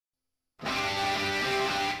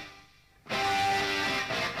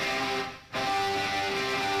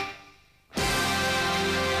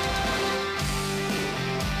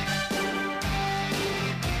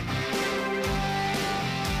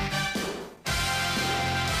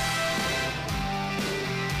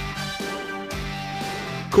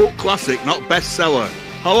Cult classic, not bestseller.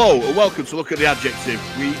 Hello and welcome to Look at the Adjective.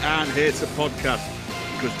 We aren't here to podcast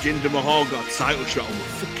because Jinder Mahal got a title shot and we're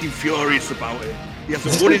fucking furious about it. He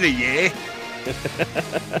hasn't won in a year.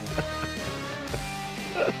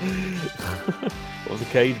 What's the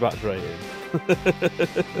cage match rating?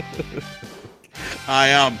 I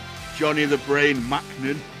am Johnny the Brain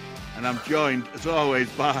Macnan, and I'm joined, as always,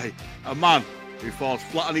 by a man who falls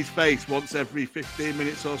flat on his face once every 15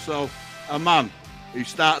 minutes or so, a man who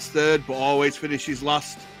starts third but always finishes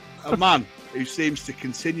last, a man who seems to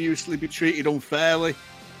continuously be treated unfairly.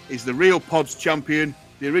 He's the real pods champion,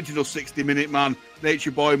 the original 60-minute man,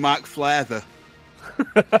 Nature Boy Mark Flavor.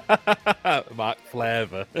 Mark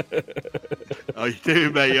Flavor. How you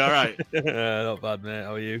doing, mate? You all right? Not bad, mate.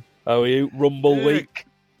 How are you? Rumble week.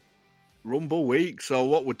 Rumble week. So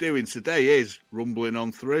what we're doing today is rumbling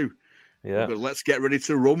on through. Yeah. But let's get ready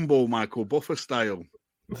to rumble, Michael Buffer style.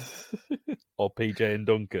 Or PJ and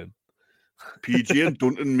Duncan. PJ and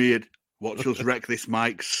Duncan made. Watch us wreck this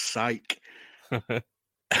mic. Psych.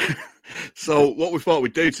 So what we thought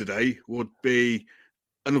we'd do today would be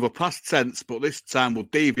another past tense, but this time we'll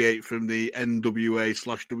deviate from the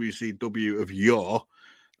NWA/WCW of yore,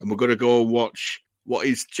 and we're going to go watch what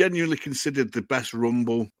is genuinely considered the best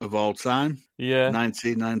Rumble of all time. Yeah.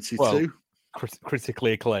 1992. Well,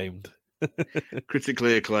 critically acclaimed.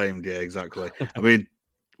 Critically acclaimed, yeah, exactly. I mean,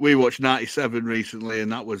 we watched 97 recently,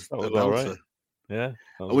 and that was a belter. Right. Yeah.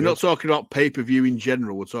 And we're not talking about pay-per-view in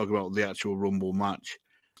general, we're talking about the actual Rumble match.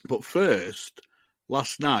 But first,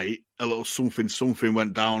 last night, a little something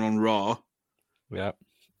went down on Raw. Yeah.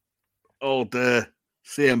 Old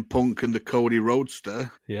CM Punk and the Cody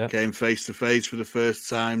Roadster came face to face for the first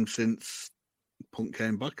time since Punk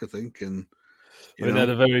came back, I think. And they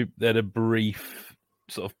had a brief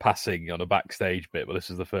sort of passing on a backstage bit, but this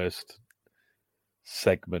is the first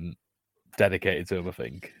segment dedicated to him, I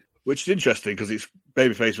think. Which is interesting because it's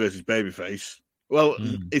babyface versus babyface. Well,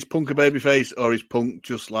 is Punk a babyface or is Punk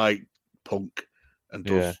just like Punk and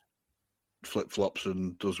does flip-flops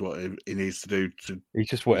and does what he needs to do? He's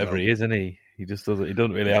just whatever he is, isn't he? He just doesn't. He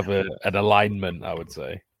doesn't really have an alignment, I would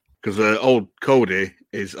say. Because old Cody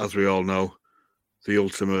is, as we all know, the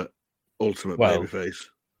ultimate babyface.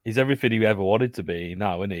 He's everything he ever wanted to be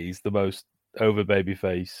now, isn't he? He's the most over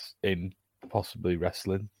babyface in possibly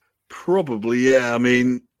wrestling. Probably, yeah. I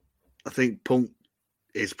mean, I think Punk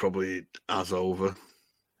is probably as over.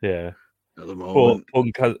 Yeah. At the moment.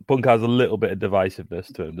 But Punk has a little bit of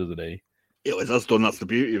divisiveness to him, doesn't he? He always has done. That's the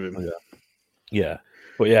beauty of him. Yeah.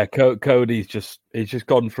 But yeah, Cody's just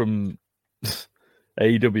gone from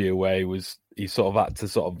AEW where he sort of had to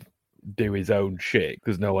sort of do his own shit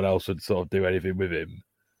because no one else would sort of do anything with him.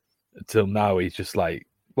 Until now, he's just like,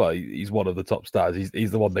 well, he's one of the top stars.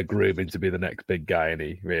 He's the one they're grooming to be the next big guy, isn't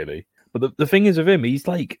he? Really. But the thing is with him, he's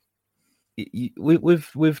like, with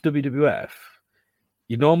WWF,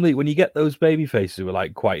 you normally, when you get those baby faces who are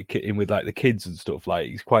like quite in with like the kids and stuff, like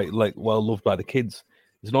he's quite like well loved by the kids.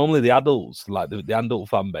 It's normally the adults, like the adult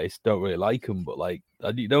fan base, don't really like him. But like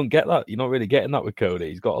you don't get that. You're not really getting that with Cody.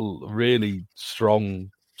 He's got a really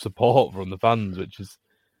strong support from the fans, which is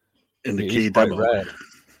in the key demo. Rare.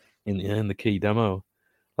 In the key demo,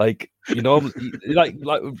 like you know, like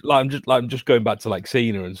I'm just going back to like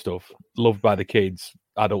Cena and stuff. Loved by the kids,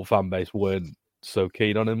 adult fan base weren't so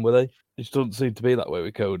keen on him, were they? It just doesn't seem to be that way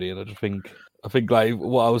with Cody, and I think like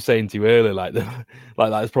what I was saying to you earlier, like that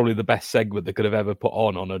is probably the best segment they could have ever put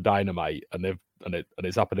on a Dynamite, and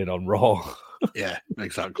it's happening on Raw. Yeah,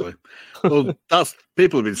 exactly. Well, that's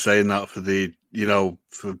people have been saying that for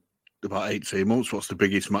about 18 months. What's the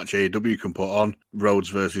biggest match AEW can put on? Rhodes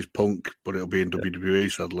versus Punk, but it'll be in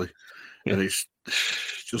WWE, sadly. Yeah. And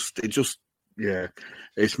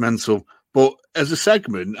it's mental. But as a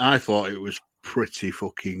segment, I thought it was pretty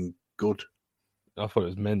fucking good. I thought it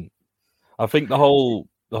was mint. I think the whole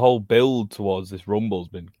build towards this Rumble's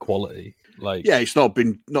been quality. Like, yeah, it's not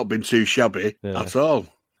been too shabby at all.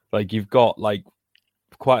 Like you've got like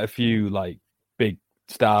quite a few like big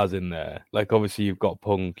stars in there. Like obviously you've got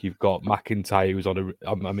Punk, you've got McIntyre, who's on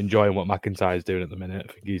I'm enjoying what McIntyre's doing at the minute.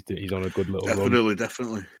 I think he's on a good little run.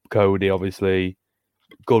 Definitely. Cody, obviously,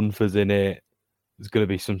 Gunther's in it. There's going to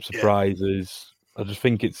be some surprises. Yeah. I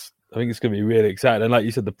think it's going to be really exciting. And like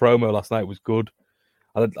you said, the promo last night was good.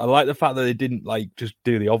 I like the fact that they didn't like just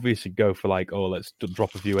do the obvious and go for like, oh, let's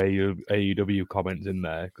drop a few AEW comments in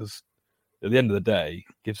there, because at the end of the day,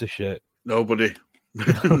 gives a shit. Nobody.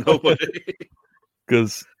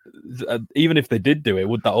 Because even if they did do it,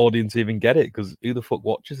 would that audience even get it? Because who the fuck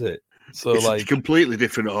watches it? So it's like a completely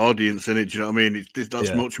different audience, isn't it? Do you know what I mean?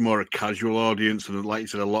 That's much more a casual audience, and like you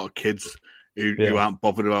said, a lot of kids who aren't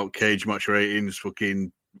bothered about cage match ratings,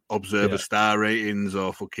 fucking Observer star ratings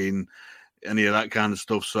or fucking any of that kind of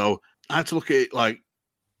stuff. So I had to look at it like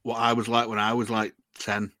what I was like when I was like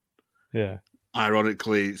 10. Yeah.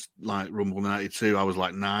 Ironically, it's like Rumble 92. I was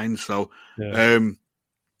like 9. So, and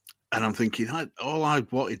I'm thinking, all I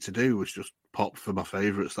wanted to do was just pop for my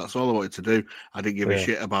favourites. That's all I wanted to do. I didn't give a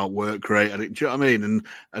shit about work rate. Do you know what I mean?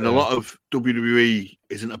 And a lot of WWE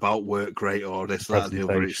isn't about work rate or this, that, and the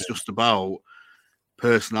other. It's just about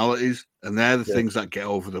personalities, and they're the things that get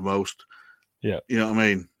over the most. Yeah. You know what I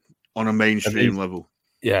mean? On a mainstream level.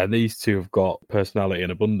 Yeah, and these two have got personality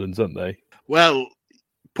in abundance, haven't they? Well,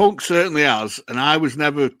 Punk certainly has, and I was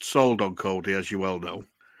never sold on Cody, as you well know.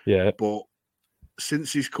 Yeah. But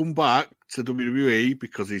since he's come back to WWE,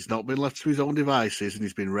 because he's not been left to his own devices and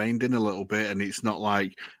he's been reined in a little bit, and it's not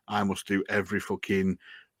like I must do every fucking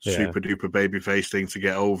super duper babyface thing to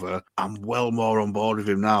get over, I'm well more on board with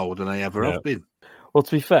him now than I ever have been. Well,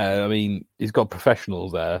 to be fair, I mean, he's got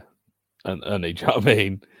professionals there, and do you know what I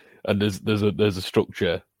mean? And there's a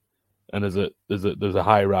structure, and there's a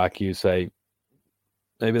hierarchy. You say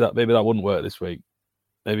maybe that wouldn't work this week.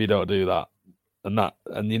 Maybe you don't do that,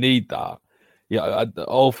 and you need that. Yeah,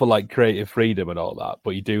 all for like creative freedom and all that,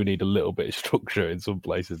 but you do need a little bit of structure in some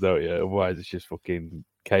places, don't you? Otherwise, it's just fucking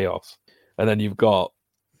chaos. And then you've got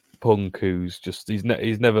Punk, who's just he's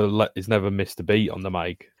never missed a beat on the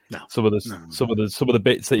mic. No. Some of the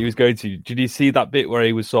bits that he was going to. Did you see that bit where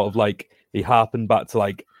he was sort of like he harpened back to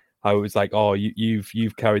like how it was like, oh,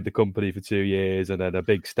 you've carried the company for 2 years, and then a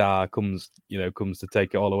big star comes to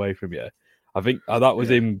take it all away from you. I think that was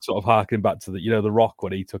him sort of harking back to the Rock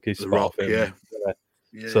when he took his spot off him.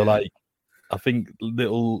 Yeah. So like, I think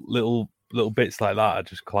little bits like that are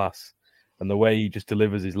just class, and the way he just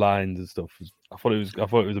delivers his lines and stuff. I thought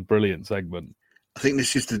it was a brilliant segment. I think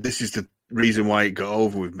this is the reason why it got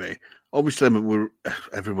over with me. Obviously,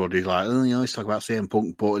 everybody's like, oh, let's talk about CM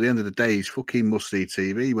Punk, but at the end of the day, he's fucking must-see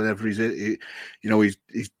TV. Whenever he's you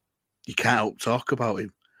can't help talk about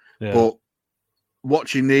him. Yeah. But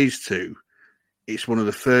watching these two, it's one of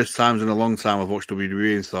the first times in a long time I've watched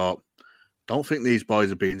WWE and thought, don't think these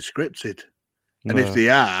boys are being scripted. No. And if they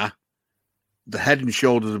are, they're head and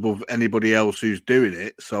shoulders above anybody else who's doing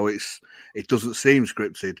it. So it doesn't seem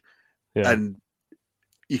scripted. Yeah. And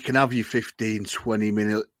you can have your 15,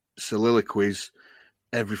 20-minute soliloquies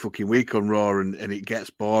every fucking week on Raw, and it gets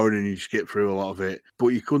boring and you skip through a lot of it. But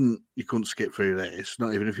you couldn't skip through this.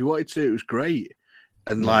 Not even if you wanted to. It was great.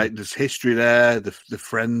 And like, there's history there. The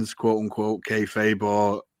friends, quote unquote, kayfabe,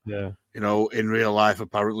 or in real life,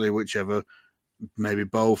 apparently, whichever, maybe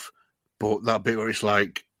both. But that bit where it's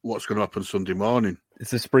like, what's going to happen Sunday morning?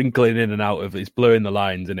 It's a sprinkling in and out of. It's blurring the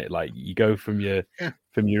lines, isn't it? Like you go from your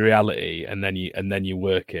reality, and then you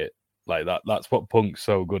work it like that. That's what Punk's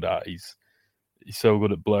so good at. He's so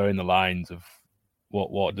good at blurring the lines of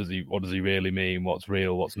what does he really mean? What's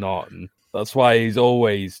real? What's not? And that's why he's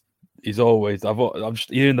always. I'm just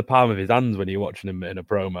you're in the palm of his hands when you're watching him in a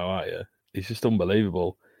promo, aren't you? It's just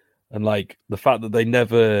unbelievable, and like the fact that they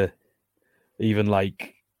never even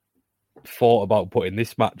like thought about putting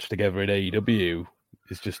this match together in AEW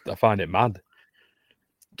is just, I find it mad.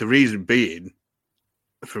 The reason being,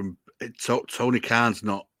 Tony Khan's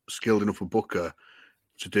not skilled enough a booker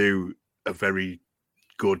to do a very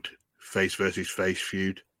good face versus face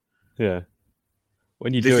feud. Yeah.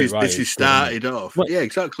 When you do it right, this is started off. What? Yeah,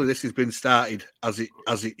 exactly. This has been started as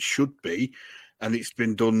it should be, and it's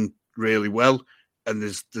been done really well. And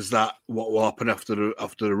there's that what will happen after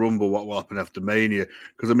the Rumble, what will happen after Mania?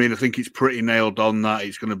 Because I mean, I think it's pretty nailed on that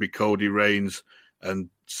it's going to be Cody Reigns and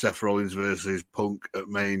Seth Rollins versus Punk at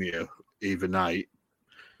Mania either night.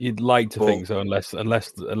 You'd like to think so, unless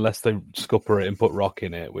they scupper it and put Rock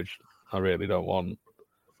in it, which I really don't want,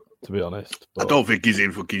 to be honest. But I don't think he's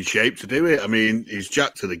in fucking shape to do it. I mean, he's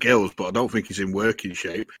jacked to the gills, but I don't think he's in working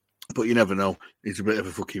shape. But you never know. He's a bit of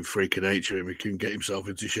a fucking freak of nature, and he can get himself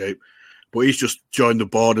into shape. But he's just joined the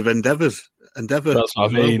board of Endeavour. That's what I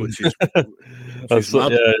mean. Which is mad.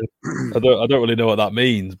 Yeah, I don't really know what that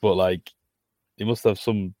means, but like, he must have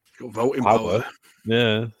some voting power.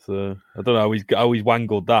 Yeah, so I don't know how he's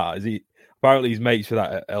wangled that. Is he? Apparently, he's mates with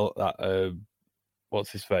that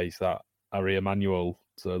what's his face, that Harry Emanuel.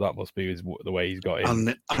 So that must be the way he's got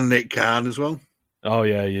in. And Nick Khan as well. Oh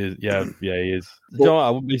yeah, he is. Yeah, he is. But, I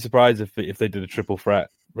wouldn't be surprised if they did a triple threat.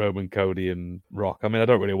 Roman, Cody, and Rock. I mean, I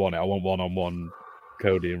don't really want it. I want one-on-one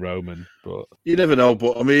Cody and Roman, but you never know.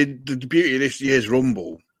 But I mean, the beauty of this year's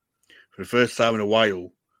Rumble, for the first time in a while,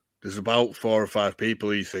 there's about 4 or 5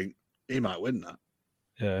 people you think he might win that.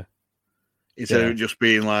 Yeah. Instead of just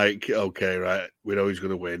being like, okay, right, we know he's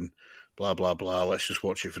going to win, blah blah blah. Let's just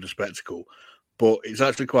watch it for the spectacle. But it's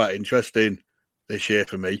actually quite interesting this year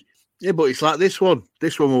for me. Yeah, but it's like this one.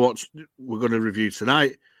 This one we're going to review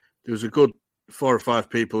tonight. There was a good 4 or 5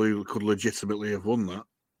 people who could legitimately have won that.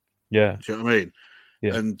 Yeah. Do you know what I mean?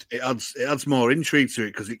 Yeah. And it adds more intrigue to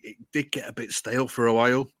it because it did get a bit stale for a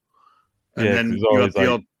while. And then you had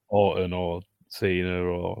the odd Orton or Cena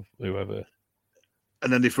or whoever.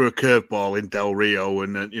 And then they threw a curveball in Del Rio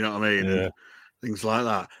and you know what I mean? Yeah. And things like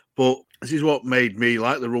that. But this is what made me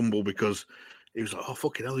like the Rumble because it was like, oh,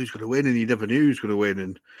 fucking hell, who's going to win? And you never knew who was going to win.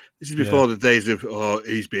 And this is before the days of, oh,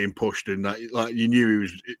 he's being pushed and that. Like, you knew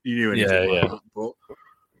anything like that.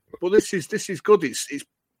 But this is good. It's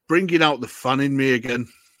bringing out the fan in me again.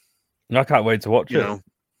 I can't wait to watch it. You know?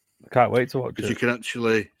 I can't wait to watch it. Because you can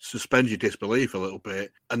actually suspend your disbelief a little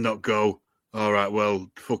bit and not go, all right, well,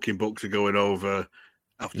 fucking Bucks are going over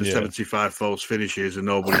after 75 false finishes and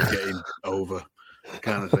nobody's getting over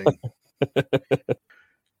kind of thing.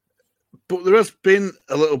 But there has been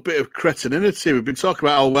a little bit of cretininity. We've been talking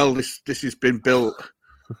about how well this has been built.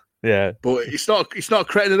 Yeah. But it's not a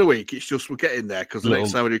cretin of the week. It's just we're getting there because the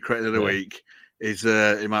next time we do cretin of the week is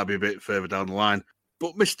it might be a bit further down the line.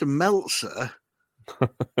 But Mr. Meltzer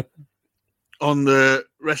on the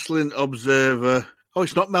Wrestling Observer. Oh,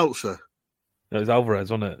 it's not Meltzer. It was Alvarez,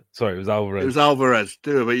 wasn't it? Sorry, it was Alvarez. It was Alvarez,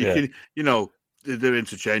 too. But you can, they're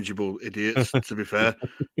interchangeable idiots, to be fair.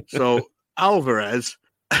 So Alvarez,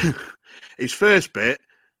 his first bit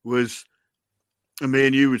was, and me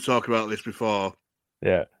and you were talking about this before.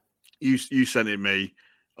 Yeah. You sent it me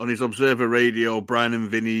on his Observer Radio, Brian and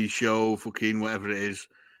Vinny show, fucking whatever it is.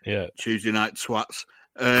 Yeah. Tuesday night twats.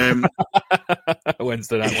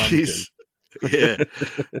 Wednesday night wankers. Yeah.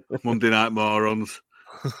 Monday night morons.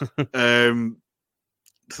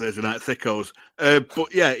 Thursday night thickos.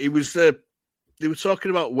 But yeah, it was. They were talking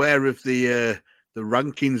about where have the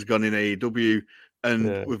rankings gone in AEW,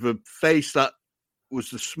 and with a face that was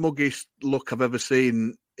the smuggest look I've ever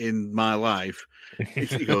seen in my life.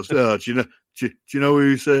 He goes, "Oh, do you know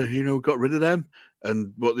who's got rid of them?"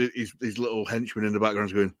 And what his little henchman in the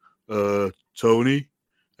background's going, Tony,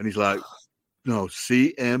 and he's like, "No,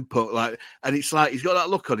 CM Punk." Like, and it's like he's got that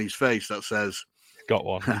look on his face that says, "Got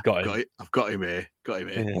one, got him. I've got him here,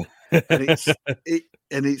 Yeah.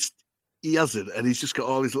 And he hasn't, and he's just got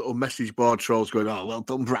all these little message board trolls going, "Oh, well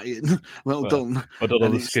done, Brian. Well done." I don't know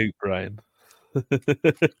the scoop, Brian.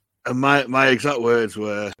 And my exact words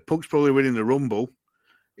were, Punk's probably winning the Rumble.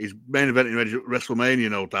 He's main eventing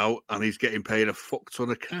WrestleMania, no doubt, and he's getting paid a fuck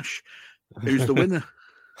ton of cash. Who's the winner?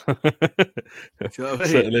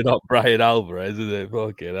 Certainly not Brian Alvarez, is it?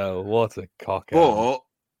 Fucking hell, what a cock. But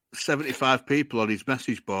 75 people on his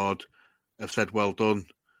message board have said well done,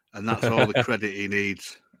 and that's all the credit he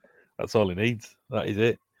needs. That's all he needs. That is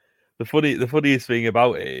it. The funniest thing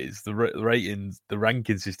about it is the ratings, the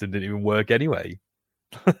ranking system didn't even work anyway.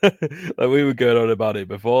 Like we were going on about it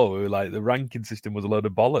before. We were like, the ranking system was a load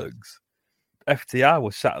of bollocks. FTR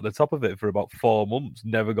was sat at the top of it for about 4 months,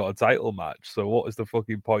 never got a title match. So what is the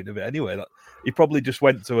fucking point of it anyway? He probably just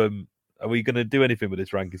went to him, are we going to do anything with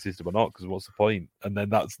this ranking system or not? Because what's the point? And then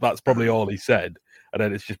that's probably all he said. And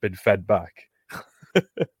then it's just been fed back.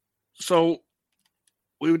 So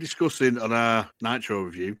we were discussing on our Nitro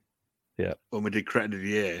review, when we did Cretin of the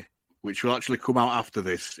Year, which will actually come out after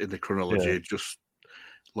this in the chronology. Just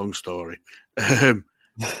long story.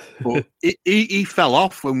 But he fell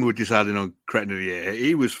off when we were deciding on Cretin of the Year.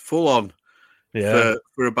 He was full on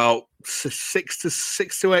for about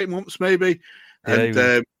 6 to 8 months, maybe.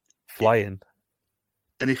 And flying.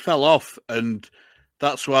 And he fell off, and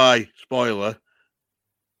that's why, spoiler,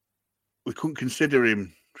 we couldn't consider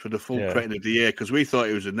him for the full Cretin of the Year because we thought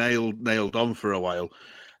he was a nailed on for a while.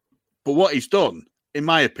 But what he's done, in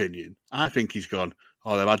my opinion, I think he's gone,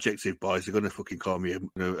 oh, them adjective boys, they're going to fucking call me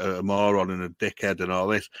a moron and a dickhead and all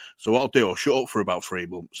this. So what I'll do, I'll shut up for about 3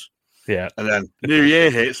 months. Yeah. And then New Year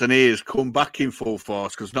hits and he has come back in full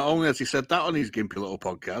force because not only has he said that on his gimpy little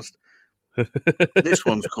podcast, this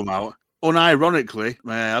one's come out. Unironically,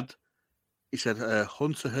 may I add, he said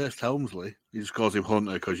Hunter Hurst Helmsley. He just calls him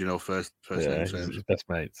Hunter because, first name. He's his best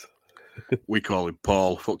mates. We call him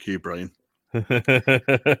Paul. Fuck you, Brian.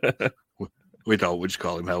 We don't. We just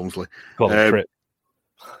call him Helmsley. Call him Crip.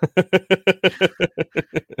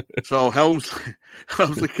 So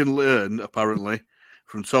Helmsley can learn, apparently,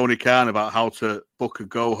 from Tony Khan about how to book a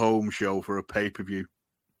go-home show for a pay-per-view.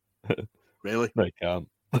 Really? No, he can't.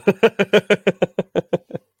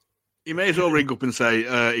 You may as well ring up and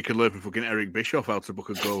say he can learn from fucking Eric Bischoff how to book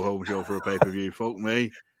a go-home show for a pay-per-view. Fuck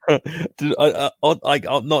me.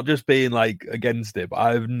 I'm not just being like against it, but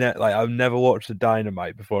I've never watched a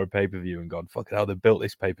Dynamite before a pay-per-view and gone, fucking hell, they built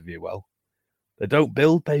this pay-per-view well. They don't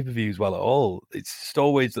build pay-per-views well at all. It's just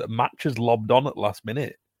always that matches lobbed on at the last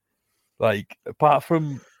minute. Like, apart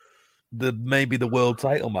from maybe the world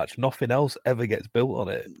title match, nothing else ever gets built on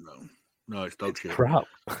it. No, it's dog shit. Crap.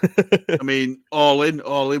 I mean, all in.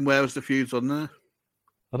 Where was the feuds on there?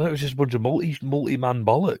 I know it was just a bunch of multi-man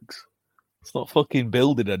bollocks. It's not fucking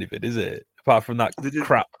building anything, is it? Apart from that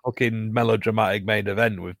crap fucking melodramatic main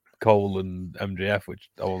event with Cole and MJF, which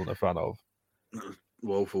I wasn't a fan of.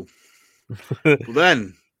 Woeful. But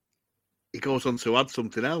then he goes on to add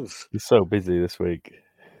something else. He's so busy this week.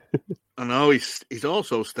 I know he's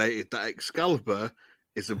also stated that Excalibur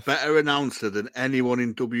is a better announcer than anyone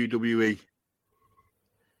in WWE.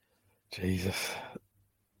 Jesus.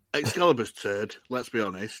 Excalibur's turd, let's be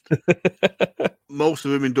honest. Most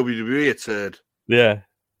of them in WWE are turd. Yeah.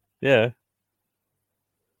 Yeah.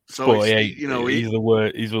 So he's the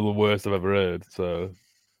worst. He's one of the worst I've ever heard. So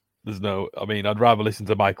there's no. I mean, I'd rather listen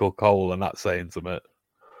to Michael Cole and that's saying something.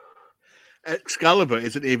 Excalibur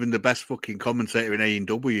isn't even the best fucking commentator in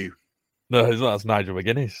AEW. No, it's not. That's Nigel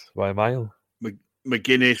McGuinness by a mile.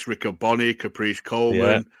 McGuinness, Rico Bonney, Caprice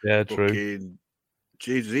Coleman. Yeah, true.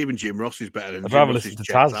 Jesus, even Jim Ross is better than I'd Jim rather Ross. listen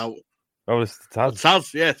to Taz. I'd rather listen to Taz.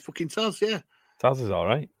 Taz, yeah, fucking Taz, yeah. Taz is all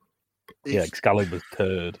right. Yeah, Excalibur's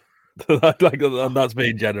turd. And that's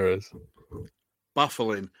being generous.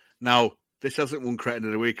 Baffling. Now, this hasn't won Cretin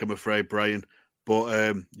of the Week, I'm afraid, Brian.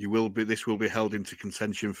 But this will be held into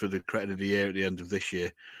contention for the Cretin of the Year at the end of this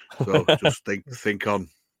year. So just think on.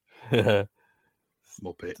 Yeah.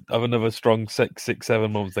 Muppet. Have another strong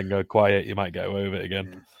 6-7 months, then go quiet. You might get away with it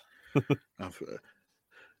again. Yeah.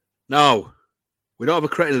 No, we don't have a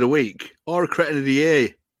Cretin of the Week or a Cretin of the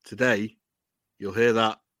Year today. You'll hear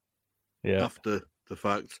that after the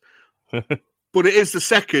fact. But it is the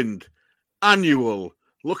second annual,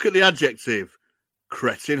 look at the adjective,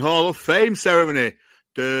 Cretin Hall of Fame ceremony.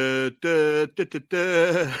 I've got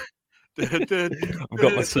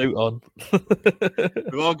my suit on.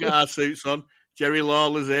 We've all got our suits on. Jerry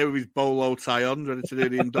Lawler's here with his bolo tie on, ready to do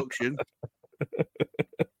the induction.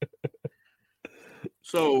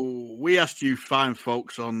 So we asked you fine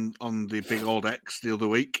folks on the Big Old X the other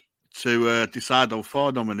week to decide on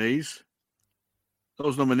 4 nominees.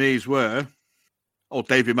 Those nominees were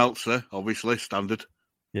Davey Meltzer, obviously, standard.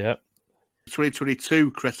 Yeah.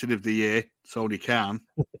 2022 Cretin of the Year, Tony Khan.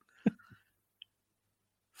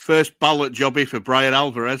 First ballot jobby for Brian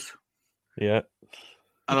Alvarez. Yeah.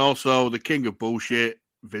 And also the king of bullshit,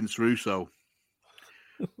 Vince Russo.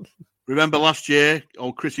 Remember last year,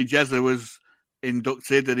 old Chrissy Jezza was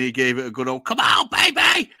inducted and he gave it a good old, come on,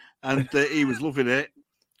 baby! And he was loving it.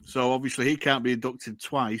 So obviously he can't be inducted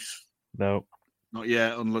twice. No. Not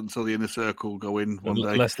yet, until the inner circle go in one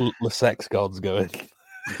day. Unless the sex gods go in.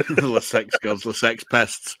 The sex gods, the sex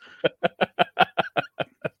pests.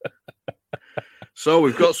 So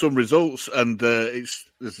we've got some results, and there's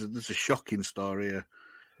a shocking story here.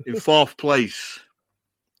 In 4th place,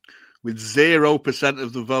 with 0%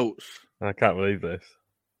 of the votes. I can't believe this.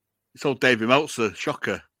 It's old Davey Meltzer,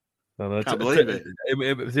 shocker. No, can't believe it.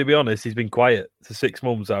 To be honest, he's been quiet. For 6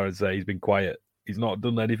 months, I would say he's been quiet. He's not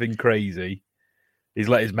done anything crazy. He's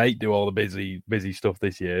let his mate do all the busy stuff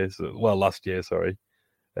this year. Last year, sorry.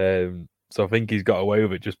 So I think he's got away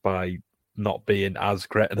with it just by not being as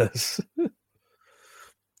cretinous.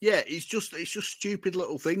 Yeah, it's just stupid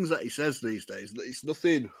little things that he says these days. It's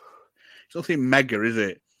nothing mega, is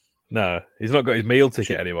it? No, he's not got his meal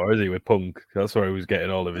ticket anymore, is he? With Punk, that's where he was getting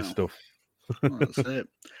all of his stuff. Well, that's it.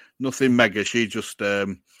 Nothing mega. She just,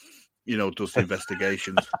 does the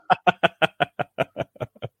investigations.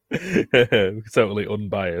 Totally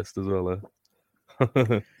unbiased as well.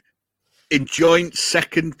 In joint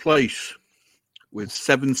 2nd place with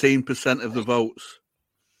 17% of the votes.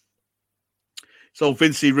 So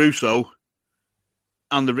Vincey Russo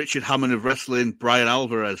and the Richard Hammond of wrestling, Brian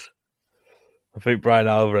Alvarez. I think Brian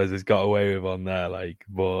Alvarez has got away with on there,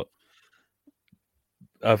 but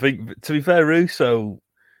I think, to be fair, Russo,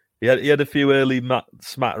 he had a few early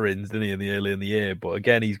smatterings, didn't he, early in the year? But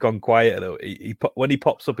again, he's gone quiet though. When he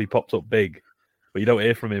pops up big, but you don't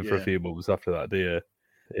hear from him for a few months after that, do you?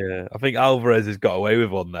 Yeah, I think Alvarez has got away with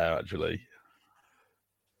one there actually.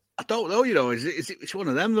 I don't know, it's one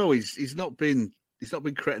of them though. He's not been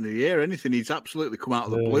Cretin of the Year or anything. He's absolutely come out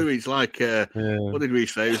of the blue. He's like, what did we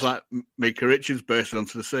say? He was like Mika Richards bursting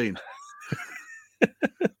onto the scene.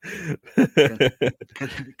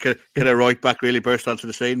 Can a right back really burst onto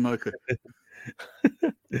the scene, Mika?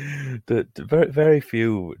 Very, very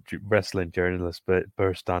few wrestling journalists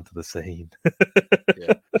burst onto the scene.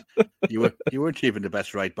 Yeah. You weren't even the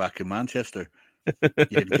best right back in Manchester. You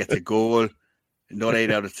didn't get a goal. Not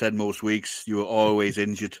 8 out of 10 most weeks. You were always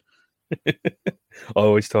injured.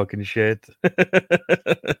 Always talking shit.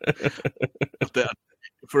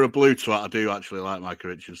 For a blue twat, I do actually like Micah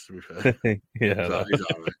Richards, to be fair. Yeah, He's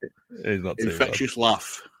all right. He's not too Infectious bad.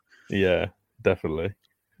 laugh. Yeah, definitely.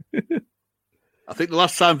 I think the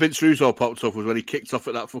last time Vince Rougeau popped up was when he kicked off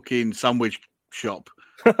at that fucking sandwich shop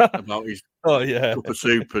about his cup of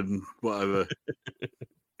soup and whatever.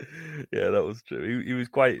 Yeah, that was true. He was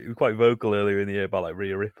quite vocal earlier in the year about like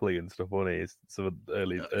Rhea Ripley and stuff, wasn't he? Some of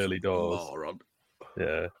the early doors. Moron.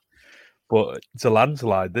 Yeah, but it's a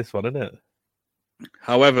landslide, this one, isn't it?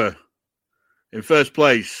 However, in first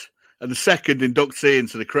place and the second inductee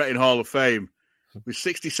into the Cretin Hall of Fame with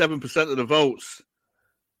 67% of the votes,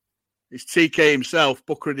 it's TK himself,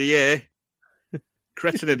 Booker of the Year,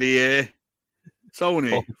 Cretin of the Year,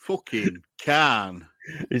 Tony fucking Khan.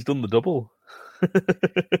 He's done the double.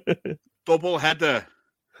 Double header.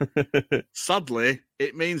 Sadly,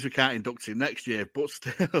 it means we can't induct him next year, but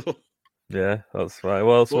still. Yeah, that's right.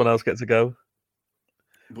 Well, someone else gets to go.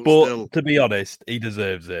 But still, to be honest, he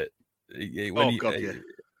deserves it.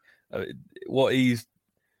 What he's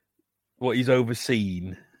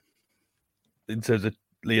overseen in terms of,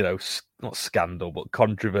 not scandal, but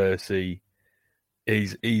controversy.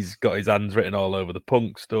 He's got his hands written all over the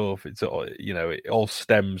Punk stuff. It's it all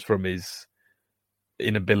stems from his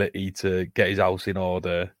inability to get his house in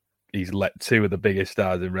order. He's let two of the biggest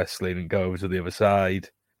stars in wrestling and go over to the other side.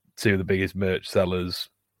 Two of the biggest merch sellers.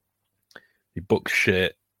 He books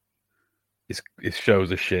shit. His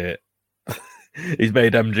shows are shit. He's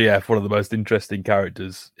made MGF one of the most interesting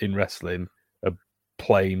characters in wrestling. A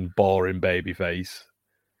plain, boring babyface.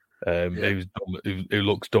 Who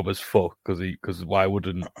looks dumb as fuck because why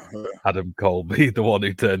wouldn't Adam Cole be the one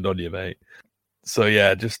who turned on you, mate? So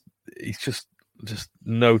yeah, he's just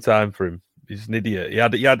no time for him. He's an idiot. He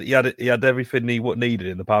had everything he needed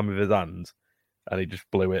in the palm of his hands, and he just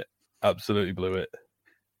blew it. Absolutely blew it.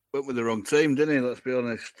 Went with the wrong team, didn't he? Let's be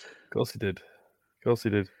honest. Of course he did.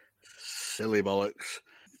 Silly bollocks.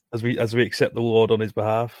 As we accept the award on his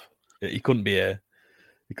behalf, he couldn't be here.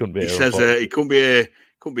 He couldn't be here. He says he couldn't be here.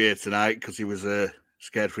 Couldn't be here tonight because he was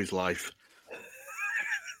scared for his life.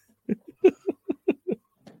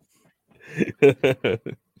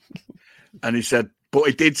 And he said, but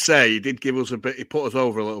he did give us a bit. He put us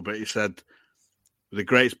over a little bit. He said, "The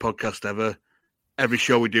greatest podcast ever. Every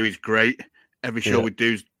show we do is great. Every show we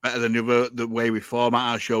do is better than the way we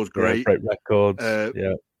format our show is great. Break records.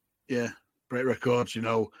 Break records.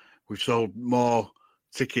 We've sold more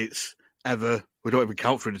tickets ever. We don't even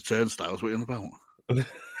count through the turnstiles. What are you on about?"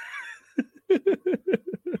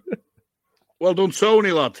 Well done,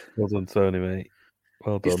 Tony, lad. Well done, Tony, mate.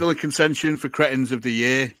 Well done. He's still in contention for Cretins of the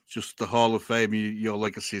Year. Just the Hall of Fame, your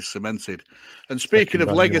legacy is cemented. And speaking of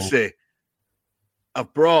legacy,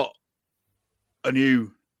 I've brought a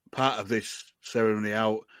new part of this ceremony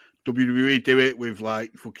out. WWE do it with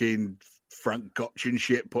like fucking Frank Gotch and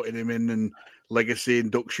shit, putting him in and legacy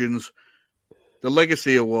inductions. The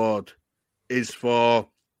Legacy Award is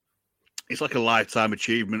it's like a lifetime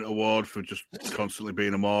achievement award for just constantly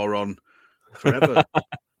being a moron forever.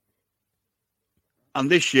 And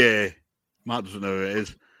this year, Matt doesn't know who it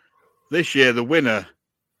is. This year, the winner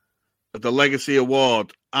of the Legacy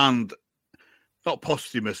Award and not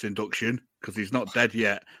posthumous induction, because he's not dead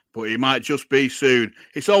yet, but he might just be soon.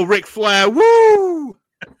 It's old Ric Flair. Woo!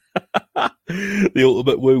 The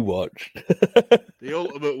ultimate woo watch. The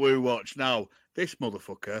ultimate woo watch. Now, this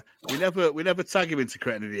motherfucker, we never tag him into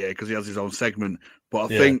Cretin of the Year because he has his own segment. But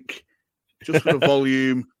I think just for the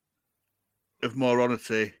volume of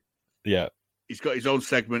moronity, he's got his own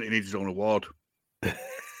segment. He needs his own award.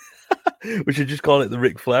 We should just call it the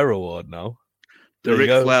Ric Flair Award now. The Ric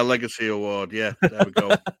Flair Legacy Award. Yeah, there we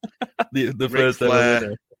go. the first Flair, ever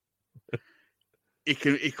winner. He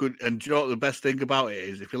could, and do you know what the best thing about it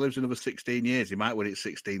is? If he lives another 16 years, he might win it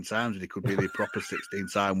 16 times, and he could be the proper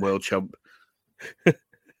 16-time world champ. Do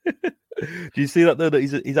you see that though? That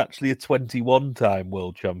he's actually a 21-time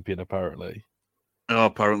world champion, apparently. Oh,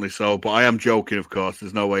 apparently so. But I am joking, of course.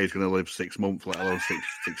 There's no way he's going to live 6 months, let alone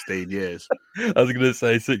 16 years. I was going to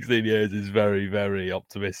say 16 years is very, very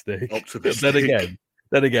optimistic.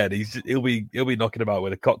 Then again, he'll be knocking about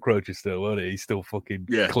with a cockroach still, won't he? He's still fucking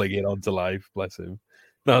clinging on to life. Bless him.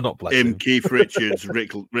 No, not bless him. Keith Richards,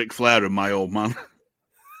 Ric Flair, and my old man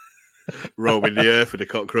roaming the earth with the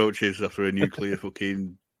cockroaches after a nuclear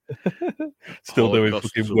fucking still doing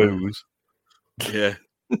fucking woos. Yeah.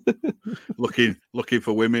 looking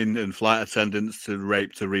for women and flight attendants to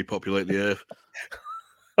rape to repopulate the earth.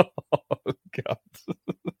 Oh God.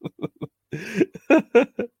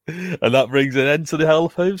 And that brings an end to the Hall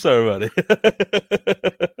of Fame ceremony.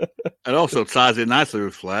 And also ties in nicely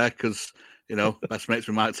with Flair because, best mates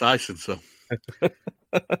with Mike Tyson. So.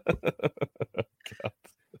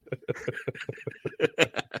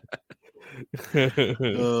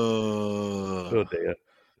 Oh dear.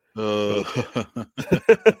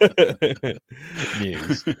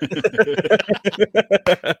 News.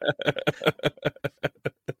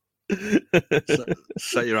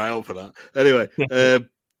 Set your eye out for that. Anyway,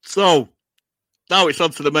 so now it's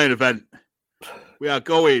on to the main event. We are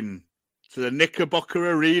going to the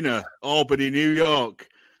Knickerbocker Arena, Albany, New York,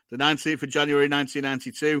 the 19th of January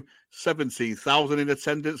 1992. 17,000 in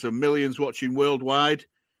attendance and millions watching worldwide.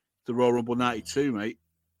 The Royal Rumble 92, mate.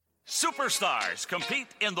 Superstars compete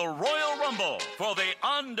in the Royal Rumble for the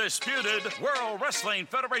undisputed World Wrestling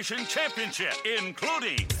Federation Championship,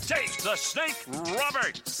 including Jake the Snake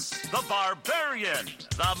Roberts, the Barbarian,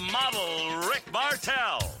 the model Rick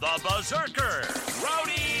Martel, the Berserker,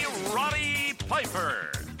 Roddy Piper,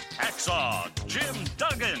 Hacksaw Jim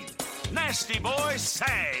Duggan, Nasty Boy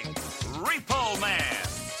Sag, Repo Man,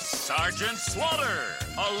 Sergeant Slaughter,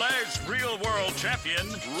 alleged real-world champion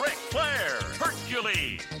Ric Flair,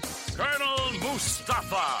 Hercules, Colonel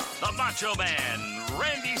Mustafa, the Macho Man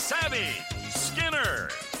Randy Savage, Skinner,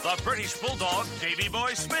 the British Bulldog Davey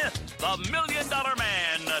Boy Smith, the $1 Million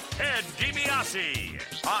Man Ted DiBiase,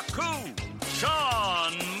 Aku,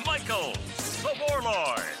 Shawn Michaels, the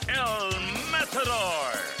Warlord, El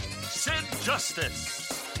Matador, Sid Justice,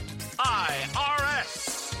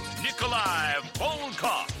 IRS, Nikolai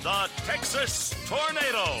Volkov, the Texas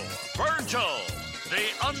Tornado, Virgil, the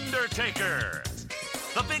Undertaker,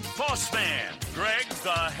 the Big Boss Man, Greg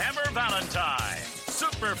the Hammer Valentine,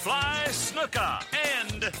 Superfly Snuka,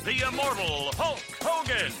 and the immortal Hulk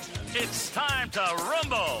Hogan. It's time to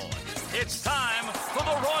rumble. It's time for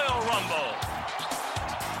the Royal Rumble.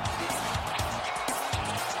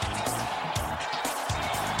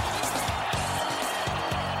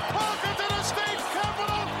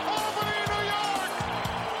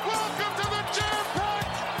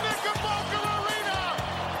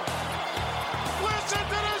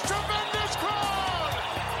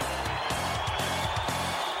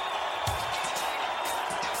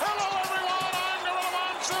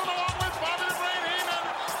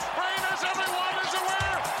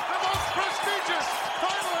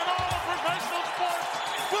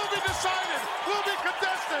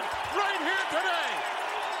 Right here today.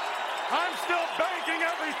 I'm still banking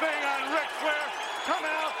everything on Ric Flair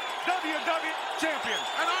coming out WWF champion.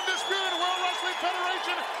 An undisputed World Wrestling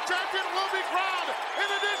Federation champion will be crowned. In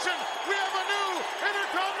addition, we have a new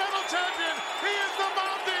Intercontinental champion. He is the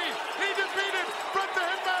Mountie. He defeated Bret the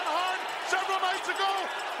Hitman Hart several nights ago.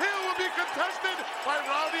 He will be contested by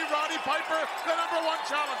Roddy Piper, the #1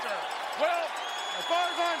 challenger. Well, as far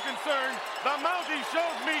as I'm concerned, the Mountie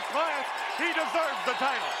shows me class. He deserves the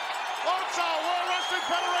title. Also, World Wrestling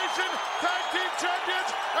Federation Tag Team Champions,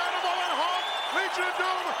 Animal and Hawk, Legion of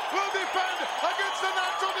Doom will defend against the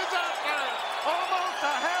natural disaster. Almost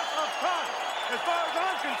a half a ton. As far as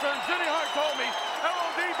I'm concerned, Jimmy Hart told me,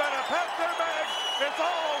 LOD better pack their bags. It's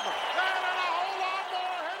all over. And a whole lot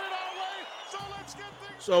more headed our way. So let's get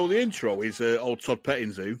things... So the intro is old Todd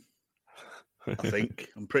Pettinzoo, I think.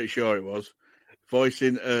 I'm pretty sure it was.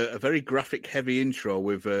 Voicing a very graphic, heavy intro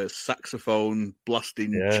with a saxophone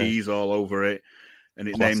blasting cheese all over it, and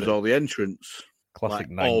it names all the entrants. Classic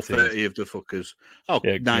like 90s. All 30 of the fuckers. Oh,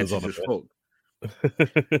 yeah, 90s as fuck.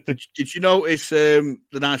 Did you notice the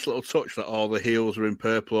nice little touch that all the heels are in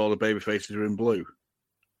purple, all the baby faces are in blue?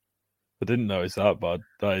 I didn't notice that, but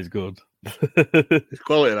that is good. It's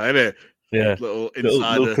quality, isn't it? Yeah. Little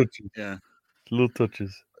insider. Little touches. Yeah. Little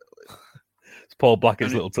touches. It's Paul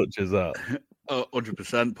Blackett's little touches, that. Oh,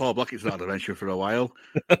 100%. Paul Blackett's not had a mention for a while.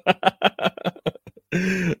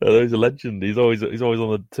 He's a legend. He's always on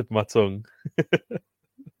the tip of my tongue.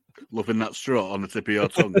 Loving that strut on the tip of your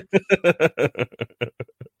tongue.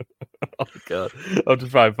 Oh God! I'll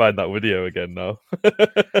just try and find that video again now.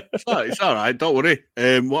 It's all right. Don't worry.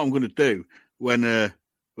 What I'm going to do when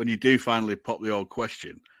you do finally pop the old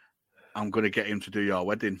question, I'm going to get him to do your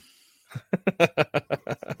wedding.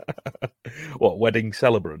 What, wedding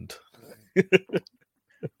celebrant?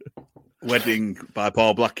 Wedding by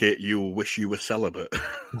Paul Blackett. You will wish you were celibate.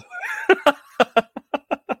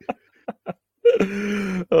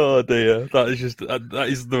 Oh dear, that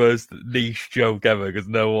is the most niche joke ever because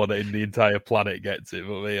no one in the entire planet gets it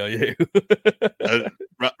but me or you.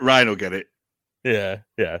 Ryan will get it. Yeah,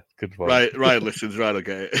 good point. Ryan listens. Ryan will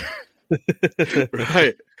get it.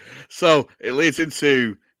 Right. So it leads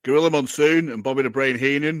into Gorilla Monsoon and Bobby the Brain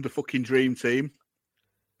Heenan, the fucking dream team.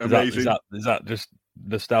 Amazing. Is that just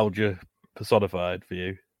nostalgia personified for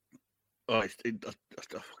you? I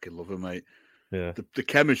fucking love him, mate. Yeah. The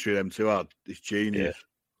chemistry them two had is genius.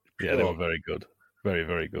 Yeah, they were very good. Very,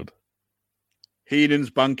 very good. Heenan's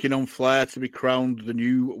banking on Flair to be crowned the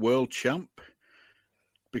new world champ.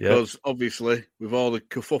 Because obviously, with all the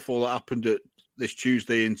kerfuffle that happened at this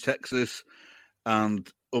Tuesday in Texas and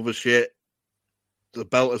other shit, the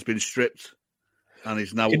belt has been stripped and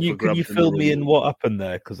is now up for grabs. Can you fill me in what happened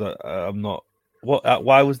there? Because I'm not.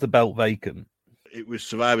 Why was the belt vacant? It was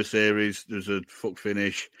Survivor Series. There's a fuck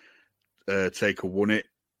finish. Taker won it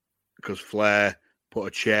because Flair put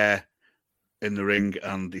a chair in the ring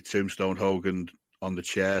and he tombstone Hogan on the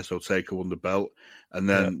chair, so Taker won the belt. And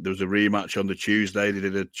then there was a rematch on the Tuesday. They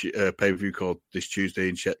did a pay-per-view called This Tuesday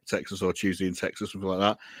in Texas or Tuesday in Texas, something like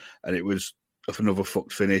that. And it was another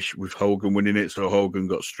fucked finish with Hogan winning it. So Hogan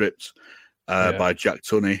got stripped by Jack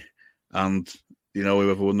Tunney. And,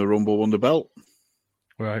 whoever won the Rumble won the belt.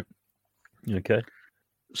 Right. Okay.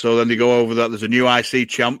 So then they go over that. There's a new IC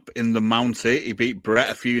champ in the Mountie. He beat Brett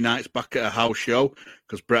a few nights back at a house show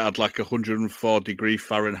because Brett had like 104-degree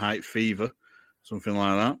Fahrenheit fever, something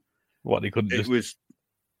like that. What, he couldn't just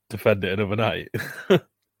defend it another night?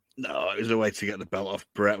 No, it was a way to get the belt off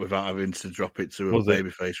Brett without having to drop it to a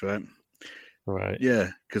babyface, right? Right. Yeah,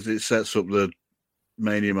 because it sets up the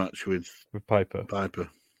Mania match with Piper.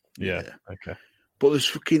 Yeah. Okay. But there's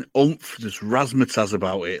fucking oomph, there's razzmatazz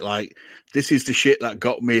about it. Like, this is the shit that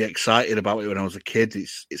got me excited about it when I was a kid.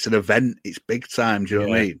 It's an event. It's big time. Do you know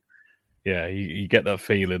what I mean? Yeah, you get that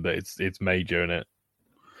feeling that it's major, innit?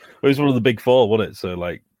 Well, it was one of the big four, wasn't it? So,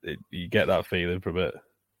 like, you get that feeling from it.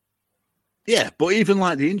 Yeah, but even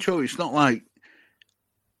like the intro, it's not like...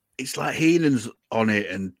 It's like Heenan's on it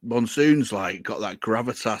and Monsoon's like got that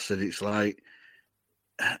gravitas and it's like...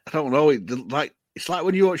 I don't know. It's like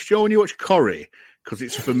when you watch Corrie, because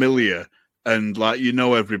it's familiar and like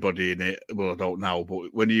everybody in it. Well, I don't know,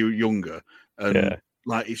 but when you're younger and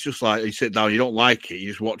like it's just like you sit down, you don't like it, you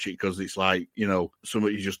just watch it because it's like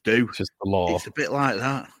something you just do. It's just the law. It's a bit like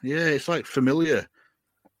that. Yeah, it's like familiar.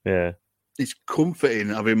 Yeah, it's comforting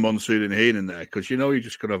having Monsoon and Heenan there because you're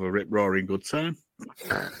just gonna have a rip roaring good time.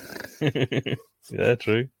 Yeah,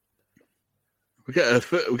 true. We get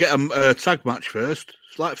a tag match first.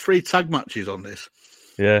 It's like 3 tag matches on this.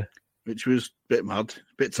 Yeah. Which was a bit mad.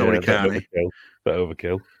 A bit Tony Khan. Bit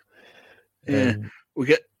overkill. Yeah. We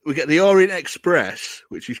get the Orient Express,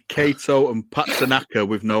 which is Kato and Pat Tanaka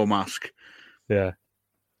with no mask. Yeah.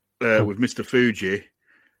 With Mr. Fuji.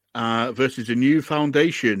 Versus a new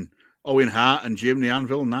foundation, Owen Hart and Jim the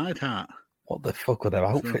Anvil Neidhart. What the fuck were their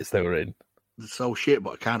outfits they were in? It's so shit,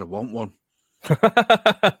 but I kind of want one.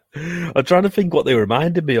 I'm trying to think what they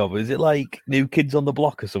reminded me of. Is it like New Kids on the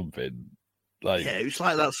Block or something? Like, yeah, it's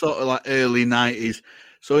like that sort of like early 90s.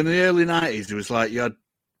 So in the early 90s, it was like you had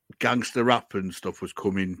gangster rap and stuff was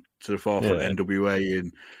coming to the forefront,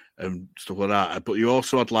 NWA and stuff like that. But you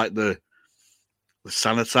also had like the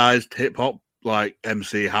sanitized hip hop, like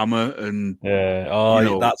MC Hammer and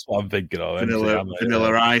that's what I'm thinking of.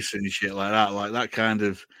 Vanilla Ice and shit like that. Like that kind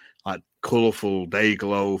of like colourful day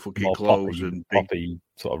glow fucking more clothes poppy, and poppy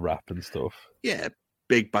sort of rap and stuff. Yeah,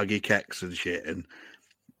 big baggy kecks and shit. And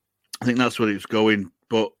I think that's what it's going.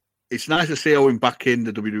 But it's nice to see Owen back in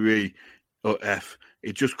the WWF.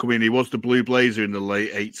 He just come in. He was the Blue Blazer in the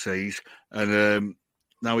late 80s. And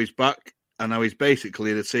now he's back. And now he's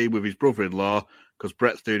basically in a team with his brother-in-law because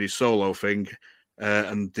Brett's doing his solo thing.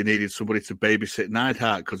 And they needed somebody to babysit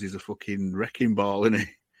Neidhart because he's a fucking wrecking ball, isn't he?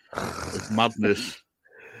 With madness.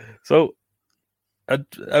 So, had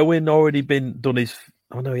Owen already done his...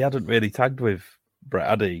 Oh, no, he hadn't really tagged with Brett,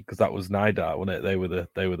 had he? Because that was Neidhart, wasn't it? They were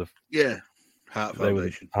the yeah, Heart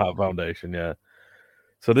Foundation. Heart Foundation, yeah.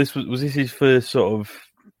 So this was this his first sort of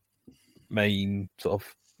main sort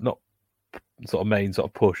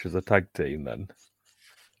of push as a tag team then?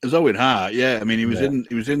 As Owen Hart, yeah. I mean, he was in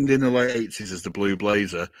the late 80s as the Blue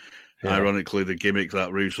Blazer. Yeah. Ironically, the gimmick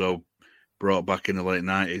that Rougeau brought back in the late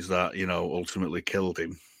 90s that, ultimately killed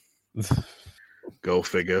him. Go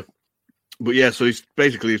figure. But yeah, so he's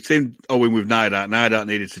basically teamed Owen with Neidhart. Neidhart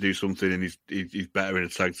needed to do something, and he's better in a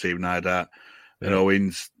tag team, Neidhart. Yeah. And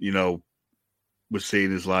Owens, was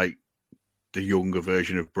seen as like the younger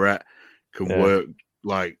version of Brett, can work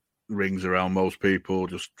like rings around most people,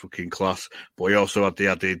 just fucking class. But he also had the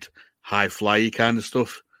added high flyy kind of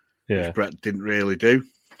stuff, which Brett didn't really do.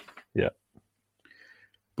 Yeah.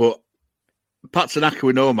 But Pat Tanaka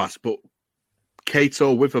with no mask, but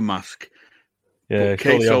Kato with a mask. Yeah,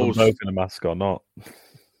 surely Kato's both in a mask or not.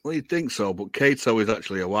 Well, you'd think so, but Kato is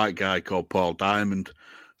actually a white guy called Paul Diamond,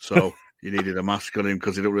 so you needed a mask on him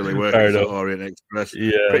because he don't really work at Orient Express.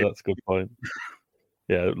 Yeah, that's a good point.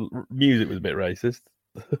 Yeah, music was a bit racist.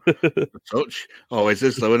 Touch. Always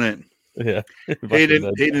is, though, isn't Yeah.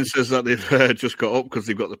 it? Heenan says that they've just got up because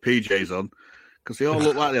they've got the PJs on. Because they all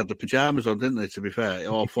looked like they had the pajamas on, didn't they, to be fair?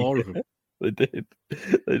 All four of them. They did.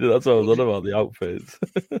 That's what I was on about, the outfits.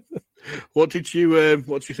 What did you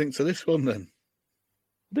think to this one, then?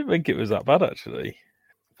 I didn't think it was that bad, actually.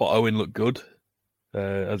 But Owen looked good,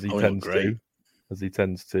 as he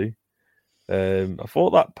tends to. I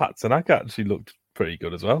thought that Pat Tanaka actually looked pretty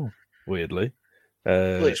good as well, weirdly.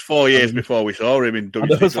 Well, it's 4 years before we saw him in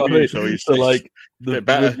WCW, so he's like bit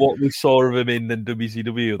better. With what we saw of him in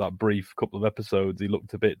WCW, that brief couple of episodes, he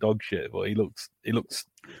looked a bit dog shit, but he looks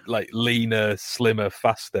like leaner, slimmer,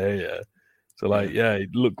 faster. Yeah. So like, yeah, he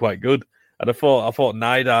looked quite good. And I thought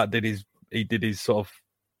Neidhart did his sort of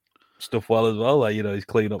stuff well as well. Like, his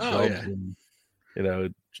clean up jobs, and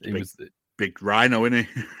he was big rhino, isn't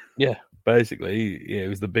he? Yeah. Basically, he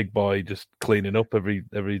was the big boy just cleaning up every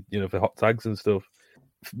for hot tags and stuff.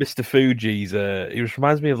 Mr. Fuji's he just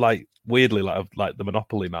reminds me of weirdly like the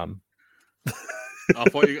Monopoly man. I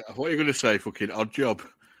thought you were going to say fucking Odd Job.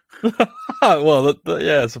 Well,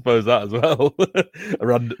 yeah, I suppose that as well. A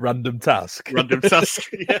random task. Random task.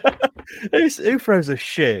 Yeah. Who throws a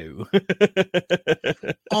shoe?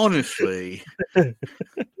 Honestly,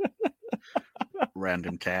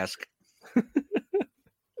 random task.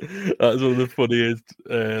 That's one of the funniest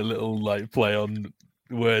little play on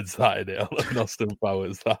words that in it. On Austin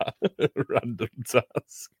Powers, that random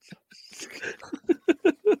task.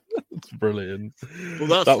 It's brilliant.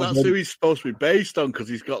 Well, that's who he's supposed to be based on, because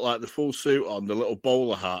he's got the full suit on, the little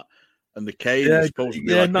bowler hat, and the cane. Yeah, is supposed to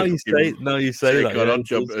be now you say that. Odd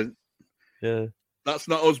Job. Yeah. That's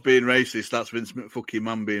not us being racist. That's Vince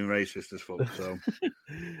McFucking being racist as fuck. So,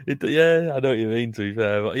 yeah, I know what you mean. To be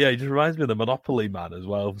fair, but yeah, he just reminds me of the Monopoly man as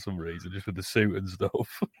well for some reason, just with the suit and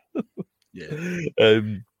stuff. Yeah.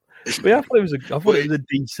 But yeah, I thought it was a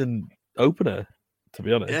decent opener, to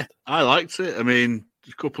be honest. Yeah, I liked it. I mean,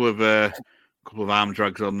 a couple of arm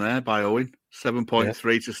drags on there by Owen.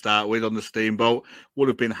 7.3 to start with on the Steamboat. Would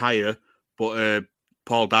have been higher, but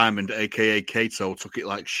Paul Diamond, aka Kato, took it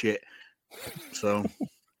like shit. So,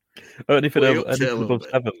 anything above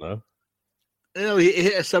 7 though. He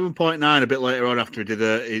hit a 7.9 a bit later on after he did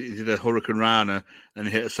a Hurricane Rana, and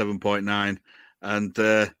he hit a 7.9, and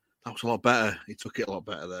that was a lot better. He took it a lot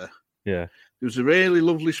better there. Yeah, it was a really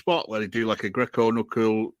lovely spot where they do a Greco-Roman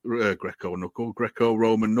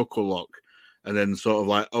knuckle lock, and then sort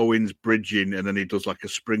of Owens bridging, and then he does a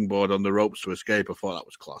springboard on the ropes to escape. I thought that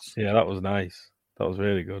was class. Yeah, that was nice. That was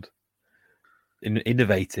really good.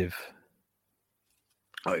 Innovative.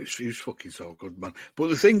 Oh, he was fucking so good, man. But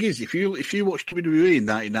the thing is, if you watch WWE in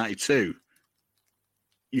 1992,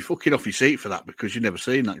 you're fucking off your seat for that, because you've never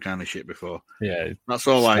seen that kind of shit before. Yeah. That's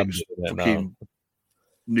all fucking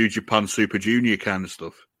New Japan Super Junior kind of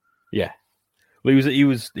stuff. Yeah. Well, he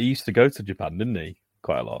used to go to Japan, didn't he?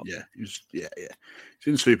 Quite a lot. Yeah. He's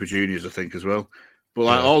in Super Juniors, I think, as well.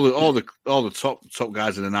 But all the top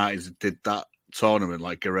guys in the 90s did that tournament,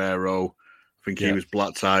 like Guerrero. I think he was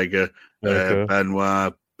Black Tiger,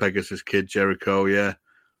 Benoit, Pegasus Kid, Jericho, yeah.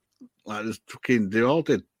 They all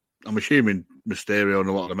did. I'm assuming Mysterio and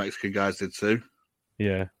a lot of the Mexican guys did too.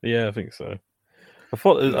 Yeah, I think so. I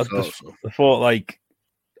thought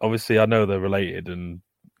obviously I know they're related and,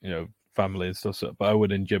 family and stuff, but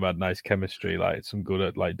Owen and Jim had nice chemistry, some good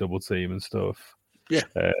at double team and stuff. Yeah.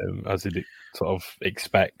 As you'd sort of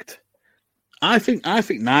expect. I think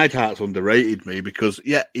Neidhart's underrated me because,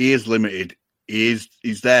 he is limited. He's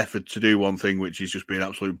there to do one thing, which is just be an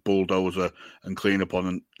absolute bulldozer and clean up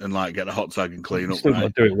on and get a hot tag and clean up. Still got to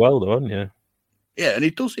do it well, though, haven't you? Yeah, and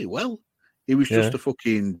he does it well. He was just a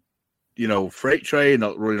fucking, freight train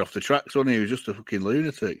not running off the tracks, wasn't he? He was just a fucking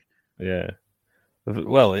lunatic. Yeah.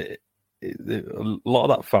 Well, a lot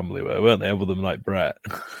of that family weren't they? Other than Brett.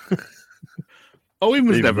 Owen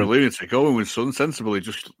was never a lunatic. Owen was sensible. He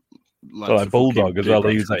just Bulldog as well.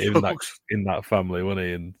 He was in that family, wasn't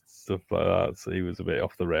he? And stuff like that. So he was a bit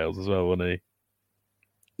off the rails as well, wasn't he?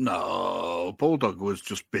 No, Bulldog was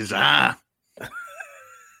just bizarre.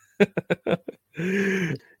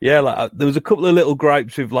 Yeah, there was a couple of little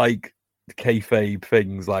gripes with kayfabe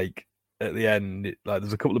things. At the end,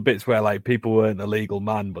 there's a couple of bits where people weren't a legal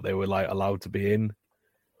man, but they were allowed to be in.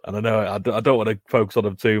 And I know I don't want to focus on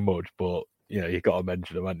them too much, but you got to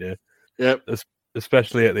mention them, haven't you? Yep.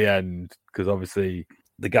 Especially at the end, because obviously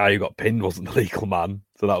the guy who got pinned wasn't a legal man,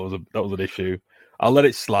 so that was an issue. I'll let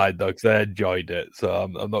it slide though, because I enjoyed it, so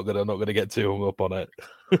I'm not gonna get too hung up on it.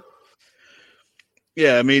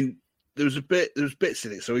 Yeah, I mean, there's bits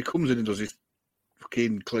in it. So he comes in and does his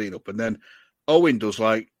fucking clean up, and then Owen does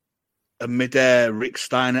a mid-air Rick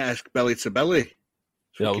Steiner-esque belly to belly,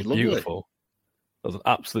 That was lovely. beautiful. That was an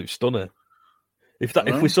absolute stunner.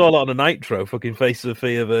 If we saw that on a Nitro, fucking Face of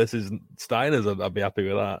Fear versus Steiner's, I'd be happy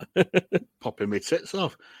with that. Popping my tits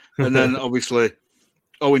off. And then obviously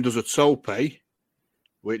Owen does a tope,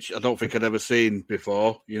 which I don't think I'd ever seen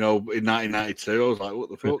before. You know, in 1992, I was like, what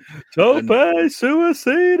the fuck? Tope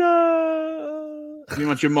Suicida! Can you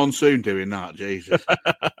imagine Monsoon doing that? Jesus.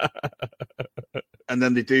 And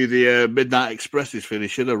then they do the Midnight Express's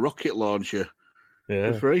finisher, a rocket launcher.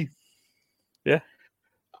 Yeah. For free. Yeah.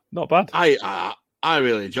 Not bad. I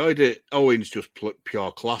really enjoyed it. Owen's just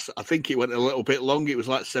pure class. I think it went a little bit long. It was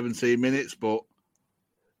like 17 minutes, but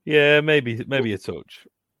yeah, maybe a touch.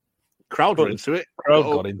 Crowd were into it. Crowd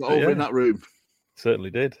got into it. Over in that room.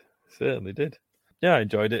 Certainly did. Yeah, I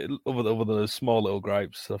enjoyed it. Other than those small little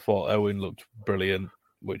gripes, I thought Owen looked brilliant,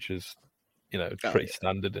 which is, pretty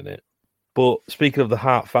standard in it. But speaking of the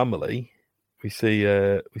Hart family, we see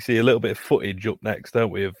a little bit of footage up next,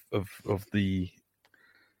 don't we, of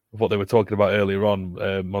what they were talking about earlier on,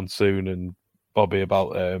 Monsoon and Bobby,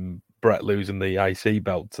 about Brett losing the IC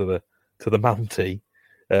belt to the Mountie.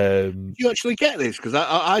 You actually get this? Because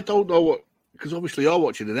I don't know what, because obviously you're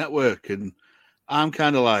watching the network, and I'm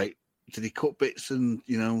kind of like, did he cut bits and,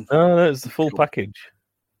 No, it's the full package.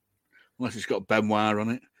 Unless it's got Benoit on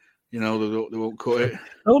it. They won't cut it.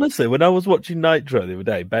 Honestly, when I was watching Nitro the other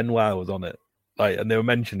day, Benoit was on it. And they were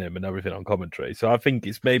mentioning him and everything on commentary. So I think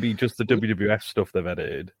it's maybe just the WWF stuff they've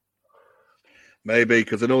edited. Maybe,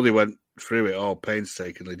 because I know they went through it all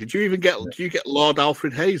painstakingly. Did you get Lord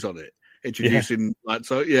Alfred Hayes on it? Introducing,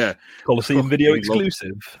 Coliseum video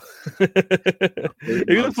exclusive. Who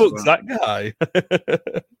the fuck's that guy?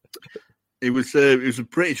 It was a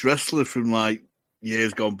British wrestler from like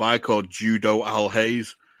years gone by called Judo Al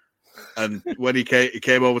Hayes. And when he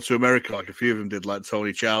came over to America, like a few of them did, like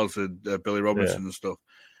Tony Charles and Billy Robinson and stuff.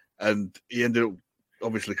 And he ended up,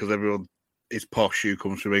 obviously, because everyone, his posh who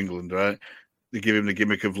comes from England, right? They give him the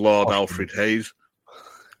gimmick of Lord Alfred Hayes.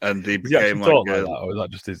 And he became like that, or is that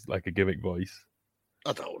just his like a gimmick voice?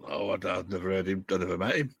 I don't know. I've never heard him. I never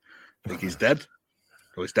met him. I think he's dead.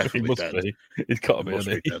 Well, he's definitely dead. Be. He's got to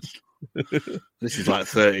be dead. This is like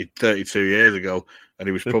 32 years ago, and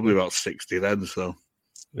he was probably about 60 then. So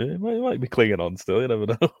yeah, he might be clinging on still. You never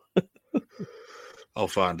know. I'll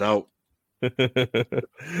find out.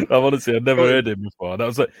 I've never heard him before. That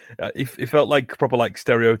was like it felt like proper like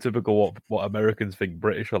stereotypical what Americans think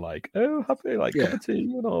British are like. Oh, happy like cup of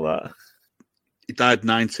tea and all that. He died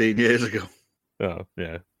 19 years ago. Oh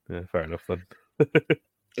yeah, fair enough then.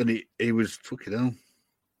 And he was fucking hell.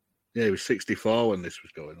 Yeah, he was 64 when this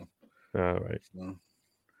was going on. All right. So,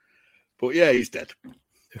 but yeah, he's dead.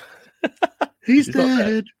 He's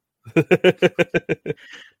dead.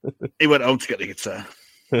 He went home to get the guitar.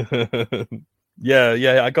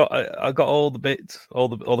 yeah. I got all the bits, all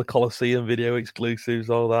the Coliseum video exclusives,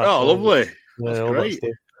 all that. Oh, lovely. That's great.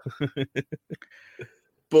 That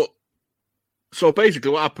but so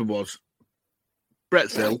basically, what happened was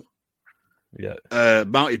Brett's ill. Yeah.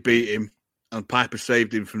 Mountie beat him, and Piper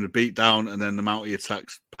saved him from the beatdown, and then the Mountie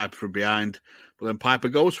attacks Piper from behind. But then Piper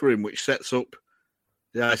goes for him, which sets up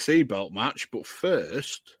the IC belt match. But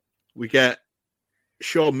first, we get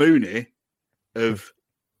Sean Mooney of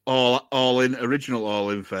original All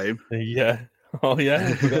In fame. Yeah. Oh yeah,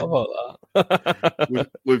 I forgot about that.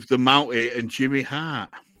 with the Mountie and Jimmy Hart.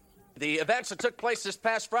 The events that took place this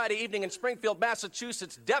past Friday evening in Springfield,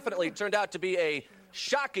 Massachusetts definitely turned out to be a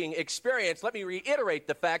shocking experience. Let me reiterate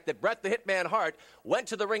the fact that Bret the Hitman Hart went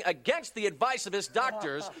to the ring against the advice of his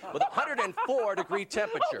doctors with a 104-degree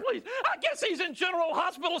temperature. Oh, please. I guess he's in General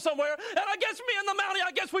Hospital somewhere, and I guess me and the Mountie,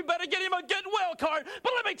 I guess we better get him a get well card.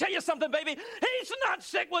 But let me tell you something, baby. He's not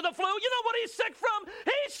sick with the flu. You know what he's sick from?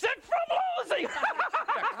 He's sick from losing.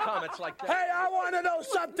 Comments like that. Hey, I want to know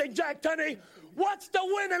something, Jack Tunney. What's the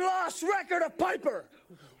win and loss record of Piper?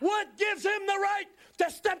 What gives him the right to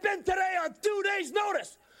step in today on 2 days'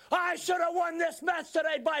 notice? I should have won this match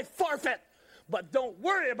today by forfeit. But don't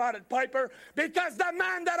worry about it, Piper, because the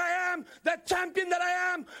man that I am, the champion that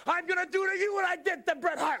I am, I'm going to do to you what I did to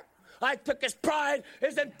Bret Hart. I took his pride,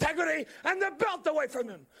 his integrity, and the belt away from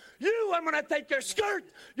him. I'm going to take your skirt,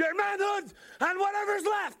 your manhood, and whatever's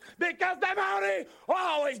left, because the Mountie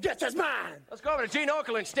always gets his man. Let's go over to Gene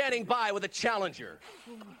Okerlund standing by with a challenger.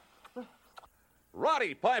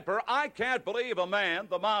 Roddy Piper, I can't believe a man,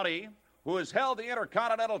 the Mountie, who has held the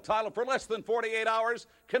Intercontinental title for less than 48 hours,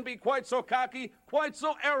 can be quite so cocky, quite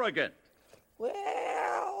so arrogant.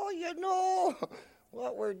 Well, you know,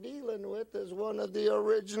 what we're dealing with is one of the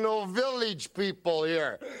original Village people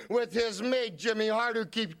here, with his mate, Jimmy Hart, who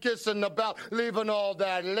keeps kissing the belt, leaving all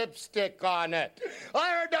that lipstick on it.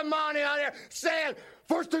 I heard the Mountie out here saying,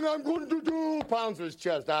 First thing I'm going to do, pounds his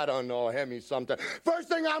chest. I don't know, Hemi something. First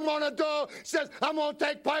thing I'm going to do, says I'm going to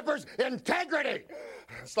take Piper's integrity.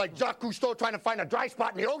 It's like Jacques Rougeau trying to find a dry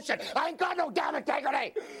spot in the ocean. I ain't got no damn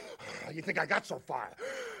integrity. You think I got so far?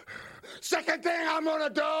 Second thing I'm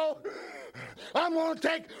going to do, I'm going to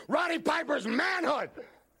take Roddy Piper's manhood.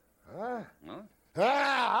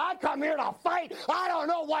 I come here to fight. I don't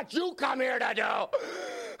know what you come here to do.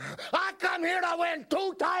 I come here to win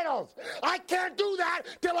 2 titles. I can't do that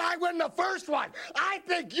till I win the first one. I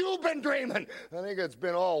think you've been dreaming. I think it's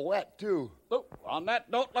been all wet, too. Oh, on that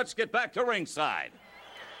note, let's get back to ringside.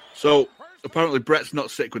 So, apparently Brett's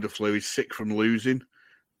not sick with the flu. He's sick from losing.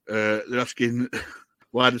 They're asking,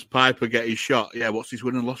 why does Piper get his shot? Yeah, what's his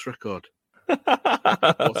win and loss record?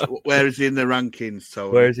 Where is he in the rankings,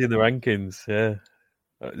 Tony? Where is he in the rankings? Yeah.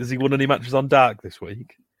 Has he won any matches on Dark this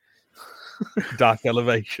week? Dark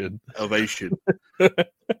Elevation.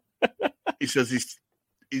 He says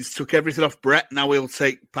he's took everything off Brett. Now he'll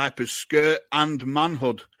take Piper's skirt and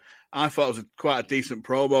manhood. I thought it was quite a decent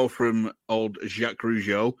promo from old Jacques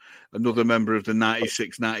Rougeau, another member of the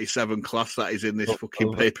 96-97 class that is in this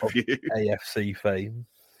fucking pay-per-view. AFC fame.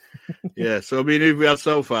 Yeah, so I mean, who have we had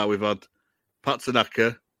so far? We've had Pat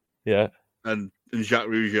Tanaka, yeah, and Jacques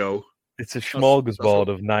Rougeau. It's a smorgasbord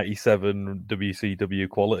of 97 WCW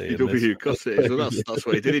quality. W, because it is. So that's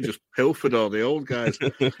what he did. He just pilfered all the old guys.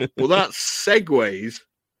 Well, that segues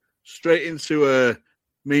straight into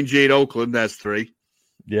Mean Gene Oakland. There's 3.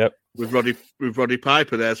 Yep. With Roddy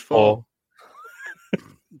Piper, there's 4.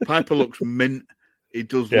 Piper looks mint. He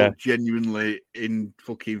does look genuinely in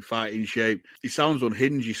fucking fighting shape. He sounds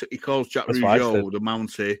unhinged. He calls Jacques Rougeau, the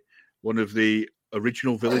Mountie, one of the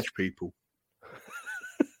original Village people.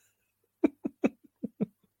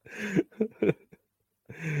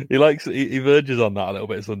 He verges on that a little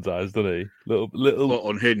bit sometimes, doesn't he? Little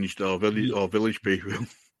unhinged or village people.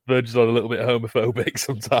 Verges on a little bit homophobic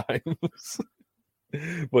sometimes.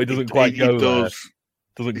 But he doesn't quite go there.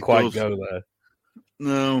 Doesn't quite go there.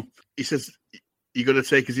 No. He says you're going to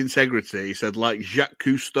take his integrity. He said, like Jacques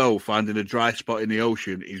Cousteau finding a dry spot in the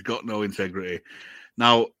ocean, he's got no integrity.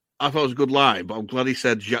 Now, I thought it was a good line, but I'm glad he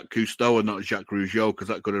said Jacques Cousteau and not Jacques Rougeau, because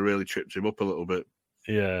that could have really tripped him up a little bit.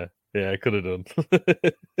 Yeah, it could have done.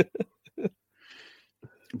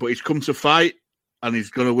 But he's come to fight, and he's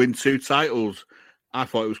going to win 2 titles. I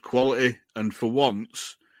thought it was quality, and for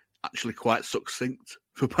once, actually quite succinct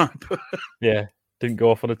for Piper. Yeah, didn't go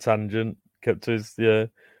off on a tangent. Kept his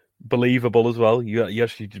believable as well. You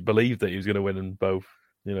actually believed that he was going to win in both.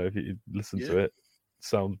 You know, if you listen to it,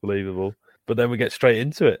 sounds believable. But then we get straight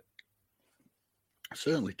into it. I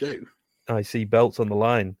certainly do. I see belts on the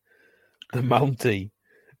line. The Mountie,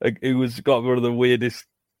 who was got one of the weirdest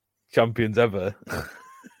champions ever.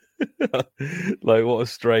 Like, what a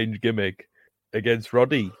strange gimmick against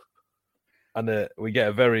Roddy. And we get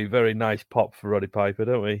a very, very nice pop for Roddy Piper,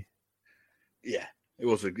 don't we? Yeah, it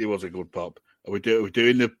was a good pop. Are we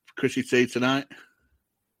doing the Chrissy T tonight?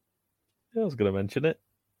 Yeah, I was going to mention it.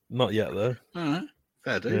 Not yet, though. All right.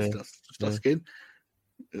 Fair dues. That's just asking.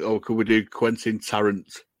 Or could we do Quentin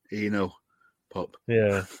Tarantino pop?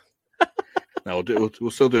 Yeah. No,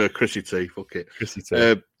 we'll still do a Chrissy T. Fuck it. Chrissy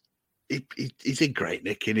T. He's in great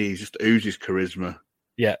nick, and he just oozes charisma.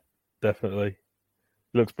 Yeah, definitely.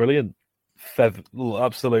 He looks brilliant.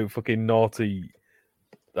 Absolute fucking naughty.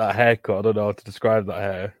 That haircut, I don't know how to describe that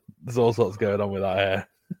hair. There's all sorts going on with that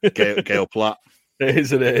hair. Gail Platt. It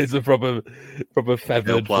is. It's a proper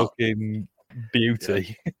feathered fucking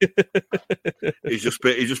beauty. Yeah. He's just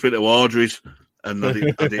been to Audrey's and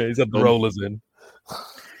he's had the rollers in.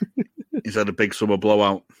 He's had a big summer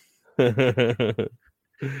blowout. I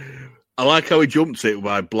like how he jumped it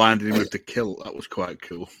by blinding him with the kilt. That was quite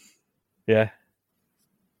cool. Yeah,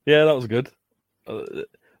 that was good. I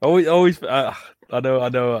know.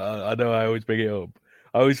 I always bring it up.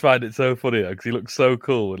 I always find it so funny because he looks so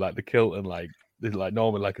cool with like the kilt and like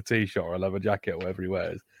normally like a t-shirt or a leather jacket or whatever he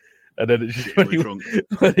wears. And then it's just when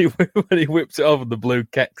he whips it off and the blue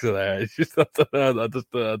kecks are there. It's just I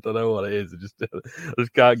don't know what it is. I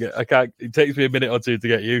just can't get. It takes me a minute or two to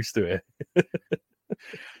get used to it.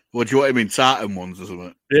 What do you want him in tartan ones or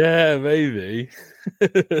something? Yeah, maybe.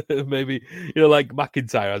 Maybe like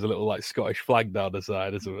McIntyre has a little like Scottish flag down the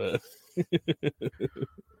side or something.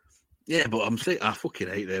 Yeah, but I fucking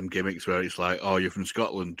hate them gimmicks where it's like, oh, you're from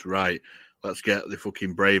Scotland, right? Let's get the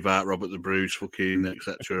fucking Braveheart, Robert the Bruce, fucking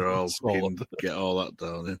etc. All fucking get all that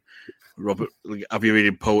down. Then Robert, have you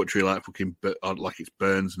reading poetry like fucking like it's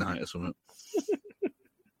Burns night or something?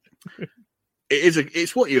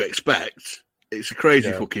 It's what you expect. It's a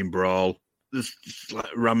crazy fucking brawl. There's just like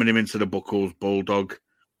ramming him into the buckles, bulldog,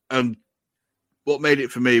 and what made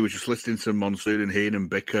it for me was just listening to Monsoon and Heenan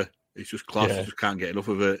bicker. It's just class. Yeah. I just can't get enough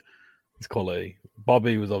of it. It's quality.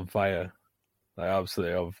 Bobby was on fire. Like,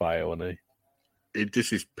 absolutely on fire, wasn't he?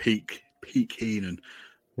 This is peak Heenan.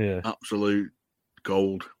 Yeah. Absolute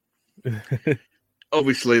gold.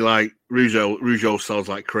 Obviously, like Rougeau sells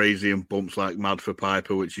like crazy and bumps like mad for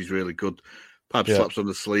Piper, which is really good. Piper slaps on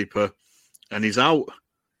the sleeper and he's out.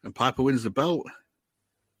 And Piper wins the belt.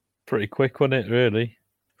 Pretty quick, wasn't it, really?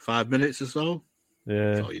 5 minutes or so.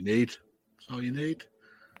 Yeah. That's all you need. That's all you need.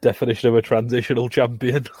 Definition of a transitional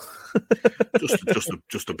champion.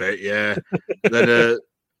 just a bit, yeah. Then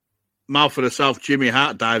Mouth of the South, Jimmy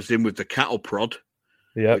Hart dives in with the cattle prod,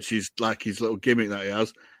 which is like his little gimmick that he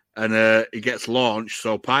has. And he gets launched,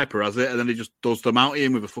 so Piper has it, and then he just does the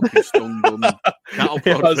mountain with a fucking stun gun cattle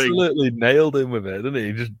prod thing. Absolutely nailed him with it, didn't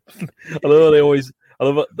he? Just, I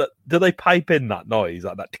love that. Do they pipe in that noise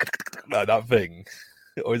like that, like that thing,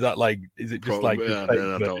 or is that like? Is it just Probably, like? I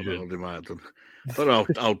don't know. They might have done. I don't know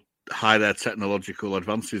how high their technological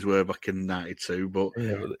advances were back in '92, but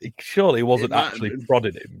surely he wasn't actually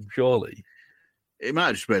prodding him. Surely it might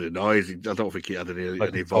have just made a noise. I don't think he had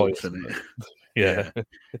any volts in it. Yeah.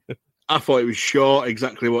 I thought it was short,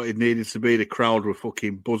 exactly what it needed to be. The crowd were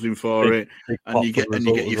fucking buzzing for it, and you get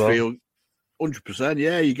your feel 100%.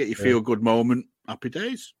 Yeah, you get your feel good moment. Happy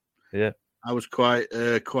days. Yeah, I was quite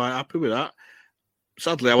happy with that.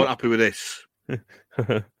 Sadly, I wasn't happy with this.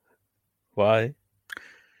 Why?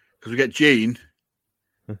 Because we get Gene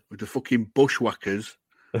with the fucking bushwhackers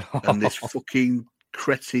and this fucking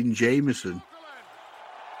cretin Jameson.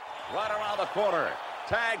 Right around the corner.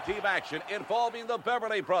 Tag team action involving the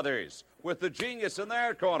Beverly Brothers with the Genius in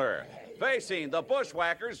their corner. Facing the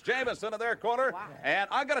Bushwhackers, Jameson in their corner. Wow. And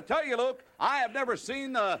I'm going to tell you, Luke, I have never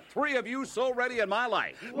seen the three of you so ready in my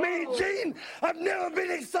life. Me, Gene, I've never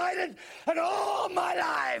been excited in all my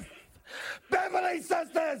life. Beverly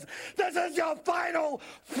sisters, this is your final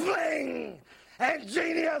fling. And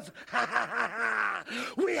Genius,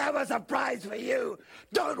 we have a surprise for you,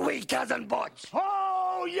 don't we, Cousin Butch?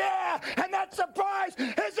 Oh, yeah, and that surprise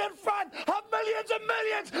is in front of millions and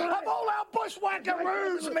millions of all our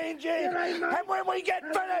bushwhackaroos, Mean Gene. And when we get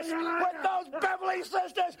finished with those Beverly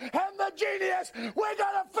sisters and the Genius, we're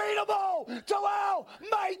going to feed them all to our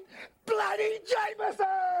mate, Bloody Jameson!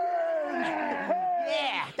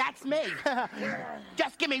 Yeah, that's me.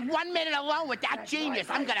 Just give me 1 minute alone with that Genius.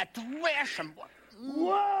 I'm going to thrash him.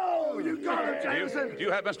 Whoa, you got it, Jameson. Do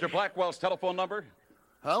you have Mr. Blackwell's telephone number?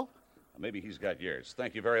 Oh? Maybe he's got yours.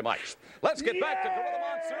 Thank you very much. Let's get back to Gorilla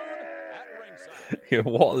Monsoon at ringside. Yeah,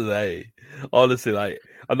 what are they? Honestly, like,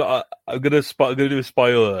 I'm gonna do a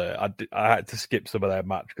spoiler. I had to skip some of their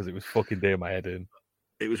match because it was fucking doing my head in.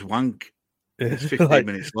 It was wank. It's 15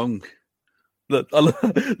 minutes long.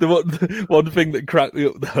 The one thing that cracked me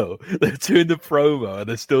up though, they're doing the promo and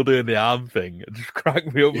they're still doing the arm thing. It just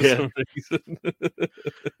cracked me up for some reason.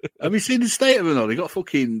 Have you seen the state of them though? They got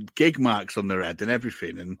fucking gig marks on their head and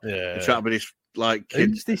everything, and they're trying to be this like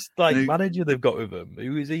kid. Who's this like manager they've got with them?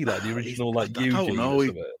 Who is he? Like the original like Eugene? I don't know.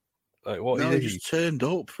 Like what? No, he just turned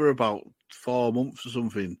up for about 4 months or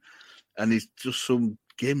something, and he's just some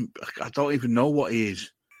gimp. I don't even know what he is.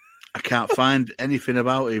 I can't find anything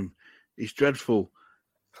about him. He's dreadful.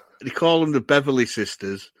 They call them the Beverly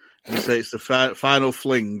Sisters. And they say it's the final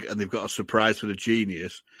fling, and they've got a surprise for the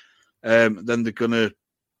Genius. Then they're going to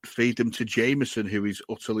feed them to Jameson, who is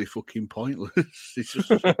utterly fucking pointless. It's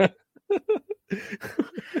just...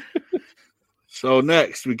 So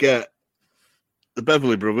next we get the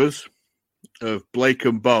Beverly Brothers of Blake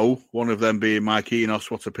and Bo, one of them being Mike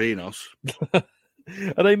Enos, what a penis.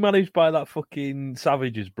 Are they managed by that fucking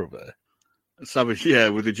Savage's brother? Savage, yeah,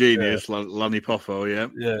 with the Genius, Lanny Poffo, yeah.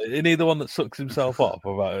 Yeah, isn't he the one that sucks himself off?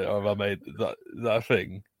 Or have I made that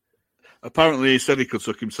thing? Apparently he said he could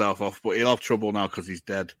suck himself off, but he'll have trouble now because he's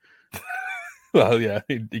dead. Well, yeah,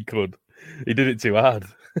 he could. He did it too hard.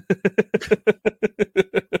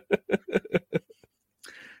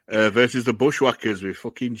 Versus the Bushwhackers with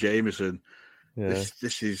fucking Jameson. Yeah.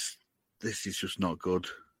 This is just not good.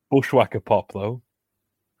 Bushwhacker pop, though.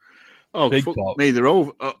 Oh, big fuck pop. me, they're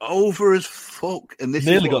over as fuck. And this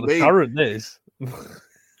nearly is got the current, this.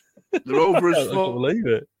 They're over as fuck. I can't believe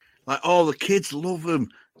it. Like, all the kids love them.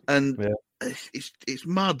 And it's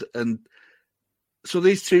mad. And so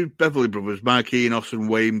these two Beverly Brothers, Mike Enos and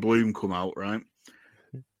Wayne Bloom, come out, right?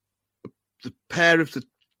 The pair of the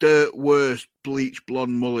dirt worst bleach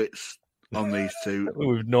blonde mullets on these two.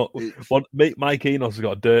 We've not. Mike Enos has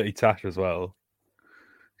got a dirty tash as well.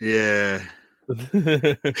 Yeah.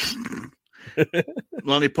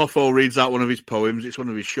 Lanny Poffo reads out one of his poems. It's one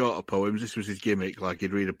of his shorter poems. This was his gimmick. Like,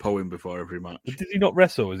 he'd read a poem before every match. Did he not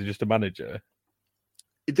wrestle? Was he just a manager?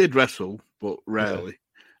 he did wrestle, but rarely.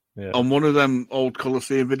 Yeah. On one of them old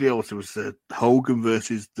Coliseum videos, it was Hogan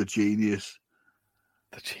versus the Genius.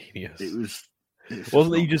 The Genius. It was.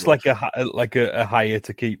 Wasn't he just like a hire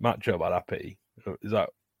to keep matchup at Happy? Is that?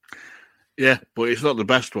 Yeah, but it's not the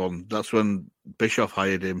best one. That's when Bischoff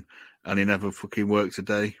hired him, and he never fucking worked a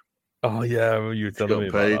day. Oh yeah, you were telling me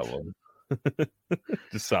about paid. that one.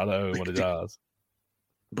 Just sat at home on his ass.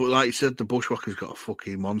 But like you said, the Bushwhackers got a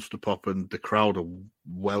fucking monster pop, and the crowd are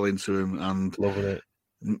well into him, and loving it.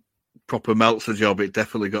 Proper Meltzer job. It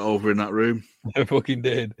definitely got over in that room. It fucking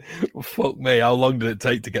did. Fuck me. How long did it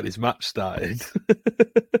take to get this match started?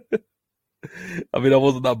 I mean, I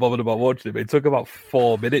wasn't that bothered about watching it, but it took about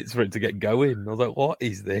 4 minutes for it to get going. I was like, what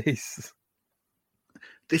is this?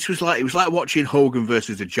 It was like watching Hogan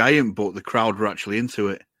versus a Giant, but the crowd were actually into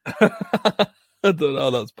it. I don't know how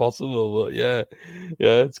that's possible, but yeah,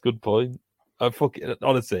 it's a good point.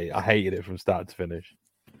 Honestly, I hated it from start to finish.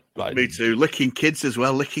 Like, me too. Licking kids as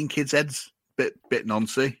well. Licking kids' heads. Bit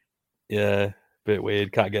noncy. Yeah, bit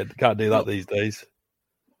weird. Can't do that these days.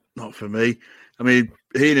 Not for me. I mean,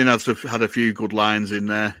 Heenan had a few good lines in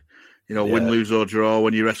there. You know, win, lose or draw.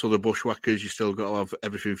 When you wrestle the Bushwhackers, you still got to have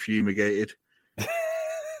everything fumigated. But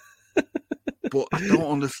I don't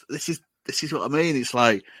understand. This is what I mean. It's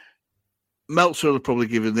like Meltzer would probably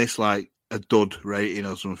given this like a dud rating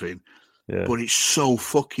or something. Yeah. But it's so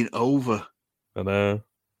fucking over. I know.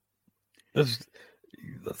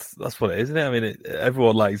 That's what it is, isn't it? I mean,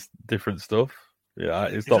 everyone likes different stuff. Yeah,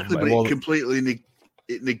 it's exactly, not. But it completely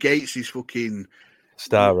it negates his fucking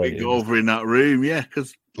star rating over in that room. Yeah,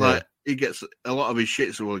 because he gets a lot of his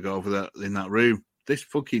shits will go over that in that room. This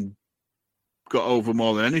fucking got over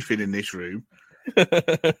more than anything in this room.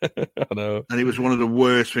 I know, and it was one of the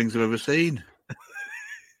worst things I've ever seen.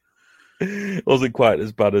 It wasn't quite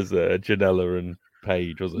as bad as Janela and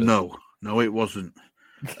Paige, was it? No, it wasn't.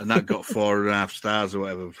 And that got 4.5 stars or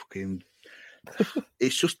whatever. Fucking,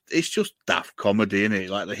 it's just daft comedy, isn't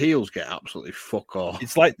it? Like the heels get absolutely fuck off.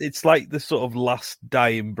 It's like the sort of last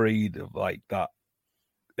dying breed of like that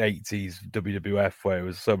 80s WWF where it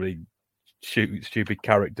was so many stupid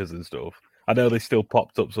characters and stuff. I know they still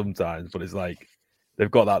popped up sometimes, but it's like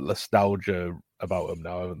they've got that nostalgia about them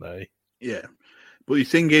now, haven't they? Yeah, but the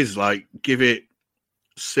thing is, like, give it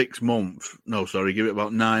 6 months. No, sorry, give it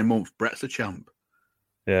about 9 months. Bret's the champ.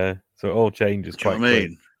 Yeah, so it all changes quite quick. I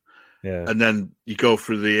mean? Yeah. And then you go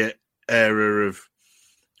through the era of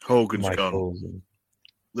Hogan's gone.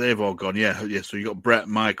 They've all gone, yeah. So you got Bret,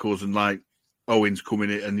 Michaels, and like Owens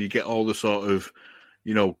coming in, and you get all the sort of,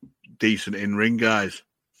 you know, decent in-ring guys.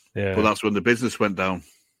 Yeah. But that's when the business went down.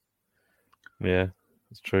 Yeah,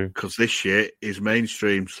 that's true. Because this shit is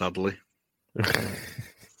mainstream, sadly.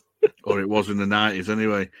 Or it was in the 90s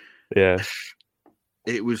anyway. Yeah.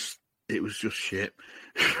 It was just shit.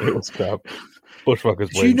 It was crap. Bushwhackers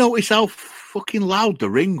Did you notice how fucking loud the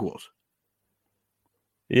ring was?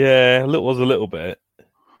 Yeah, it was a little bit.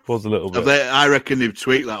 I reckon they've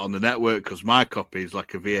tweaked that on the network because my copy is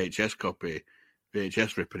like a VHS copy.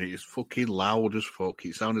 VHS ripping it is fucking loud as fuck.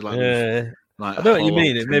 It sounded like I know what you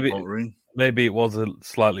mean. Maybe it was a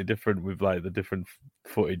slightly different with like the different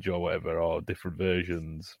footage or whatever, or different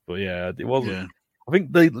versions. But yeah, it wasn't. Yeah. I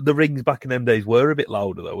think the rings back in them days were a bit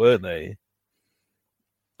louder though, weren't they?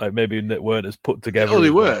 Like maybe they weren't as put together. Oh, they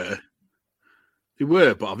were. They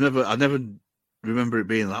were, but I never remember it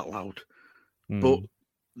being that loud. But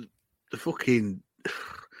the fucking,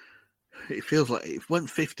 it feels like it went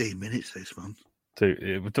 15 minutes. This man.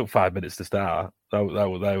 It took 5 minutes to start. That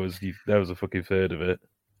was a fucking third of it.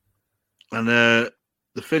 And the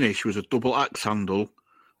finish was a double axe handle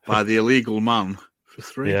by the illegal man for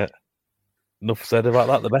 3. Yeah. Enough said about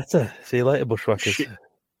that, the better. See you later, Bushwhackers.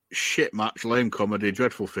 Shit match, lame comedy,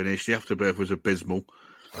 dreadful finish. The afterbirth was abysmal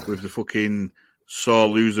with the fucking sore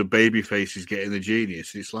loser baby faces getting the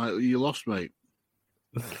Genius. It's like, you lost, mate.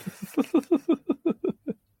 And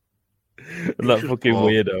that fucking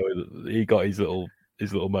weirdo, he got his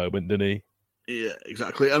little moment, didn't he? Yeah,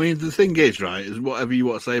 exactly. I mean, the thing is, right, is whatever you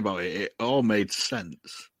want to say about it, it all made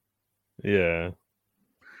sense. Yeah,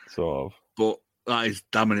 sort of. But that is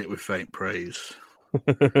damning it with faint praise.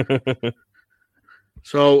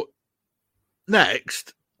 So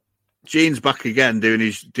next, Gene's back again doing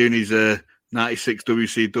his 96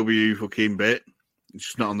 WCW fucking bit. It's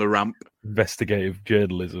just not on the ramp. Investigative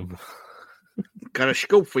journalism. Got a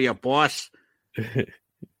scoop for you, boss.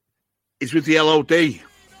 It's with the LOD.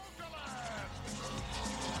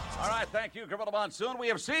 All right, thank you, Gorilla Monsoon. We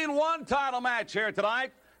have seen one title match here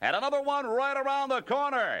tonight, and another one right around the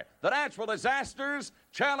corner. the Natural Disasters,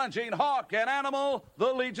 challenging Hawk and Animal,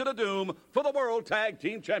 the Legion of Doom, for the World Tag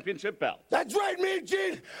Team Championship belt. That's right, Mean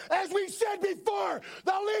Gene. As we said before,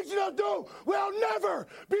 the Legion of Doom will never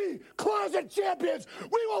be closet champions.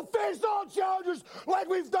 We will face all challengers like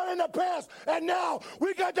we've done in the past. And now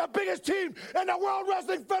we got the biggest team in the World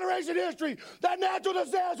Wrestling Federation history, the Natural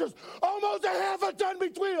Disasters. Almost a half a ton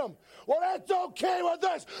between them. Well, that's okay with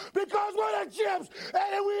us because we're the champs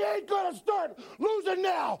and we ain't gonna start losing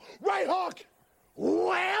now. Right, Hawk?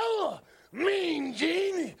 Well, Mean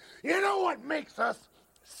Gene, you know what makes us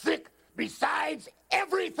sick besides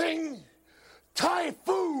everything?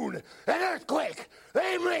 Typhoon and earthquake.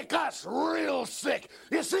 They make us real sick.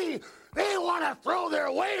 You see, they want to throw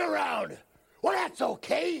their weight around. Well, that's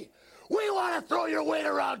okay. We want to throw your weight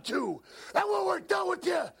around too. And when we're done with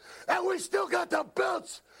you, and we still got the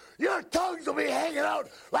belts, your tongues will be hanging out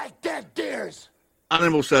like dead deers.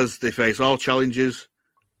 Animal says they face all challenges.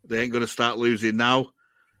 They ain't going to start losing now.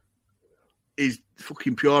 He's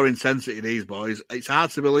fucking pure intensity, these boys. It's hard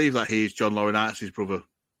to believe that he's John Laurinaitis' brother.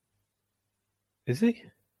 Is he?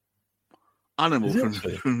 Animal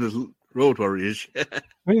from the Road Warriors.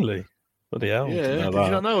 Really? Bloody hell. Yeah, did you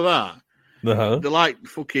not know that? No. They're like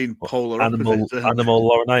fucking polar Animal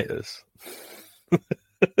Laurinaitis.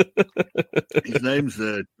 His name's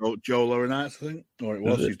Joe Laurinaitis, I think. Or it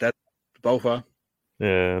was. He's dead. Both are.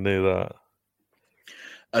 Yeah, I knew that.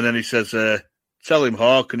 And then he says, tell him,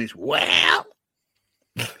 Hawk, and it's, well.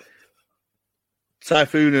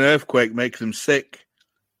 Typhoon and earthquake makes them sick.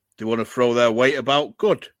 They want to throw their weight about.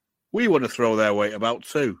 Good. We want to throw their weight about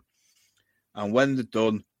too. And when they're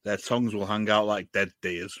done, their tongues will hang out like dead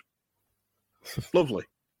deers. Lovely.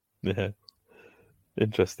 Yeah.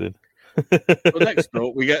 Interesting. So next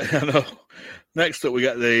up, we get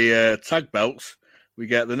the tag belts. We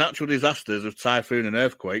get the Natural Disasters of Typhoon and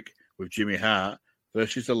Earthquake with Jimmy Hart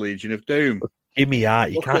versus the Legion of Doom. Jimmy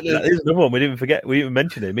Hart, you can't. There's another one we didn't forget. We didn't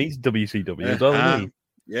mention him. He's WCW as well, isn't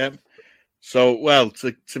he? Yeah. So, well,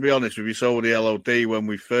 to be honest with you, so the LOD when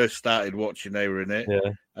we first started watching, they were in it.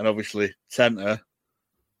 Yeah. And obviously, Tenta.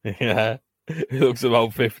 Yeah. He looks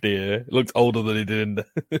about 50 here. He looks older than he did in the...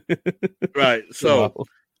 Right. So,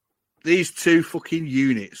 these two fucking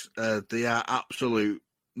units, they are absolute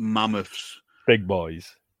mammoths. Big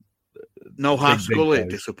boys. No Haskell,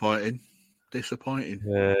 disappointing.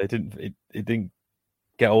 Yeah, it didn't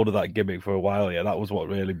get hold of that gimmick for a while. Yeah, that was what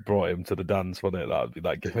really brought him to the dance, wasn't it?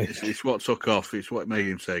 That gimmick. It's what took off. It's what made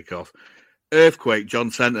him take off. Earthquake,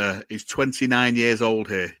 John Center, is 29 years old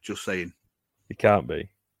here. Just saying. He can't be.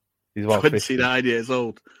 He's about 29 50. years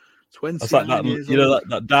old. 29 That's like that, years you know old.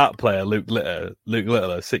 that dart player, Luke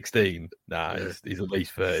Littler, 16. Nah, yeah. he's at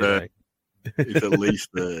least 30. He's at least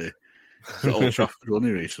 30. He's at Old Trafford, wasn't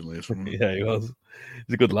he, recently or something? Yeah, he was.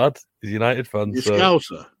 He's a good lad. He's a United fan. He's a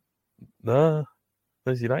Scouser? No,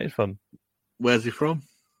 he's a United fan. Where's he from?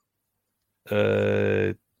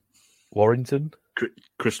 Warrington.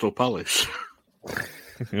 Crystal Palace.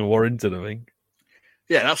 Warrington, I think.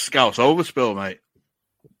 Yeah, that's Scouts overspill, mate.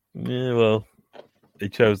 Yeah, well, he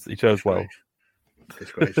chose well.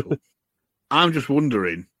 Disgraceful. I'm just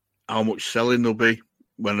wondering how much selling there'll be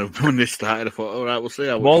when this started. I thought, all right, we'll see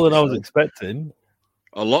how much. More than I was expecting.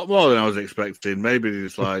 A lot more than I was expecting. Maybe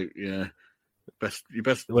it's like, yeah, your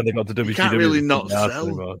best. When they got to WCW, you can't really not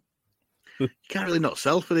sell. You can't really not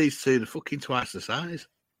sell for these two. They're fucking twice the size.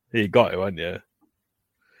 You got it, haven't you?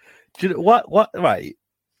 Do you know what? Right.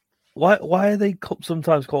 Why are they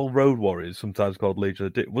sometimes called Road Warriors, sometimes called Legion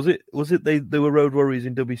of Doom? Was it they were Road Warriors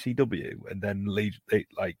in WCW and then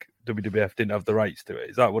WWF didn't have the rights to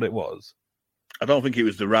it? Is that what it was? I don't think it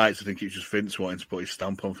was the rights. I think it was just Vince wanting to put his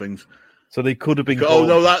stamp on things. So they could have been. Oh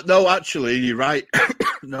no, actually, you're right.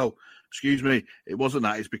 No, excuse me, it wasn't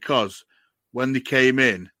that. It's because when they came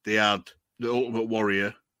in, they had the Ultimate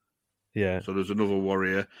Warrior. Yeah. So there's another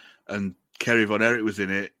Warrior, and Kerry Von Erich was in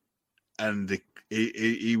it, and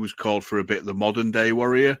he was called for a bit the modern day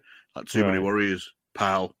Warrior, like Too Many Warriors,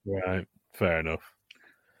 pal. Right, fair enough.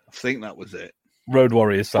 I think that was it. Road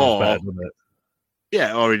Warriors sounds better, doesn't it?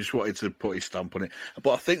 Yeah, or he just wanted to put his stamp on it.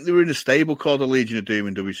 But I think they were in a stable called the Legion of Doom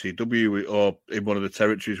in WCW or in one of the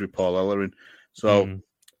territories with Paul Ellering. So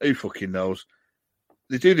who fucking knows?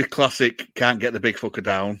 They do the classic can't get the big fucker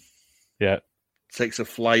down. Yeah. Takes a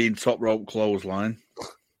flying top rope clothesline.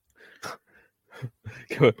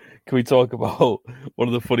 Can we talk about one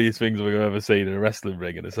of the funniest things we've ever seen in a wrestling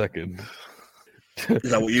ring in a second? Is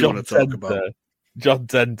that what you want to talk about? John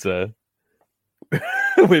Tenta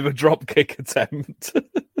with a drop kick attempt.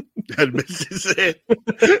 And misses it.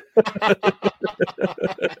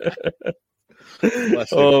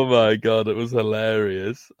 Oh my god, it was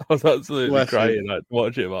hilarious. I was absolutely Bless crying. I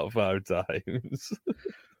watched it about 5 times.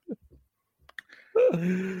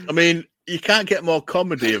 I mean, you can't get more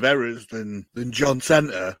comedy of errors than John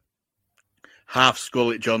Center. Half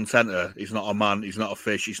skull at John Center. He's not a man. He's not a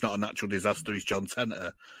fish. He's not a natural disaster. He's John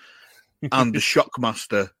Center. And the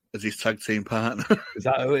Shockmaster as his tag team partner. Is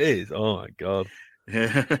that who it is? Oh my god.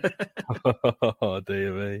 Yeah. Oh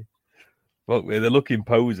dear me. Fuck me, they're looking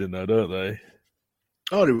posing though, don't they?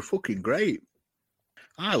 Oh, they were fucking great.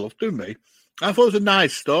 I loved them, mate. I thought it was a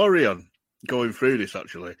nice story on going through this,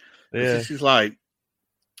 actually. Yeah. This is like,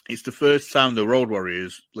 it's the first time the Road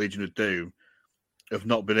Warriors, Legion of Doom, have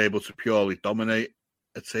not been able to purely dominate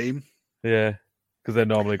a team. Yeah, because they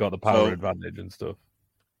normally got the power advantage and stuff.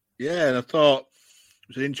 Yeah, and I thought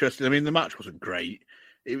it was interesting. I mean, the match wasn't great.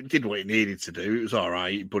 It did what it needed to do. It was all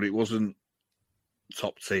right, but it wasn't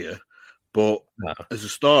top tier. But as a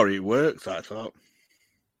story, it worked, I thought.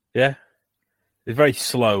 Yeah. It's very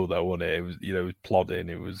slow though, wasn't it? It was, it was plodding.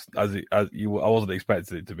 It was I wasn't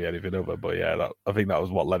expecting it to be anything other, but yeah, I think that was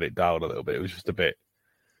what let it down a little bit. It was just a bit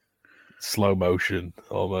slow motion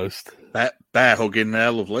almost. Bear hugging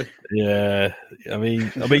there, lovely. Yeah, I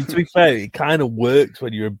mean, to be fair, it kind of works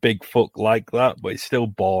when you're a big fuck like that, but it's still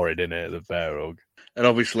boring, isn't it? The bear hug, and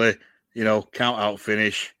obviously, count out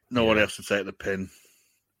finish. Nobody has to take the pin.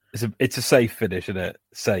 It's a safe finish, isn't it?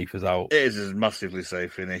 Safe as out. It is a massively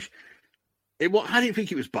safe finish. I didn't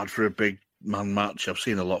think it was bad for a big man match. I've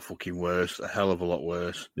seen a lot fucking worse, a hell of a lot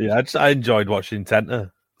worse. Yeah, I enjoyed watching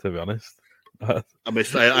Tenta, to be honest. I have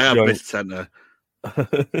missed Tenta.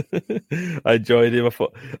 I enjoyed him.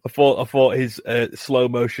 I thought his slow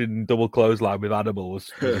motion double clothesline with Animal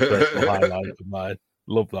was a personal highlight of mine.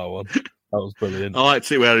 Love that one. That was brilliant. I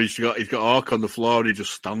liked it where he's got Orc on the floor and he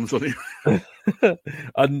just stands on him.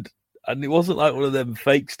 and it wasn't like one of them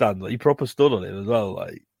fake stands. Like, he proper stood on him as well.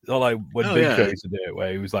 Like, not like when Big Show used to do it,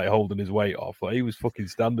 where he was like holding his weight off. Like, he was fucking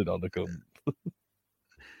standing on the cunt.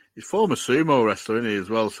 He's former sumo wrestler, isn't he, as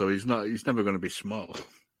well? So he's never going to be small.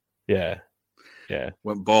 Yeah.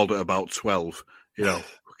 Went bald at about 12.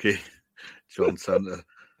 Okay, John Center.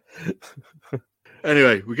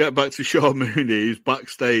 Anyway, we get back to Sean Mooney. He's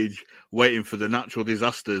backstage waiting for the natural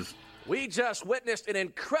disasters. We just witnessed an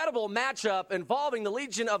incredible matchup involving the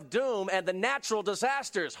Legion of Doom and the natural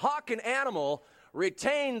disasters. Hawk and Animal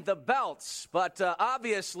retained the belts, but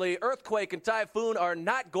obviously Earthquake and Typhoon are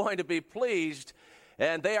not going to be pleased,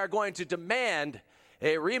 and they are going to demand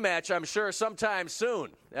a rematch, I'm sure, sometime soon.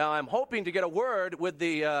 Now, I'm hoping to get a word with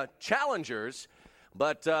the challengers,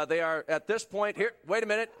 but they are at this point here. Wait a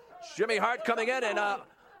minute. Jimmy Hart coming in, and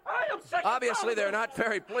obviously they're not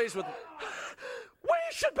very pleased with. We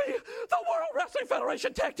should be the World Wrestling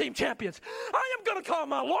Federation Tag Team Champions. I am going to call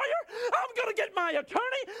my lawyer. I'm going to get my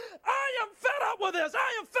attorney. I am fed up with this.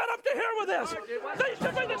 I am fed up to here with this. They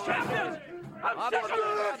should be the champions. I'm sick of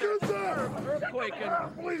it. Earthquake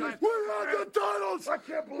and we had the titles. I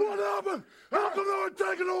can't believe what happened. How come they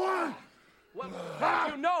were taken away? Well,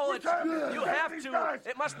 you have to.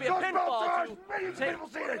 It must be a pinfall to millions of people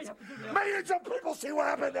see it. Millions of people see what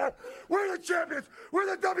happened there. We're the champions.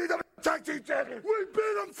 We're the WWF Tag Team Champions. We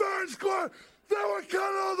beat them fair and square. They were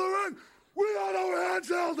counted out of the ring. We had our hands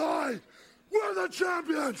held high. We're the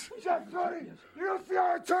champions. Cody, you don't see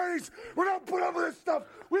our attorneys. We don't put up with this stuff.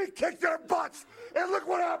 We kick their butts. And look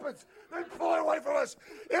what happens. They pull it away from us.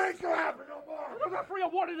 It ain't gonna happen no more. The referee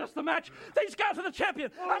awarded us the match. These guys are the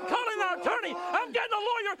champion. I'm calling our attorney. I'm getting a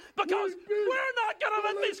lawyer because we're not gonna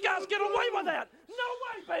let these guys get away with that.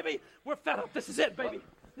 No way, baby. We're fed up. This is it, baby.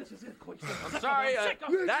 This is it, Quincy. I'm sorry.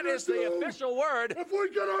 That is the official word. If we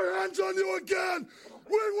get our hands on you again,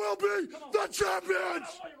 we will be the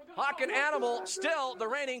champions. Hawk and Animal still the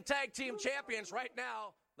reigning tag team champions right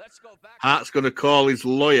now. Let's go back. Hart's going to call his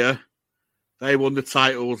lawyer. They won the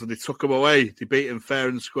titles and they took them away. They beat them fair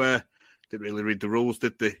and square. Didn't really read the rules,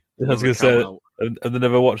 did they? I was going to say, and they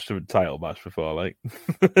never watched a title match before, like.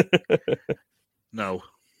 No.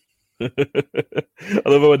 I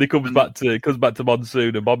love it when he comes back to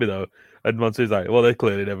Monsoon and Bobby though, and Monsoon's like, "Well, they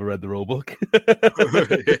clearly never read the rule book."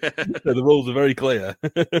 The rules are very clear.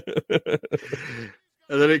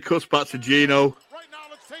 And then it cuts back to Gino. Right now,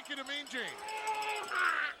 let's take you to Mean Gene.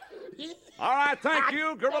 All right, thank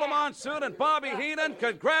you, Gorilla Monsoon and Bobby Heenan.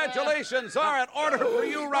 Congratulations are in order for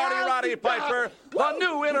you, Roddy Piper, the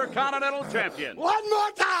new Intercontinental Champion. One more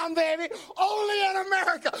time, baby. Only in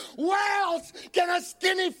America. Where else can a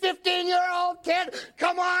skinny 15-year-old kid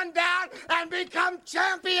come on down and become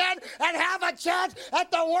champion and have a chance at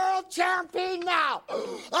the world champion now?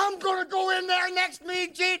 I'm going to go in there next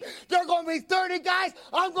meet, Gene. There are going to be 30 guys.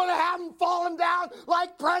 I'm going to have them falling down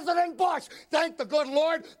like President Bush. Thank the good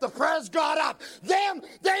Lord, the Prez got up. Them,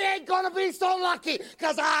 they ain't going to be so lucky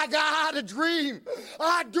because I got a dream.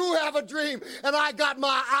 I do have a dream, and I got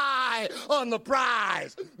my eye on the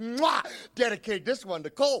prize. Mwah! Dedicate this one to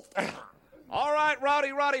Colt. All right,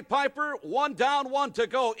 Roddy Piper, 1 down, 1 to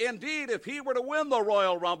go. Indeed, if he were to win the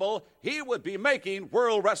Royal Rumble, he would be making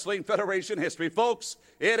World Wrestling Federation history. Folks,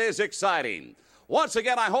 it is exciting. Once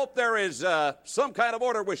again, I hope there is some kind of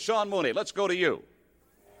order with Sean Mooney. Let's go to you.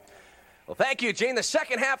 Well, thank you, Gene. The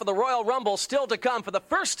second half of the Royal Rumble still to come. For the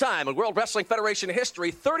first time in World Wrestling Federation history,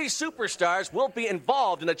 30 superstars will be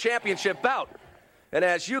involved in a championship bout. And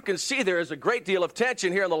as you can see, there is a great deal of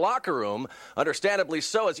tension here in the locker room, understandably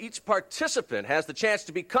so, as each participant has the chance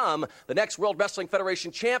to become the next World Wrestling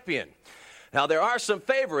Federation champion. Now, there are some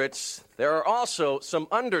favorites. There are also some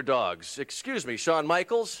underdogs. Excuse me, Shawn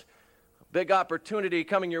Michaels. Big opportunity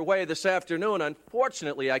coming your way this afternoon.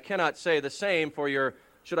 Unfortunately, I cannot say the same for your,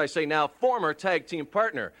 should I say now, former tag team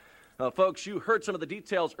partner. Folks, you heard some of the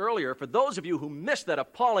details earlier. For those of you who missed that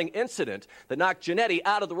appalling incident that knocked Jannetty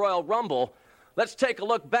out of the Royal Rumble, let's take a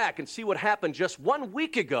look back and see what happened just 1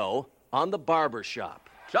 week ago on the barber shop.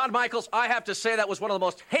 Shawn Michaels, I have to say that was one of the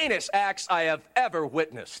most heinous acts I have ever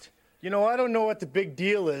witnessed. You know, I don't know what the big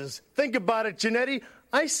deal is. Think about it, Jannetty.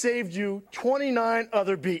 I saved you 29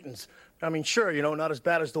 other beatings. I mean, sure, you know, not as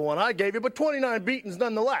bad as the one I gave you, but 29 beatings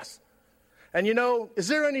nonetheless. And, you know, is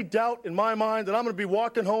there any doubt in my mind that I'm going to be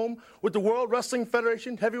walking home with the World Wrestling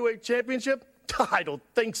Federation Heavyweight Championship? I don't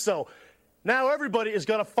think so. Now everybody is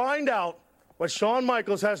going to find out what Shawn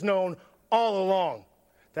Michaels has known all along,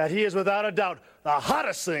 that he is without a doubt the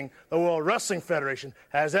hottest thing the World Wrestling Federation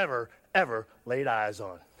has ever laid eyes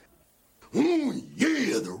on. Oh,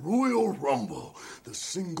 yeah, the Royal Rumble, the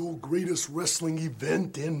single greatest wrestling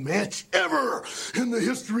event and match ever in the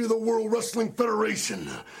history of the World Wrestling Federation.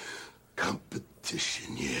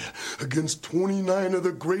 Competition, yeah, against 29 of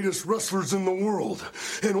the greatest wrestlers in the world.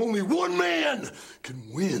 And only one man can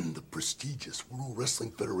win the prestigious World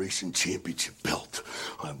Wrestling Federation Championship belt.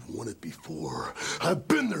 I've won it before. I've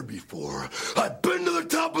been there before. I've been to the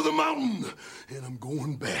top of the mountain. And I'm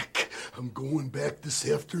going back. I'm going back this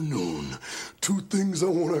afternoon. 2 things I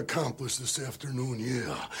want to accomplish this afternoon,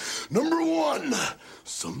 yeah. Number 1,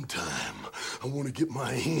 sometime I want to get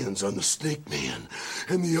my hands on the Snake Man.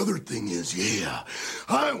 And the other thing is, yeah,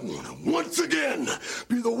 I want to once again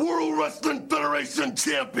be the World Wrestling Federation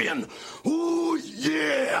champion. Oh,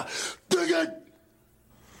 yeah. Dig it.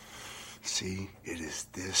 See, it is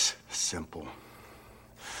this simple.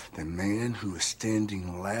 The man who is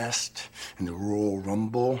standing last in the Royal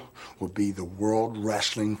Rumble will be the World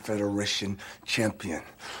Wrestling Federation champion.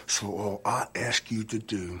 So all I ask you to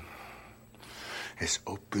do is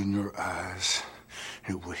open your eyes.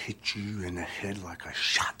 It will hit you in the head like a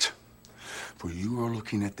shot. For you are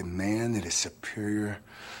looking at the man that is superior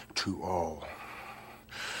to all.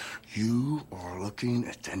 You are looking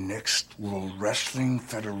at the next World Wrestling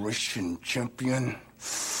Federation champion.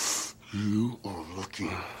 You are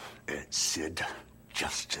looking at Sid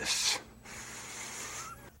Justice.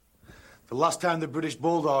 The last time the British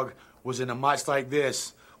Bulldog was in a match like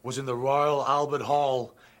this was in the Royal Albert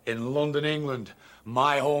Hall in London, England,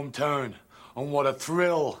 my hometown. And what a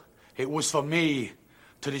thrill it was for me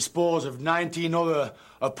to dispose of 19 other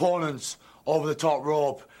opponents over the top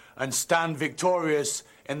rope and stand victorious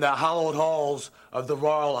in the hallowed halls of the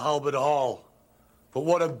Royal Albert Hall. But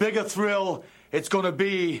what a bigger thrill it's going to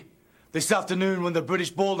be this afternoon when the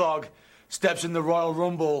British Bulldog steps in the Royal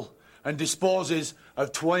Rumble and disposes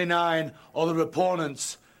of 29 other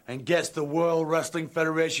opponents and gets the World Wrestling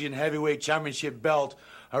Federation Heavyweight Championship belt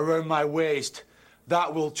around my waist.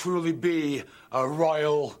 That will truly be a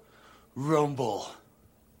Royal Rumble.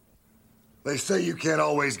 They say you can't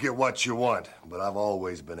always get what you want, but I've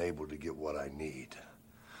always been able to get what I need.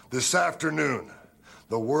 This afternoon,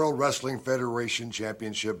 the World Wrestling Federation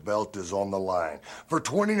Championship belt is on the line. For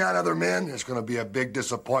 29 other men, it's going to be a big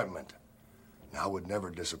disappointment. Now, I would never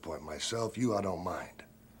disappoint myself. You, I don't mind.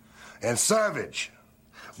 And Savage,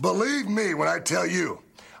 believe me when I tell you,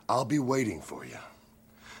 I'll be waiting for you.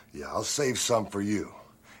 Yeah, I'll save some for you.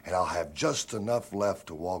 And I'll have just enough left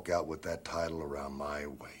to walk out with that title around my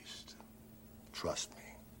waist. Trust me.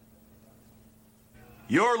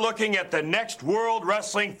 You're looking at the next World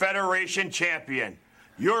Wrestling Federation champion.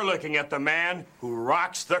 You're looking at the man who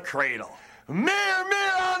rocks the cradle. Mirror,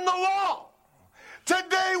 mirror on the wall.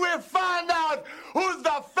 Today we find out who's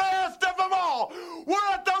the fairest of them all.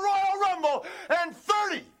 We're at the Royal Rumble, and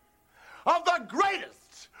 30 of the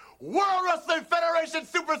greatest World Wrestling Federation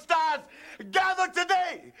superstars gather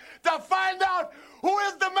today to find out who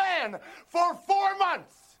is the man for 4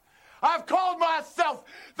 months. I've called myself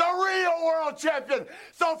the real world champion,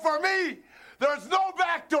 so for me, there's no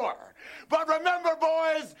back door. But remember,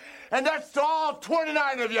 boys, and that's to all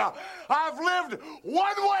 29 of you, I've lived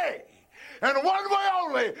one way, and one way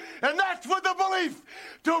only, and that's with the belief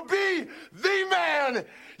to be the man,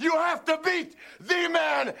 you have to beat the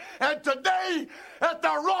man. And today, at the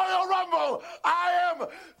Royal Rumble, I am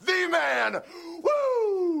the man.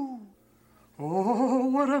 Woo! Oh,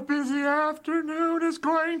 what a busy afternoon is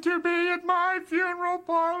going to be at my funeral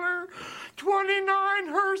parlor. 29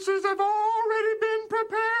 hearses have already been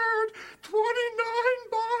prepared. 29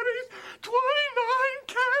 bodies, 29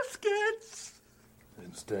 caskets.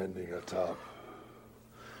 And standing atop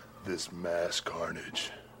this mass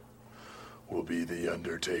carnage will be the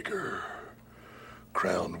Undertaker,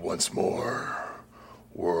 crowned once more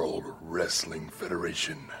World Wrestling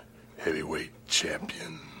Federation Heavyweight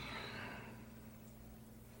Champion.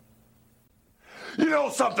 You know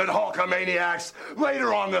something, Hulkamaniacs?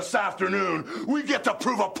 Later on this afternoon, we get to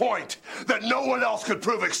prove a point that no one else could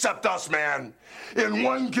prove except us, man. In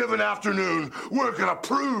one given afternoon, we're gonna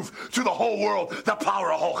prove to the whole world the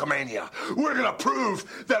power of Hulkamania. We're gonna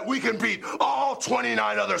prove that we can beat all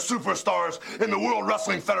 29 other superstars in the World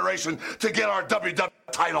Wrestling Federation to get our WWF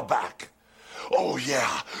title back. Oh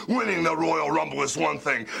yeah, winning the Royal Rumble is one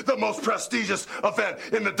thing, the most prestigious event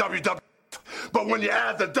in the WWF. But when you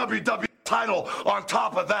add the WWF title on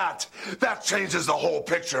top of that, that changes the whole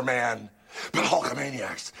picture, man. But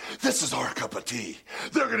Hulkamaniacs, this is our cup of tea.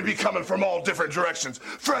 They're going to be coming from all different directions,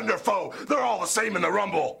 friend or foe. They're all the same in the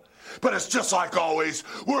Rumble. But it's just like always.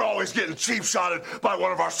 We're always getting cheap-shotted by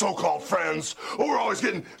one of our so-called friends. Or we're always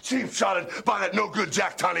getting cheap-shotted by that no-good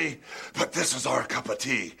Jack Tunney. But this is our cup of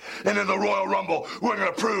tea. And in the Royal Rumble, we're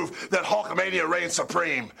going to prove that Hulkamania reigns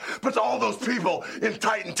supreme. But to all those people in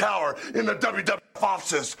Titan Tower, in the WWF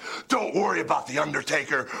offices, don't worry about The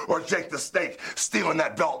Undertaker or Jake the Snake stealing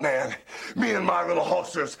that belt, man. Me and my little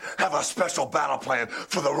Hulksters have a special battle plan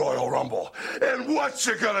for the Royal Rumble. And what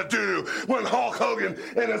you gonna do when Hulk Hogan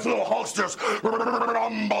and his little Hulksters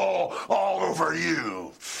rumble all over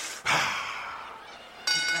you?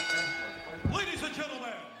 Ladies and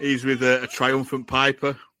gentlemen. He's with a triumphant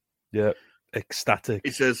Piper. Yeah, ecstatic.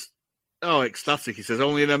 He says, oh, ecstatic. He says,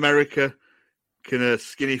 only in America can a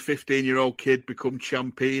skinny 15-year-old kid become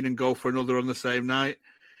champion and go for another on the same night.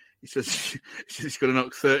 He says he's going to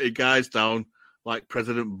knock 30 guys down like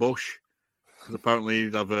President Bush. Because apparently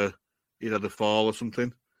he'd had a fall or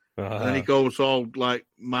something. And then he goes all like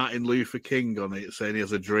Martin Luther King on it, saying he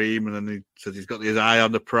has a dream. And then he says he's got his eye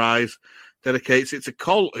on the prize. Dedicates it to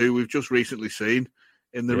Colt, who we've just recently seen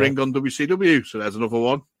in the ring on WCW. So there's another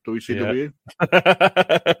one, WCW.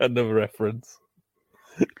 Yeah. Another reference.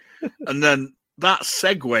 And then that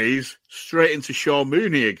segues straight into Sean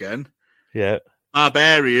Mooney again. Yeah.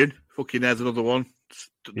 Barbarian, fucking there's another one.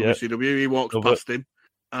 WCW, he walks past him.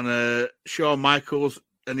 And Shawn Michaels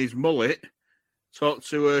and his mullet talk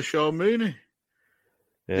to Sean Mooney.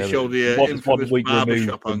 Yeah, they show the infamous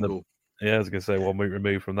barbershop angle. I was going to say 1 week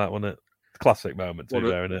removed from that, wasn't it? Classic moment too,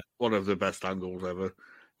 isn't it? One of the best angles ever.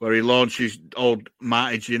 Where he launches old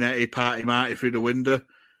Marty Jannetty, Party Marty, through the window.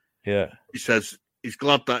 Yeah. He says he's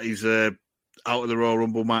glad that he's out of the Royal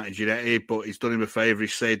Rumble, Marty Jannetty, but he's done him a favour.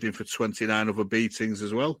 He's saved him for 29 other beatings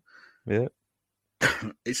as well. Yeah.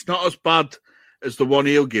 It's not as bad as the one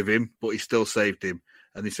he'll give him, but he still saved him.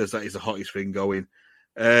 And he says that is the hottest thing going.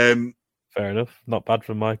 Fair enough. Not bad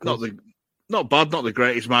from Michaels. Not bad, not the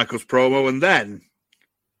greatest Michaels promo. And then,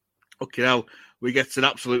 okay, hell, we get an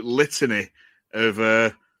absolute litany of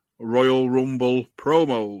Royal Rumble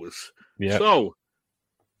promos. Yeah. So,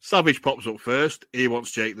 Savage pops up first. He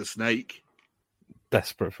wants Jake the Snake.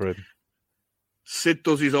 Desperate for him. Sid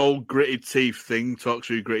does his old gritted teeth thing, talks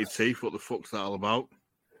through gritted teeth. What the fuck's that all about?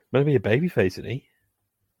 Maybe a babyface, isn't he?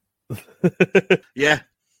 Yeah,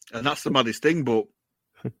 and that's the maddest thing. But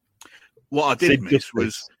what I did miss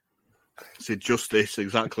was Sid Justice,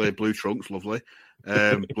 exactly. Blue trunks, lovely.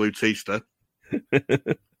 Blue Teaster.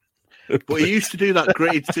 But he used to do that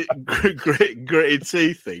gritted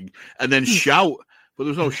teeth thing and then shout. But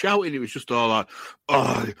there was no shouting. It was just all like,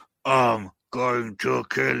 I am going to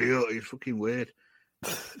kill you. It's fucking weird.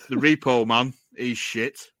 The Repo Man, he's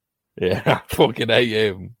shit. Yeah, I fucking hate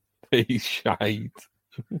him. He's shite.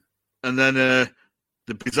 And then the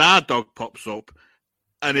bizarre dog pops up.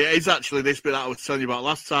 And it is actually this bit that I was telling you about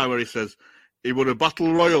last time where he says, he won a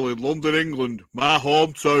battle royal in London, England, my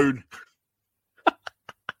hometown.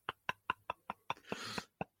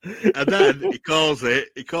 And then he calls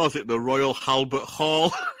it the Royal Albert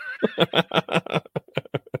Hall.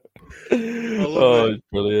 It's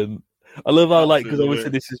brilliant. I love how, like, because obviously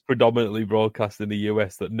this is predominantly broadcast in the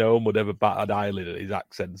US, that no one would ever bat an eyelid at his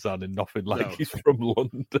accent sounding nothing like he's from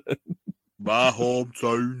London. My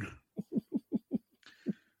hometown.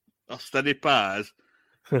 Steady Pies.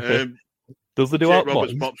 Does they do Jake out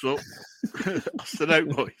Roberts moist? pops up. Austin out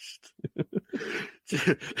moist.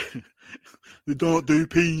 They don't do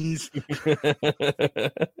peas.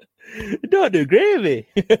 They don't do gravy.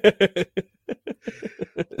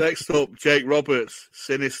 Next up, Jake Roberts.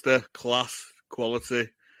 Sinister, class, quality.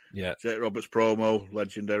 Yeah. Jake Roberts promo,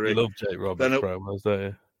 legendary. You love Jake Roberts promos, don't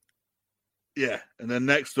you? Yeah. And then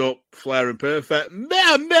next up, Flair and Perfect.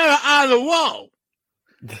 Mirror on the wall.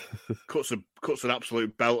 cuts an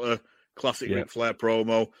absolute belter. Classic Ric Flair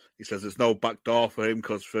promo. He says there's no back door for him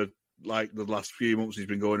because for like the last few months he's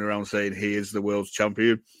been going around saying he is the world's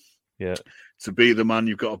champion. Yeah. To be the man,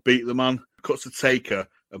 you've got to beat the man. Cuts to Taker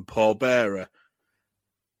and Paul Bearer.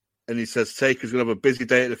 And he says Taker's going to have a busy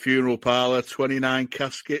day at the funeral parlour, 29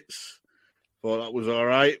 caskets. Thought that was all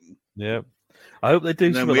right. Yeah. I hope they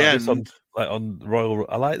do something like this on Royal.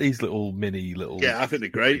 I like these little mini. Yeah, I think they're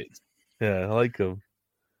great. Yeah, I like them.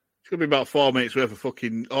 It's going to be about 4 minutes worth of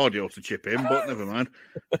fucking audio to chip in, but never mind.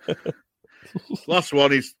 Last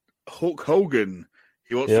one is Hulk Hogan.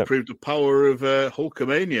 He wants to prove the power of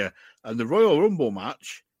Hulkamania. And the Royal Rumble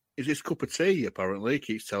match is his cup of tea, apparently. He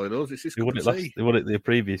keeps telling us it's his cup of tea. He won it the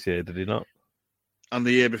previous year, did he not? And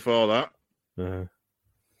the year before that. Uh-huh.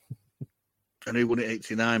 And he won it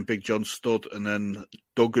 89, Big John Studd. And then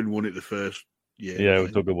Duggan won it the first year. Yeah,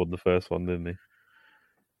 Duggan won the first one, didn't he?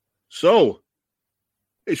 So,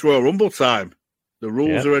 it's Royal Rumble time. The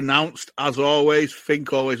rules are announced, as always.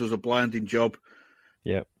 Fink always was a blinding job.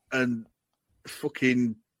 Yeah. And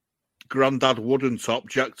fucking Grandad Wooden Top,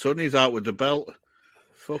 Jack Tunney's out with the belt.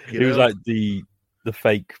 Fucking He was like the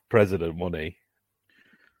fake president, wasn't he?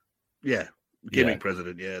 Yeah. Gimmick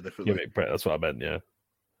president, yeah, definitely. That's what I meant, yeah.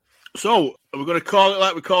 So, are we going to call it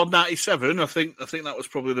like we called 97? I think that was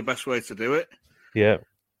probably the best way to do it. Yeah.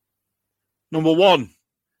 Number 1,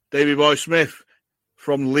 Davey Boy Smith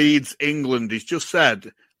from Leeds, England. He's just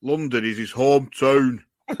said London is his hometown.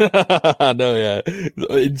 I know, yeah.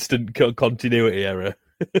 Instant continuity error.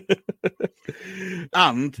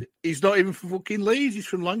 And he's not even from fucking Leeds. He's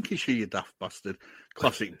from Lancashire, you daft bastard.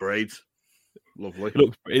 Classic braids. Lovely.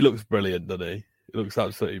 He looks brilliant, doesn't he? He looks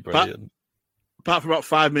absolutely brilliant. Apart from about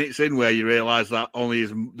 5 minutes in where you realise that only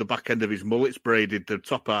the back end of his mullet's braided, the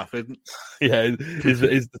top half isn't. Yeah,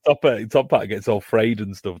 the top part gets all frayed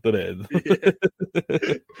and stuff, doesn't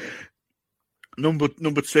it? Number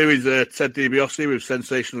 2 is Ted DiBiase with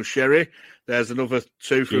Sensational Sherry. There's another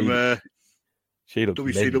 2 from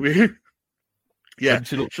WCW. Yeah,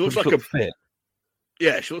 she looks like a fit.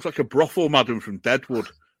 Yeah, she looks like a brothel madam from Deadwood.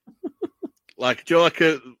 Like, do you like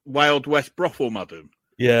a Wild West brothel madam?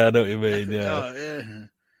 Yeah, I know what you mean. Yeah,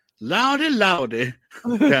 loudy,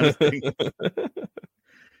 kind of thing.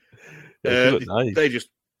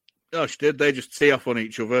 Nice. She did. They just tee off on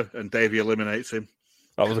each other, and Davey eliminates him.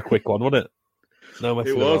 That was a quick one, wasn't it? No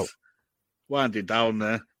messing it was. About. Winding down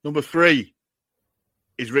there. Number 3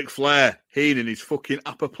 is Ric Flair. Heenan is fucking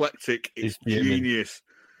apoplectic. It's genius.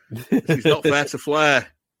 It's not fair to Flair.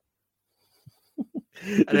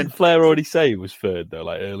 And then Flair already say he was third though,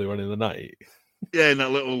 like earlier on in the night. Yeah, in that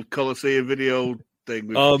little Coliseum video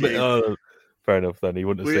thing. Fair enough. Then he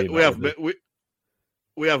wouldn't have seen that.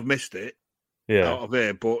 We have missed it. Yeah, out of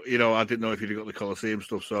here. But I didn't know if he'd got the Coliseum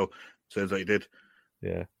stuff. So turns out he did.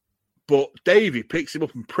 Yeah. But Davey picks him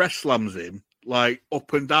up and press slams him like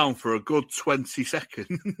up and down for a good 20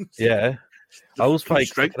 seconds. Yeah, I was like,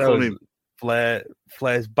 strength on him.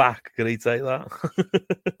 Flair's back. Can he take that?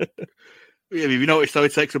 Yeah, have you noticed how he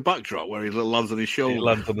takes a backdrop where he lands on his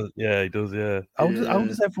shoulder? He does. Yeah. How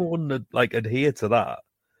does everyone like adhere to that?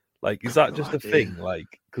 Like, is that just a thing? Like,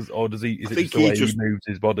 or does he? Is it just the way he moves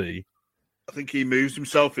his body? I think he moves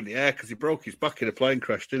himself in the air because he broke his back in a plane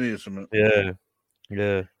crash, didn't he, or something? Yeah.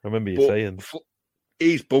 I remember you saying.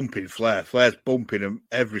 He's bumping Flair. Flair's bumping him,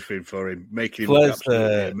 everything for him, making him look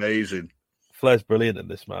absolutely amazing. Flair's brilliant in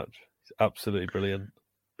this match. He's absolutely brilliant.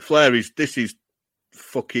 This is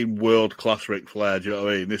fucking world class Ric Flair. Do you know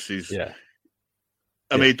what I mean? This is. Yeah.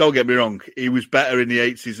 I mean, don't get me wrong. He was better in the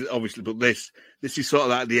 80s, obviously, but this is sort of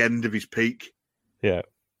like the end of his peak. Yeah.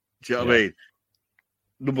 Do you know what I mean?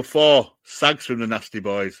 Number 4, Sags from the Nasty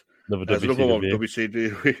Boys. There's another one,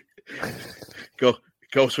 WCW.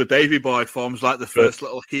 Goes for Davy Boy, forms like the first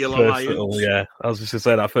little heel alliance. Yeah, I was just going to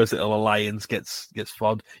say that first little alliance gets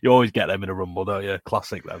formed. You always get them in a Rumble, don't you?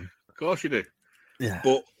 Classic them. Of course you do. Yeah.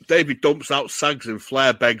 But Davy dumps out Sags and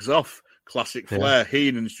Flair begs off. Classic Flair. Yeah.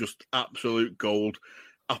 Heenan's just absolute gold.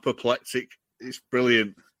 Apoplectic. It's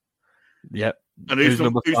brilliant. Yep. And who's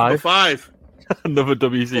number 5? Another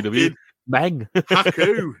WCW. Meng.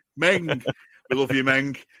 Haku. Meng. We love you,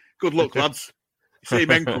 Meng. Good luck, lads. You see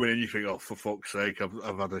Meng coming in, you think, oh, for fuck's sake,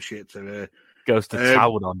 I've had a shit today. Goes to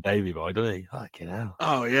town on Davy Boy, doesn't he? Fucking hell.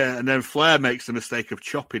 Oh, yeah. And then Flair makes the mistake of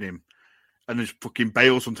chopping him and just fucking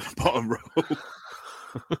bails onto the bottom row.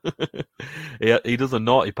 He does a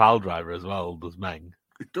naughty pile driver as well, does Meng.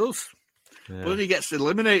 It does. Yeah. But then he gets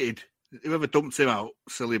eliminated. Whoever dumped him out,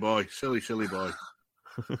 silly boy. Silly boy.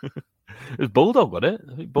 It was Bulldog, wasn't it?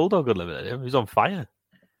 I think Bulldog eliminated him. He was on fire.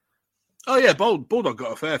 Oh, yeah, Bulldog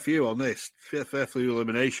got a fair few on this. Fair few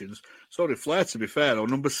eliminations. So did Flair, to be fair. Though.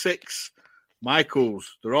 Number 6,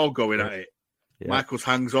 Michaels. They're all going at it. Yeah. Michaels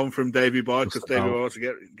hangs on from Davy Boy because Davy Boy wants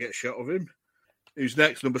to get shot of him. Who's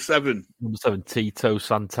next? Number 7. Number 7, Tito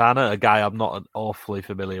Santana, a guy I'm not awfully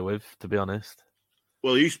familiar with, to be honest.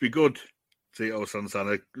 Well, he used to be good, Tito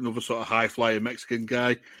Santana. Another sort of high-flying Mexican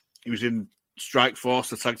guy. He was in Strike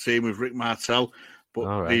Force, the tag team with Rick Martel.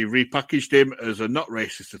 But they repackaged him as a not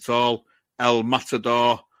racist at all, El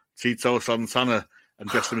Matador, Tito Santana, and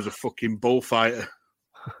dressed him as a fucking bullfighter.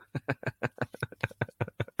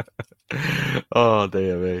 Oh,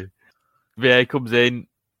 dear me. VA comes in,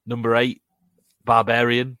 number 8,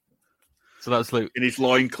 Barbarian. So that's like in his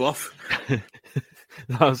loincloth.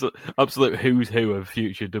 That's absolute who's who of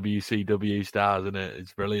future WCW stars, isn't it?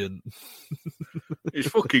 It's brilliant. It's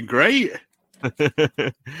fucking great.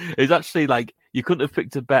 It's actually like you couldn't have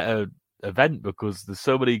picked a better event because there's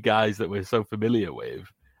so many guys that we're so familiar with,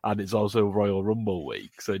 and it's also Royal Rumble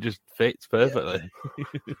week, so it just fits perfectly.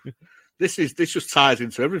 Yeah. This just ties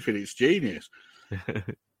into everything. It's genius.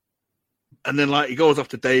 And then like he goes off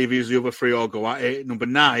to Davies, the other 3 all go at it. Number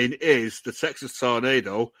 9 is the Texas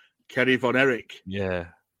Tornado, Kerry Von Erich. Yeah,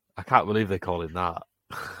 I can't believe they call him that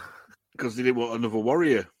because they didn't want another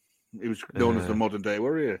warrior. He was known as the modern day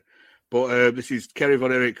warrior. But this is Kerry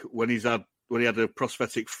Von Erich when he had a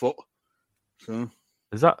prosthetic foot. So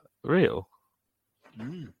is that real?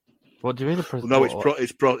 What do you mean? No,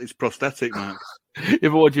 it's prosthetic, Mark. Yeah,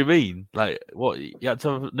 but what do you mean? Like what? You had to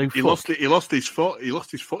have a new foot? He lost his foot. He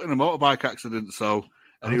lost his foot in a motorbike accident. So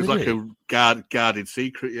he was like a guarded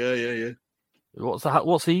secret. Yeah. What's that?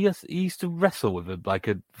 What's he used to wrestle with like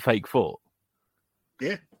a fake foot?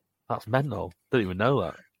 Yeah, that's mental. Didn't even know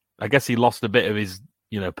that. I guess he lost a bit of his,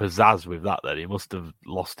 pizzazz with that. Then he must have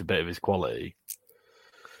lost a bit of his quality.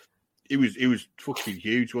 He was fucking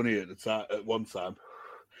huge, wasn't he? At one time,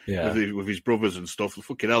 yeah, with his brothers and stuff.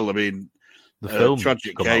 Fucking hell, I mean, the film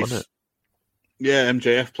tragic case. Out, yeah,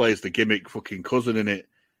 MJF plays the gimmick fucking cousin in it.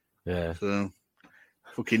 Yeah, so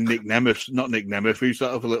fucking Nick Nemeth, not Nick Nemeth. Who's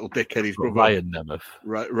that other little dickhead? His brother Ryan Nemeth.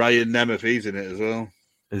 Ryan Nemeth. He's in it as well.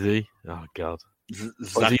 Is he? Oh God.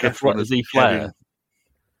 Is he Flair?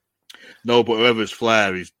 No, but whoever's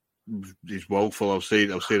Flair, he's woeful. I've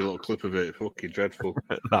seen a little clip of it. Fucking dreadful.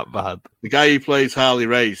 That bad. The guy who plays Harley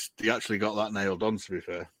Race, he actually got that nailed on, to be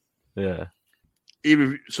fair. Yeah.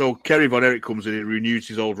 So Kerry Von Erich comes in and renews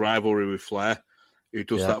his old rivalry with Flair, who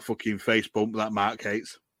does that fucking face bump that Mark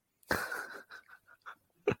hates.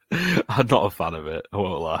 I'm not a fan of it, I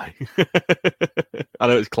won't lie. I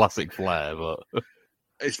know it's classic Flair, but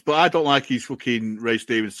I don't like his fucking Ray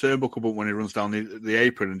Stevens turnbuckle bump when he runs down the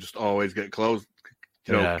apron and just always gets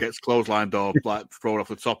clotheslined or like thrown off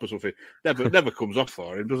the top or something. Never comes off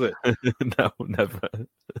for him, does it? No, never.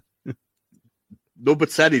 Number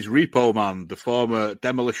 10 is Repo Man, the former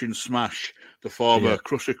Demolition Smash, the former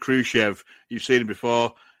Crusher Khrushchev. You've seen him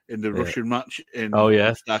before in the Russian match in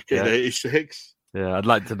Starcade 86. Yeah, I'd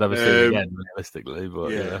like to never see him again, realistically,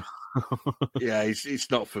 but yeah,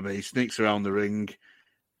 it's not for me. He sneaks around the ring.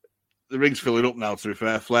 The ring's filling up now, to be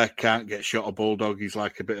fair. Flair can't get shot a Bulldog. He's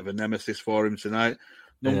like a bit of a nemesis for him tonight.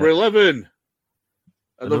 Number 11.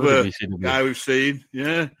 Another guy we've seen.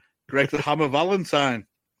 Yeah. Greg the Hammer Valentine.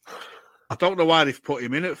 I don't know why they've put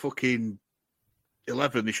him in at fucking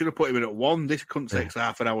 11. They should have put him in at 1. This cunt takes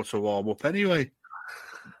half an hour to warm up anyway.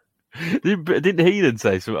 Didn't Heenan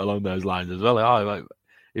say something along those lines as well? Oh,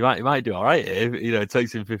 he might do all right here. It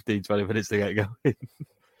takes him 15, 20 minutes to get going.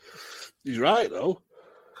 He's right, though.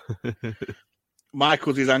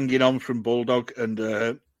 Michaels is hanging on from Bulldog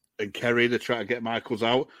and Kerry. They're trying to get Michaels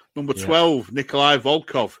out. Number 12, Nikolai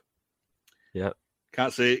Volkov. Yeah.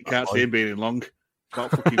 Can't see him being in long.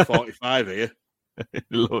 About fucking 45 here. He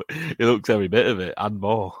looks every bit of it and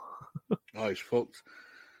more. Oh, he's fucked.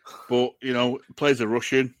 But, you know, plays a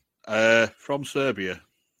Russian from Serbia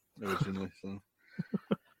originally. So,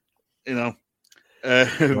 you know,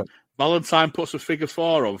 Valentine puts a figure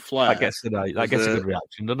 4 on Flair. That gets a good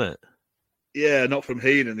reaction, doesn't it? Yeah, not from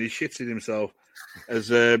Heenan. He's shitting himself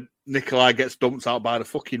as Nikolai gets dumped out by the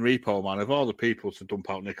fucking Repo Man. Of all the people to dump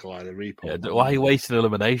out Nikolai, the Repo Man. Why are you wasting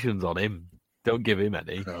eliminations on him? Don't give him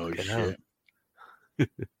any. Oh, shit.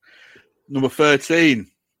 Number 13,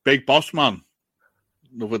 Big Boss Man.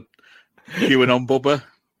 Another QAnon Bubba.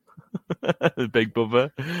 Big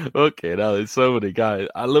Bubba. Okay, now there's so many guys.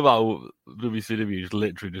 I love how WCW just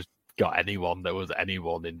literally just got anyone that was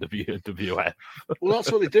anyone in WWF. Well,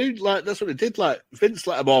 that's what they do. Like that's what they did. Like Vince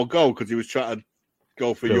let them all go because he was trying to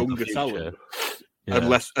go for younger talent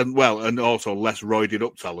and also less roided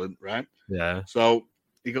up talent, right? Yeah. So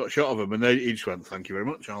he got shot of them, and he just went, "Thank you very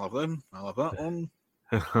much. I'll have them. I'll have that one,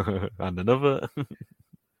 and another."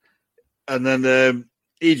 And then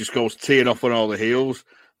he just goes teeing off on all the heels.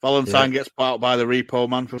 Valentine gets put out by the Repo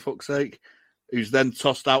Man, for fuck's sake, who's then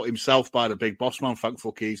tossed out himself by the Big Boss Man. Thank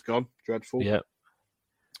fuck he's gone. Dreadful. Yeah.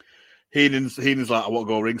 Heenan's like, I want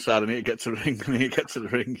to go ringside. I need to get to the ring. I need to get to the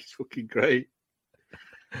ring. He's fucking great.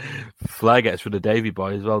 Flair gets rid of Davey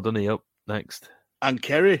Boy as well, doesn't he? Up next. And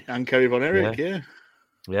Kerry Von Erich, yeah.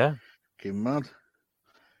 Yeah. Fucking mad.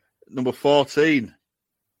 Number 14,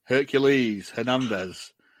 Hercules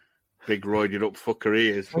Hernandez. Big roided up fucker he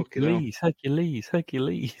is. Hercules.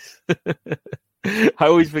 I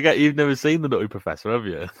always forget you've never seen The Nutty Professor, have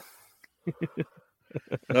you?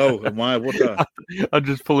 No, and why would I? I'm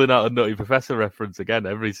just pulling out a Nutty Professor reference again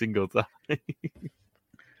every single time.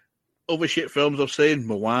 Other shit films I've seen,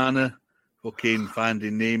 Moana, fucking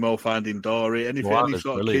Finding Nemo, Finding Dory, any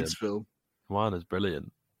sort of kids film. Moana's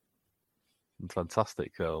brilliant.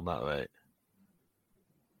 Fantastic film, that mate.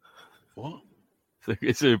 What?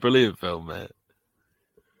 It's a brilliant film, mate.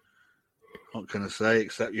 What can I say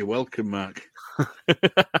except you're welcome, Mark?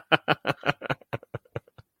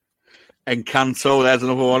 Encanto, there's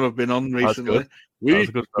another one I've been on recently. We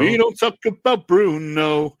don't talk about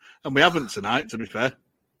Bruno. And we haven't tonight, to be fair.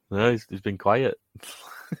 No, he's been quiet.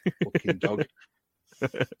 Fucking dog.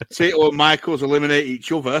 Tito and Michaels eliminate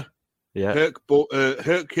each other. Yeah.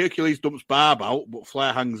 Hercules dumps Barb out, but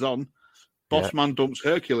Flair hangs on. Bossman dumps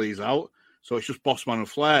Hercules out. So it's just Bossman and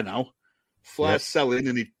Flair now. Flair's selling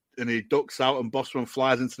and he ducks out and Bossman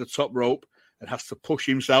flies into the top rope and has to push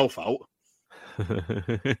himself out.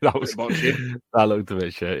 That looked a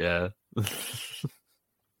bit shit, yeah.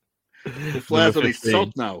 Flair's on his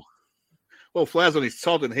Todd now. Well, Flair's on his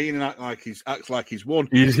Todd and Heenan acts like he's won.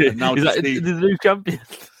 He's like, the new champion.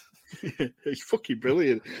 It's fucking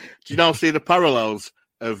brilliant. Do you now see the parallels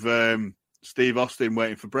of Steve Austin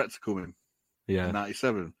waiting for Brett to come in? Yeah. In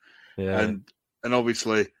 97. Yeah. And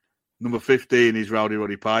obviously number 15 is Rowdy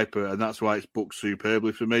Roddy Piper, and that's why it's booked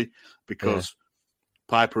superbly for me, because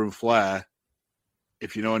Piper and Flair,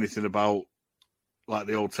 if you know anything about like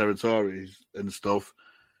the old territories and stuff,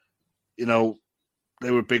 you know, they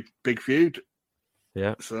were a big feud.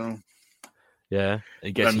 Yeah. So yeah,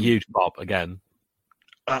 it gets a huge pop again.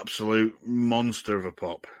 Absolute monster of a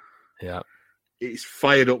pop. Yeah. It's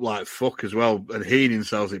fired up like fuck as well, and Heenan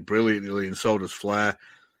sells it brilliantly, and so does Flair.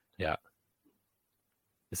 Yeah.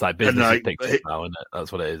 It's like business pictures now, isn't it?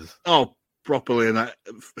 That's what it is. Oh, properly, and that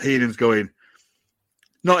Heenan's going,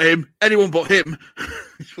 not him, anyone but him.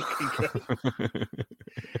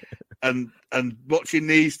 and watching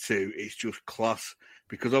these two, it's just class,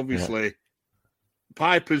 because obviously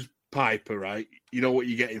Piper's Piper, right? You know what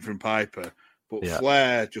you're getting from Piper, but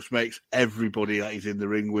Flair just makes everybody that he's in the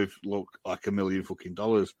ring with look like $1 million fucking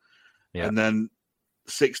dollars. Yeah. And then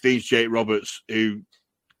 16's Jake Roberts, who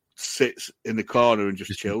sits in the corner and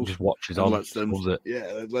just chills. Just watches on. Lets them, let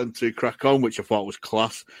them two crack on, which I thought was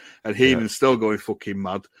class. And Heenan's still going fucking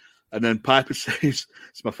mad. And then Piper saves,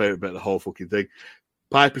 it's my favourite bit of the whole fucking thing.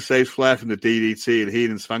 Piper saves Flair from the DDT, and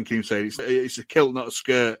Heenan's thanking him, saying it's a kilt, not a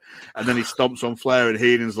skirt. And then he stomps on Flair, and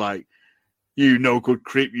Heenan's like, "You no good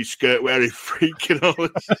creep, you skirt wearing freak," and all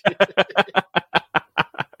this shit.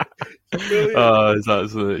 Oh, it's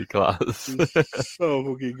absolutely class. It's so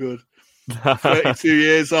fucking good. 32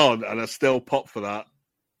 years on, and I still pop for that,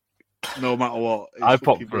 no matter what. I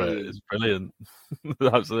pop for it. It's brilliant.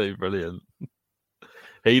 Absolutely brilliant.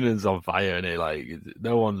 Heenan's on fire, and there's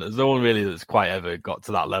no one really that's quite ever got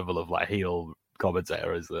to that level of like heel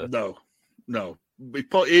commentator, is there? No.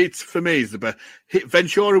 It's for me, is the best.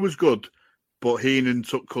 Ventura was good, but Heenan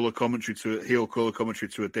took heel color commentary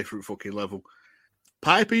to a different fucking level.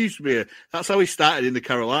 Piper used to be that's how he started in the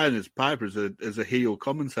Carolinas. Piper as a heel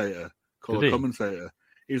commentator, color commentator.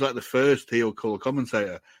 He was like the first heel color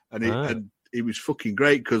commentator, and he was fucking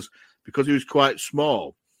great because he was quite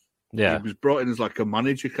small. Yeah, he was brought in as like a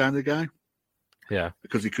manager kind of guy. Yeah,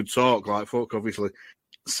 because he could talk like fuck. Obviously,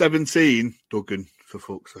 17 Duggan for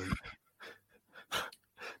fuck's sake.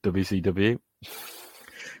 WCW.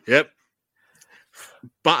 Yep.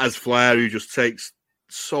 Batters Flair, who just takes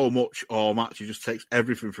so much all match. He just takes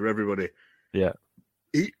everything from everybody. Yeah.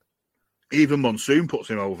 Even Monsoon puts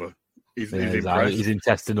him over. He's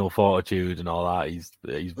intestinal fortitude and all that. He's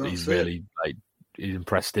really like he's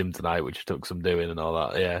impressed him tonight, which took some doing and all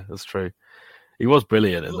that. Yeah, that's true. He was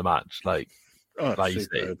brilliant in the match. Like you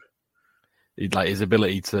say, like his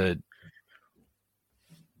ability to.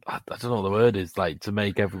 I don't know what the word is, like to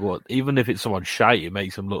make everyone, even if it's someone shite, it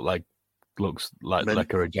makes them looks like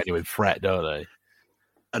a genuine threat, don't they?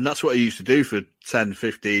 And that's what he used to do for 10,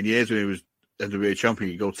 15 years when he was NWA champion.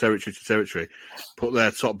 He'd go territory to territory, put their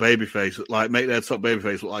top babyface, make their top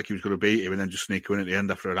babyface look like he was going to beat him, and then just sneak him in at the end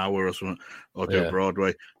after an hour or something, or do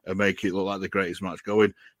Broadway and make it look like the greatest match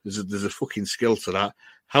going. There's a fucking skill to that.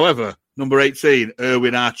 However, number 18,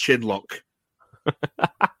 Erwin R. Chinlock.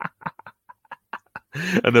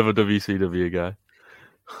 Another WCW guy.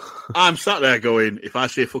 I'm sat there going, if I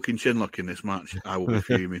see a fucking Chinlock in this match, I will be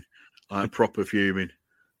fuming. I'm proper fuming.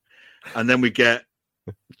 And then we get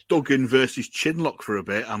Duggan versus Chinlock for a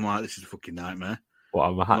bit. I'm like, this is a fucking nightmare. What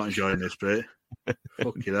a match. I'm not enjoying this bit.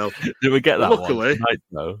 Fucking hell. Did we get that luckily, one?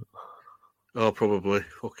 No. Oh, probably.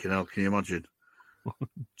 Fucking hell, can you imagine?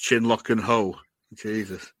 Chinlock and Ho.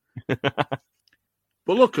 Jesus.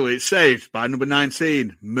 But luckily, it's saved by number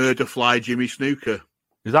 19, Murderfly Jimmy Snooker.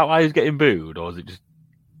 Is that why he's getting booed, or is it just?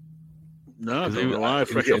 No, I don't know why.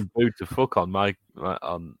 He was getting booed to fuck on my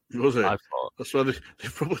on. Was it? That's why they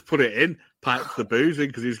probably put it in, piped the booze in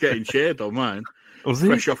because he was getting cheered on mine. Was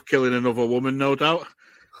Fresh off killing another woman, no doubt.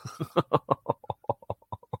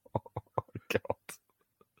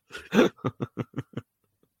 God.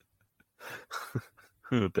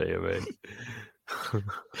 Oh dear me.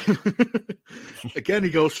 Again, he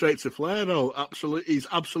goes straight to Flair, though. Absolutely, he's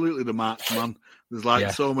absolutely the match man.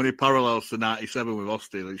 There's so many parallels to '97 with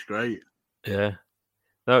Austin. It's great. Yeah,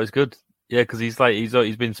 no, it's good. Yeah, because he's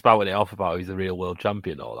been spouting it off about he's the real world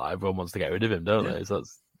champion. All that everyone wants to get rid of him, don't they? So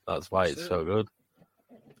that's why it's so good.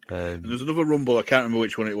 There's another Rumble. I can't remember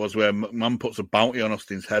which one it was where McMahon puts a bounty on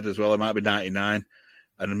Austin's head as well. It might be '99,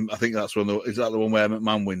 and I think that's one. Is that the one where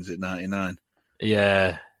McMahon wins it '99?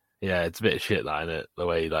 Yeah. Yeah, it's a bit of shit, that, isn't it? The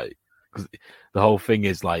way, because the whole thing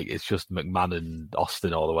is it's just McMahon and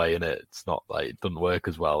Austin all the way, isn't it? It's not it doesn't work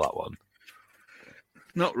as well, that one.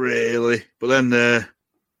 Not really. But then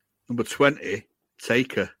number 20,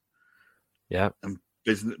 Taker. Yeah. And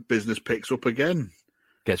business picks up again.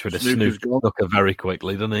 Gets rid of Snooker very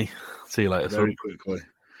quickly, doesn't he? See you later, Very quickly.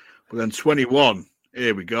 But then 21,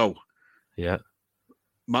 here we go. Yeah.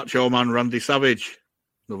 Macho Man Randy Savage,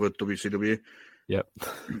 another WCW. Yep.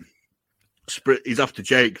 He's after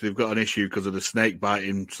Jake. They've got an issue because of the snake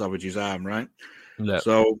biting Savage's arm, right? Yep.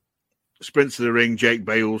 So sprints to the ring. Jake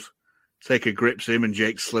bails. Taker grips him, and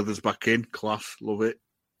Jake slithers back in. Class, love it.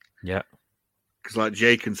 Yeah. Because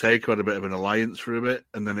Jake and Taker had a bit of an alliance for a bit,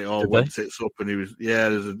 and then it all went tits up. And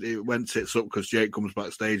it went tits up because Jake comes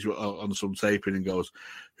backstage on some taping and goes,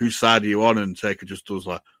 "Whose side are you on?" And Taker just does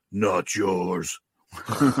 "Not yours."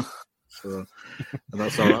 So, and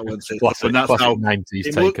that's how that went. And that's how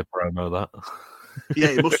 90s Taker promo. That. Yeah,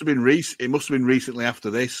 it must have been It must have been recently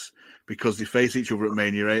after this because they face each other at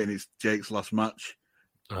Mania 8, and it's Jake's last match.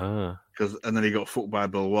 And then he got fucked by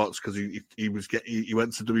Bill Watts because he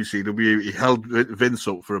went to WCW. He held Vince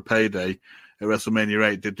up for a payday at WrestleMania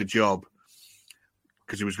 8. Did the job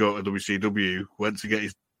because he was going to WCW. Went to get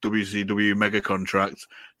his WCW mega contract.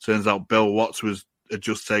 Turns out Bill Watts had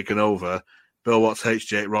just taken over. Bill Watts hates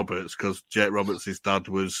Jake Roberts because Jake Roberts, his dad,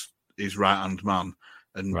 was his right-hand man,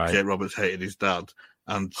 and Jake Roberts hated his dad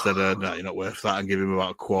and said, "No, you're not worth that," and give him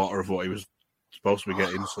about a quarter of what he was supposed to be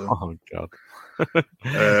getting. So, oh God!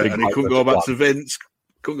 And he couldn't go back to Vince.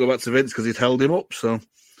 Couldn't go back to Vince because he'd held him up. So,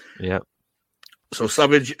 yeah. So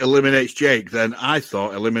Savage eliminates Jake. Then I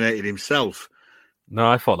thought eliminated himself. No,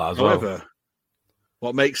 I thought that as well. However,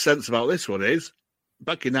 what makes sense about this one is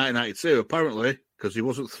back in 1992, apparently, because he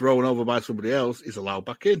wasn't thrown over by somebody else, he's allowed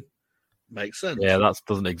back in. Makes sense. Yeah, that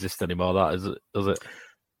doesn't exist anymore, that, is it? Does it?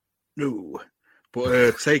 No.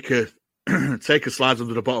 But Taker slides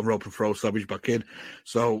under the bottom rope and throws Savage back in.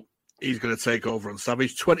 So he's going to take over on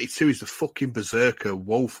Savage. 22 is the fucking berserker,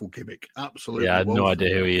 woeful gimmick. Absolutely. Yeah, I had no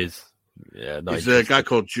idea who he is. Yeah, he's a guy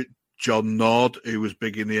called John Nord, who was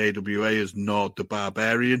big in the AWA as Nord the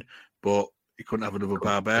Barbarian, but he couldn't have another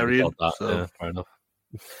Barbarian. So fair enough.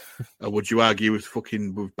 Would you argue with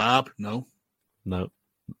Barb? No,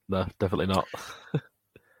 definitely not.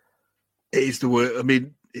 It is the word. I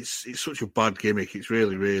mean, it's such a bad gimmick. It's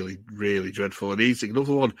really, really, really dreadful. And he's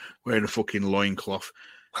another one wearing a fucking loincloth.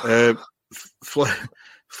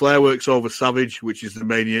 Flair works over Savage, which is the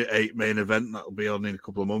Mania 8 main event. That'll be on in a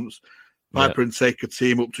couple of months. Piper and Taker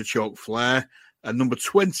team up to choke Flair. And number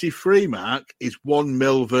 23, Mark, is 1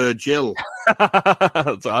 Mil Virgil.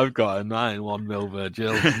 That's what I've got in mine, 1 Mil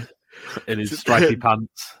Virgil in his stripy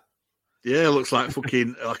pants. Yeah, looks like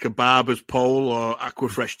fucking like a barber's pole or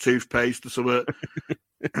Aquafresh toothpaste or something.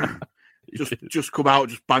 just come out,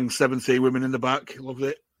 just bang 17 women in the back. Loved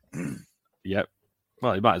it. Yep.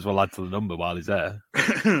 Well, he might as well add to the number while he's there.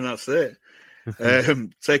 That's it.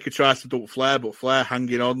 Taker tries to dump Flair, but Flair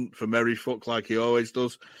hanging on for merry fuck like he always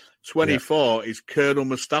does. 24 is Colonel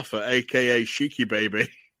Mustafa, a.k.a. Sheiky Baby.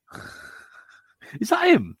 Is that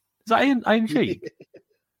him? Is that Iron Sheik?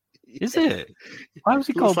 Is it? Why was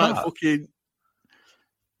he called that?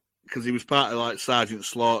 Because he was part of like Sergeant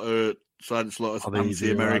Slaughter's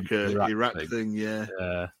anti-America Iraq thing, yeah.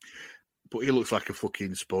 But he looks like a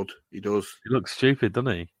fucking spud. He does. He looks stupid,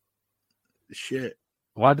 doesn't he? Shit.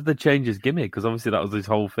 Why did they change his gimmick? Because obviously that was his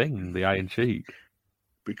whole thing, the Iron Sheik.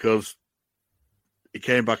 Because he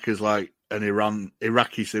came back as like an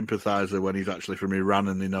Iraqi sympathizer when he's actually from Iran,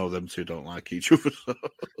 and they know them two don't like each other. So.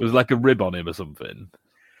 It was like a rib on him or something.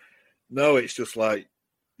 No, it's just like,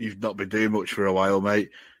 you've not been doing much for a while, mate.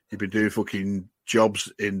 You've been doing fucking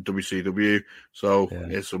jobs in WCW, so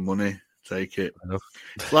here's some money. Take it.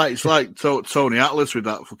 It's like Tony Atlas with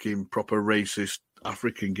that fucking proper racist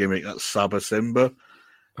African gimmick. That's Saba Simba.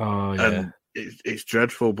 Oh yeah, and it's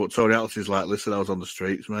dreadful. But Tony Atlas is like, listen, I was on the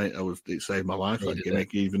streets, mate. It saved my life, that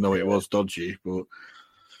gimmick, even though it was dodgy. But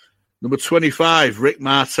number 25, Rick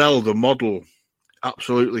Martel, the model,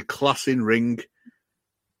 absolutely class in ring.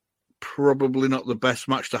 Probably not the best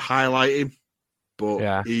match to highlight him,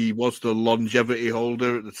 but he was the longevity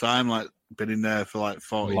holder at the time, like been in there for like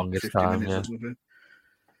 40, 50 minutes or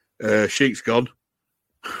something. Sheik's gone.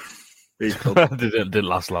 He's gone. didn't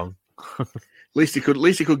last long. At least he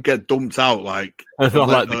could get dumped out like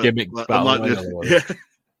the gimmick battle.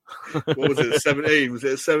 What was it? 17? Was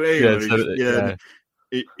it 17? Yeah.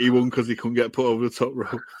 He won because he couldn't get put over the top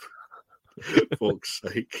rope. Fuck's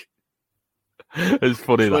sake. It's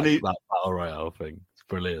funny that battle royale thing. It's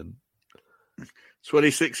brilliant.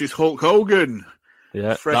 26 is Hulk Hogan.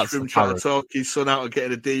 Yeah, fresh from trying to talk his son out of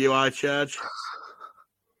getting a DUI charge.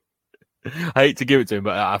 I hate to give it to him,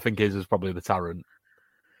 but I think his was probably the Tarrant.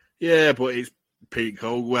 Yeah, but it's peak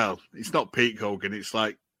Hogan. Well, it's not peak Hogan. It's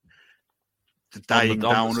like the dying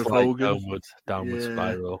down of Hogan. Downward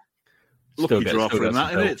spiral. Lucky draw for him,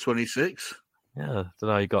 that, isn't it? 26. Yeah, don't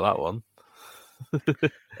know how you got that one.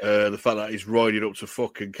 The fact that he's roided up to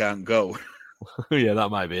fuck and can't go. Yeah, that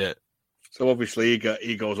might be it. So obviously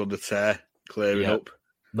he goes on the tear, clearing up.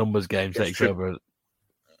 Numbers game takes over.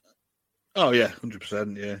 Oh yeah,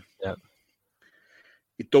 100%. Yeah.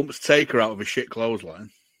 He dumps Taker out of a shit clothesline.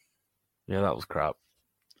 Yeah, that was crap.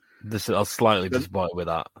 I was slightly disappointed with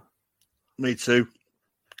that. Me too.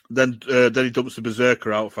 Then he dumps the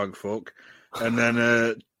Berserker out, thank fuck. And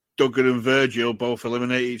then Duggan and Virgil both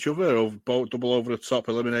eliminate each other, both double over the top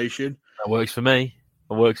elimination. That works for me.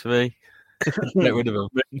 Get rid of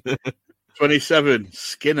him. 27,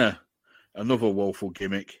 Skinner, another woeful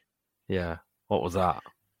gimmick. Yeah, what was that?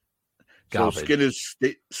 Garbage. So Skinner's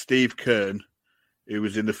Steve Kern, who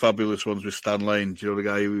was in the Fabulous Ones with Stan Lane. Do you know the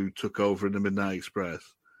guy who took over in the Midnight Express?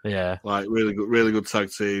 Yeah, like really good tag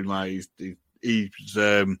team. Like he's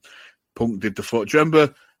Punk did the foot. Do you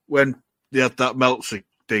remember when they had that Meltzer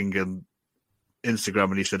thing and Instagram,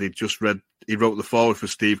 and he said he wrote the forward for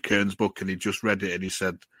Steve Kern's book, and he just read it, and he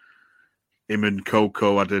said him and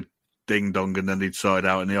Coco had a ding dong, and then he'd sort it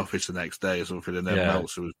out in the office the next day or something, and then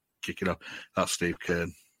Meltzer was kicking off. That's Steve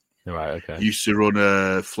Kern. Right, okay. He used to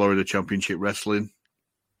run Florida Championship Wrestling.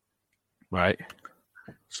 Right.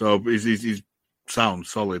 So he's sound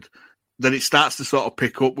solid. Then it starts to sort of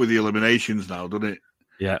pick up with the eliminations now, doesn't it?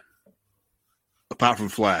 Yeah. Apart from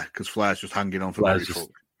Flair, because Flair's just hanging on for Flair's just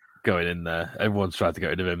going in there. Everyone's tried to get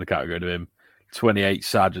rid of him. They can't get rid of him. 28,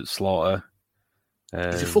 Sergeant Slaughter.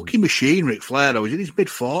 He's a fucking machine, Ric Flair, though. He's in his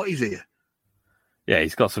mid-40s here. Yeah,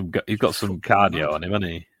 he's got some cardio on him,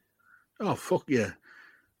 hasn't he? Oh, fuck yeah.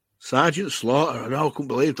 Sergeant Slaughter. I know, I couldn't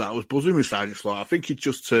believe that. I was buzzing with Sergeant Slaughter. I think he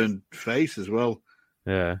just turned face as well.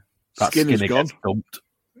 Yeah. Skinner's gone. Dumped.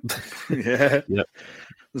 Yeah. Yep.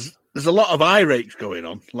 There's a lot of eye rakes going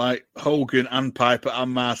on, like Hogan and Piper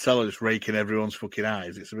and Marcella just raking everyone's fucking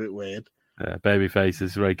eyes. It's a bit weird. Yeah, baby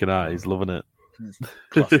faces raking eyes, loving it. It's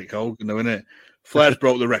classic Hogan, though, isn't it? Flair's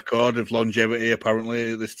broke the record of longevity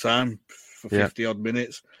apparently at this time for 50 odd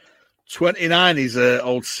minutes. 29 is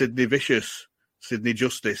old Sidney Vicious, Sidney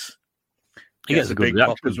Justice. He gets a good big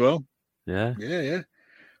reaction pop as well. Yeah.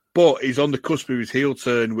 But he's on the cusp of his heel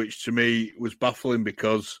turn, which to me was baffling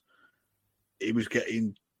because he was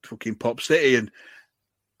getting fucking Pop City, and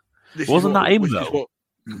wasn't that him though?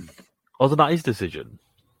 Wasn't that his decision?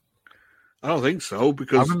 I don't think so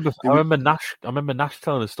because I remember Nash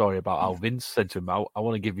telling a story about how Vince said to him, "I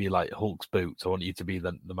want to give you like Hulk's boots. I want you to be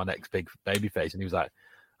my next big babyface," and he was like,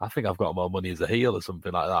 "I think I've got more money as a heel or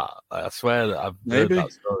something like that." I swear that I've heard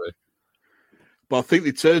that story. But I think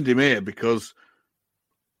they turned him here because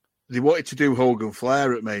they wanted to do Hogan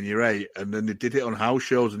Flair at Mania 8, and then they did it on house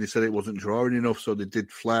shows, and they said it wasn't drawing enough, so they did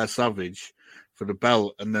Flair Savage for the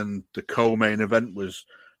belt, and then the co-main event was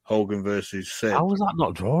Hogan versus Sid. How was that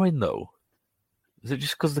not drawing though? Is it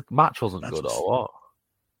just because the match wasn't good or what?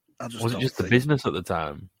 Was it just the business at the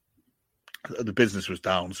time? The business was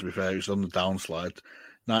down, to be fair. It was on the downslide.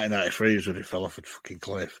 1993 was when it fell off a fucking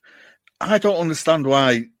cliff. I don't understand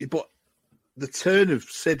why, but the turn of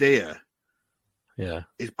Sid here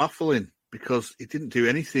is baffling because he didn't do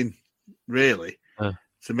anything really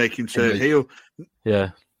to make him turn heel.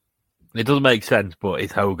 Yeah. It doesn't make sense, but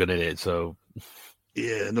it's Hogan in it, so...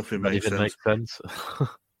 Yeah, nothing makes sense. Makes sense.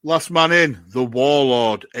 Last man in, the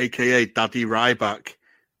Warlord, a.k.a. Daddy Ryback.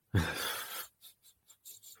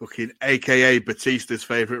 Fucking a.k.a. Batista's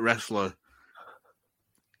favourite wrestler.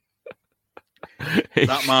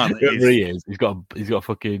 That man is. He's got a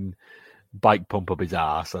fucking bike pump up his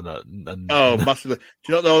ass and oh, massively. Do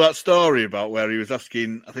you not know that story about where he was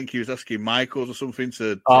asking? I think he was asking Michaels or something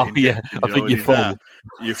to. Oh yeah, I think you're full.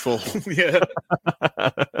 You're full. Yeah,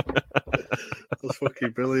 that's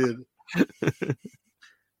fucking brilliant.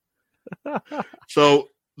 So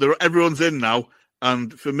everyone's in now,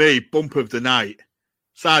 and for me, bump of the night,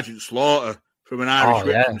 Sergeant Slaughter from an Irish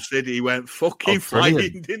rip from City. He went fucking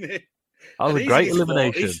flying, didn't he? That was a great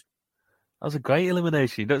elimination. That was a great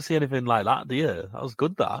elimination. You don't see anything like that, do you? That was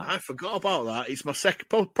good, that. I forgot about that. It's my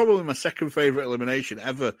probably my second favourite elimination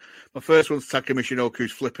ever. My first one's Taka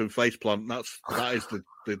Michinoku's flip and face plant. That is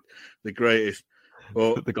the greatest.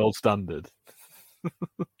 But, the gold standard.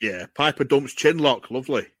 Yeah, Piper dumps chinlock.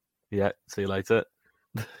 Lovely. Yeah, see you later.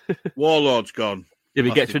 Warlord's gone. Yeah,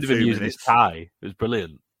 he gets rid of him using his tie. It was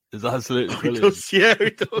brilliant. It's absolutely brilliant. He does, yeah, he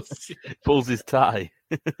does. Pulls his tie.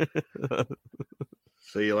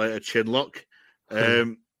 See you later, chinlock.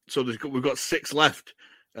 So we've got 6 left.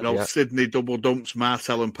 And old Sydney double dumps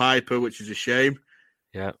Martel and Piper, which is a shame.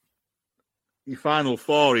 Yeah. Your final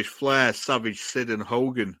 4 is Flair, Savage, Sid, and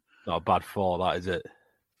Hogan. Not a bad 4, that is it.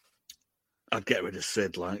 I'd get rid of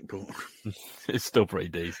Sid, but it's still pretty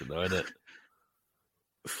decent, though, isn't it?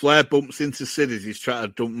 Flair bumps into Sid as he's trying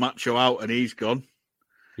to dump Macho out, and he's gone.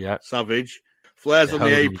 Yeah. Savage. Flair's on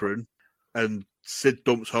the apron, and Sid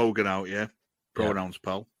dumps Hogan out, Pronouns,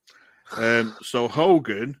 pal. So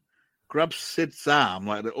Hogan grabs Sid's arm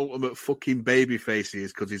like the ultimate fucking baby face he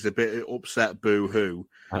is because he's a bit upset, boo-hoo.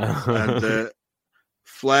 And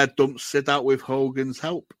Flair dumps Sid out with Hogan's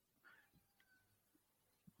help.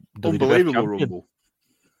 Unbelievable rumble.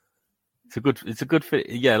 It's a good fit.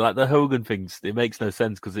 Yeah, like the Hogan things, it makes no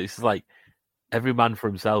sense because it's like every man for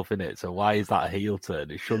himself in it. So why is that a heel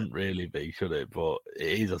turn? It shouldn't really be, should it? But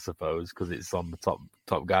it is, I suppose, because it's on the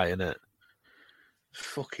top guy, isn't it?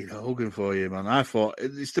 Fucking Hogan for you, man. I thought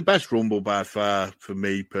it's the best rumble by far for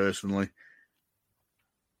me personally.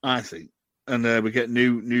 I think, and we get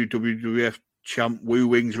new WWF champ Woo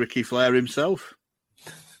Wings Ricky Flair himself.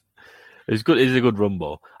 It's good. It's a good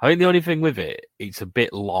rumble. I think the only thing with it, it's a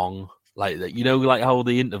bit long. Like that, like how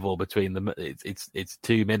the interval between them, it's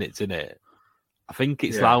 2 minutes, isn't it? I think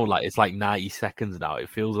it's now it's like 90 seconds now. It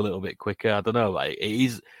feels a little bit quicker. I don't know. Like it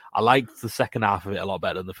is. I liked the second half of it a lot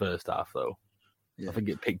better than the first half, though. Yeah. I think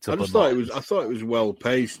it picked up. I thought it was well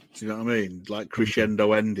paced. Do you know what I mean? Like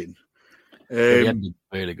crescendo ending. The ending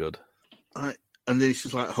really good. And then it's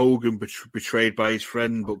just like Hogan betrayed by his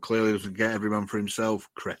friend, but clearly doesn't get every man for himself.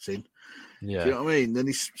 Cretin. Yeah. Do you know what I mean? Then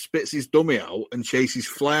he spits his dummy out and chases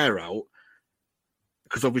Flair out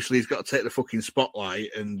because obviously he's got to take the fucking spotlight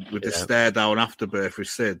and with the stare down afterbirth with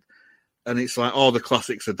Sid. And it's like all the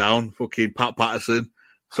classics are down. Fucking Pat Patterson,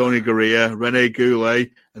 Tony Gurria, Rene Goulet,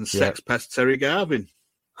 and Sex Pest Terry Garvin.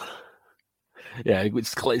 Yeah,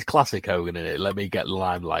 it's classic Hogan, in it. Let me get the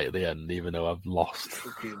limelight at the end, even though I've lost.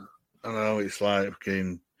 I know, it's like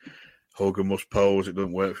fucking Hogan must pose. It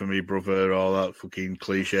doesn't work for me, brother. All that fucking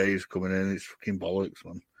cliches coming in. It's fucking bollocks,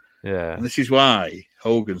 man. Yeah. And this is why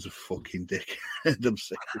Hogan's a fucking dick. I'm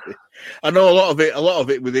sick of it. I know a lot of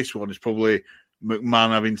it with this one is probably McMahon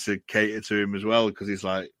having to cater to him as well, because he's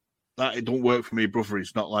like, that it don't work for me, brother.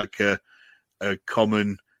 It's not like a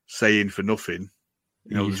common saying for nothing.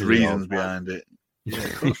 You know, there's reasons behind it. Yeah,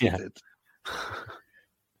 of course it did.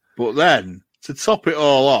 But then, to top it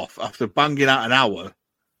all off, after banging out an hour,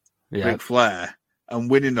 Ric Flair, and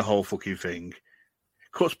winning the whole fucking thing,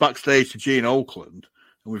 cuts backstage to Gene Oakland,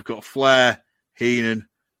 and we've got Flair, Heenan,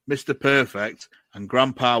 Mr. Perfect, and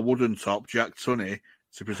Grandpa Wooden Top, Jack Tunney,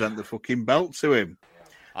 to present the fucking belt to him.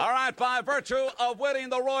 All right, by virtue of winning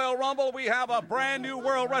the Royal Rumble, we have a brand new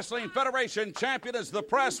World Wrestling Federation champion as the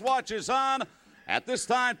press watches on. At this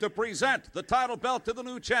time, to present the title belt to the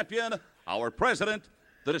new champion, our president,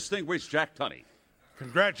 the distinguished Jack Tunney.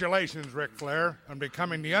 Congratulations, Ric Flair, on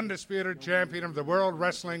becoming the undisputed champion of the World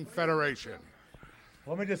Wrestling Federation.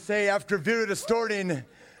 Let me just say, after video distorting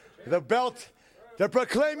the belt to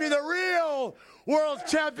proclaim you the real world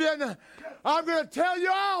champion, I'm going to tell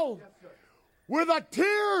you all, with a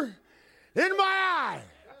tear in my eye,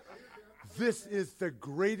 this is the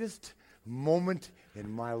greatest moment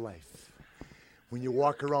in my life. When you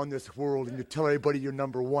walk around this world and you tell everybody you're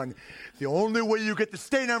number one, the only way you get to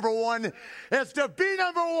stay number one is to be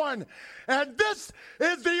number one. And this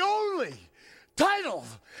is the only title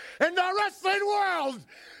in the wrestling world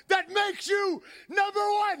that makes you number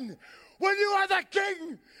one. When you are the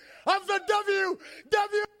king of the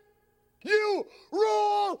WWF, you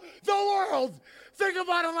rule the world. Think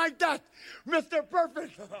about it like that, Mr.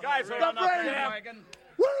 Perfect. Guys, we're on the bandwagon.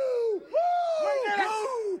 Woo! Woo!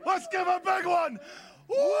 Woo! Let's give a big one.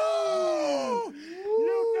 Woo!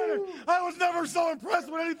 You did it. I was never so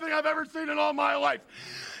impressed with anything I've ever seen in all my life.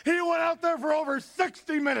 He went out there for over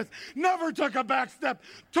 60 minutes, never took a back step,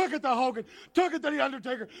 took it to Hogan, took it to The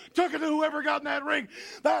Undertaker, took it to whoever got in that ring.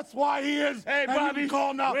 That's why he is, hey, Bobby,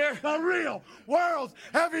 called now the real world's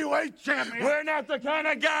heavyweight champion. We're not the kind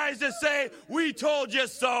of guys that say, we told you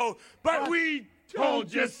so, but we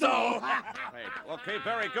told you so. Okay,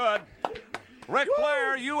 very good. Ric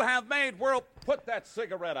Flair, you have made put that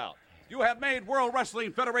cigarette out. You have made World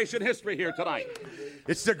Wrestling Federation history here tonight.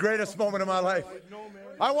 It's the greatest moment of my life.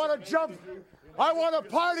 I want to jump. I want to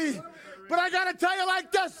party. But I got to tell you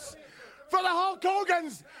like this. For the Hulk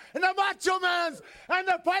Hogans and the Macho Mans and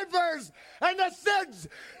the Pipers and the Sids,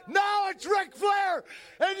 now it's Ric Flair.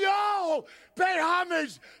 And y'all pay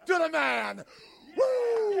homage to the man.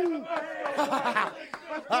 Woo! I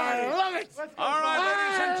love it. All right,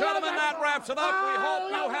 ladies and gentlemen, that wraps it up. We hope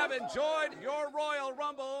you have enjoyed your Royal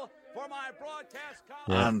Rumble for my broadcast.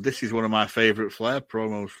 And this is one of my favourite Flair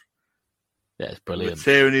promos. Yeah, it's brilliant. With a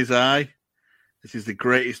tear in his eye. This is the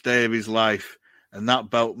greatest day of his life. And that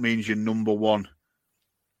belt means you're number one.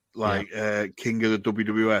 King of the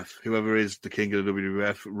WWF. Whoever is the king of the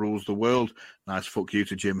WWF rules the world. Nice fuck you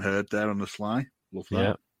to Jim Herd there on the sly. Love that.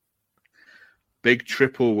 Yeah. Big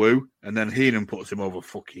triple woo. And then Heenan puts him over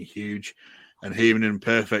fucking huge. And Heenan and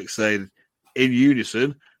Perfect say in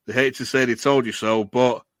unison, they hate to say they told you so,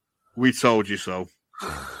 but we told you so.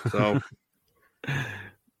 So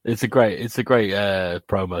it's a great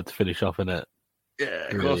promo to finish off, isn't it? Yeah,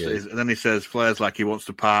 of course it is. And then he says Flair's like he wants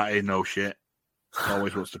to party. No shit.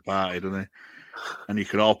 Always wants to party, doesn't he? And you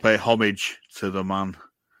can all pay homage to the man.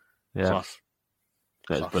 Yeah. Class.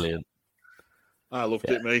 That's brilliant. I loved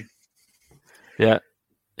it, me. Yeah.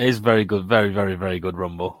 It's very good. Very, very, very good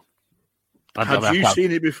Rumble. Have you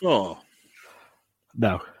seen it before?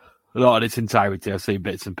 No. Not in its entirety. I've seen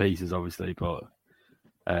bits and pieces, obviously, but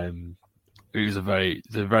it was a very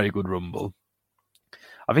good Rumble.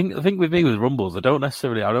 I think with me with Rumbles, I don't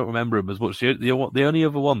remember them as much. The only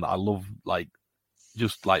other one that I love,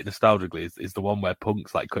 just nostalgically, is the one where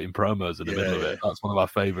Punk's cutting promos in the middle of it. That's one of my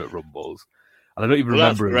favourite Rumbles, and I don't even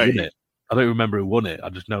remember who won it. I don't remember who won it. I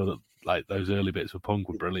just know that those early bits with Punk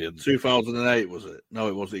were brilliant. 2008 was it? No,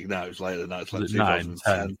 it wasn't. No, it was later than that. It's like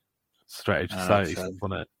 2010. Straight to Society,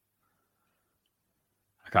 wasn't it?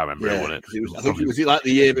 I can't remember who won it. Was it like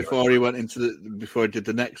the year before he went before he did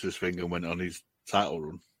the Nexus thing and went on his title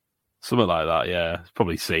run? Something like that, yeah. It's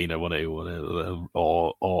probably Cena, wasn't it, who won it,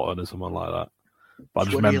 or Orton or something like that. But I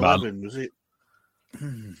just remember. Was it?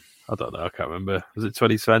 I don't know. I can't remember. Was it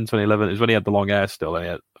 2010, 2011? It was when he had the long hair still. And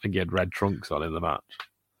I think he had red trunks on in the match.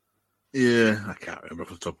 Yeah, I can't remember off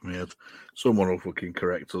the top of my head. Someone will fucking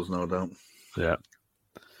correct us, no doubt. Yeah.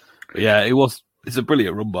 But yeah, it's a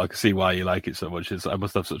brilliant Rumble. I can see why you like it so much. I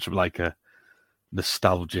must have such a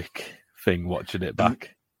nostalgic thing watching it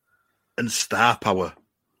back. And star power.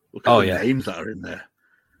 Look at the names that are in there.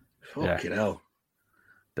 Fucking hell.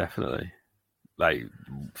 Definitely. Like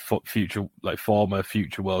former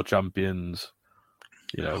future world champions,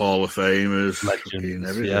 Hall of Famers, legends,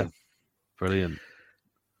 everything. yeah, brilliant.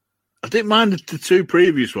 I didn't mind the two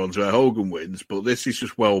previous ones where Hogan wins, but this is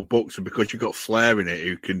just well booked, and because you've got Flair in it,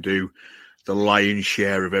 who can do the lion's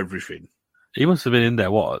share of everything. He must have been in there,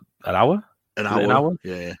 what, an hour? An hour?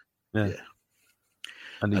 Yeah.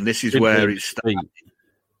 And this is where it started.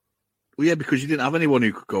 Well, yeah, because you didn't have anyone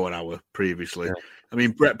who could go an hour previously. Yeah. I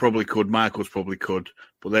mean, Brett probably could, Michaels probably could,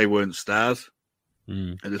 but they weren't stars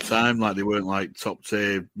at the time. Like, they weren't like top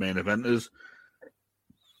tier main eventers.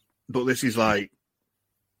 But this is like,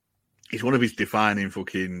 it's one of his defining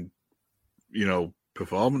fucking,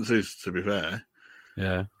 performances, to be fair.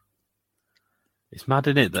 Yeah. It's mad,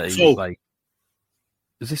 isn't it, that he was like,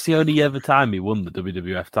 is this the only ever time he won the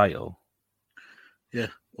WWF title? Yeah,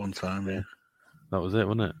 one time, yeah. That was it,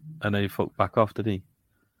 wasn't it? And then he fucked back off, did he?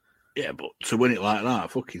 Yeah, but to win it like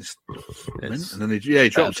that, fucking... And then he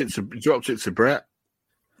dropped it to Brett.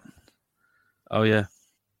 Oh, yeah.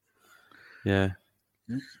 Yeah.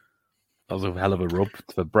 That was a hell of a rub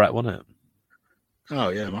for Brett, wasn't it? Oh,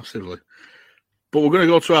 yeah, massively. But we're going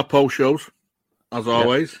to go to our post shows, as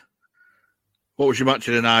always. What was your match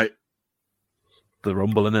of the night? The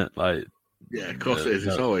Rumble, innit? Like, yeah, of course it is.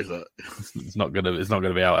 It's always that. It's not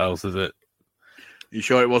gonna be out else, is it? You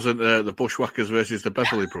sure it wasn't the Bushwhackers versus the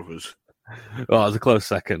Beverly Brothers? Well, it was a close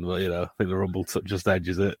second, but I think the Rumble just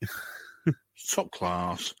edges it. Top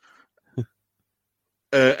class.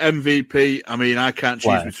 MVP. I mean, I can't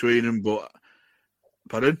choose between them, but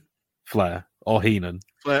pardon? Flair or Heenan.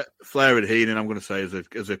 Flair and Heenan. I'm going to say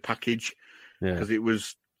as a package, yeah, because it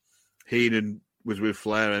was Heenan was with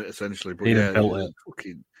Flair essentially, but Heenan built it.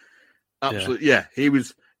 Fucking absolutely, yeah.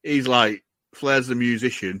 He's like Flair's the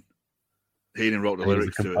musician. Heenan wrote the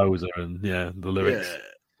lyrics to it. Composer and the lyrics.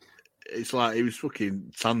 Yeah. It's like he was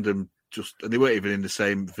fucking tandem, and they weren't even in the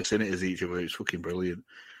same vicinity as each other. It's fucking brilliant.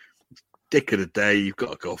 Dick of the day, you've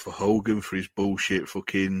got to go for Hogan for his bullshit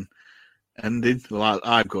fucking ending. Well,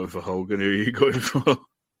 I'm going for Hogan. Who are you going for?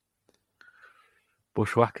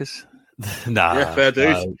 Bushwhackers? Nah. Yeah, fair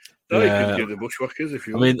dues. No, you could do the Bushwhackers if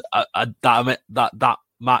you want. I mean, that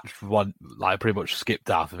match one, like, I pretty much skipped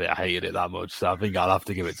half of it. I hated it that much, so I think I'll have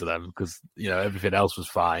to give it to them because everything else was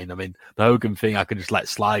fine. I mean, the Hogan thing I can just let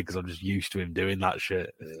slide because I'm just used to him doing that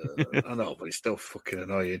shit. I know, but it's still fucking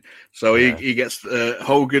annoying. So he gets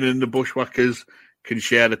Hogan and the Bushwhackers can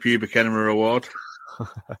share the Pubic Enema Award.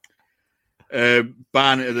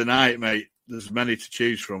 Barnet of the night, mate. There's many to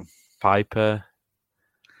choose from. Piper,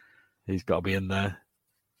 he's got to be in there.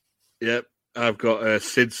 Yep, I've got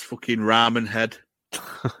Sid's fucking ramen head.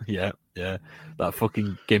 yeah. That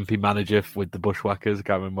fucking gimpy manager with the Bushwhackers. I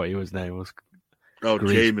can't remember what his name was. Oh,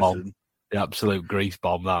 Jameson. The absolute grease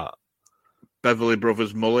bomb, that. Beverly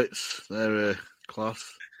Brothers mullets. They're class.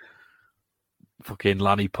 Fucking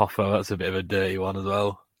Lanny Poffo. That's a bit of a dirty one as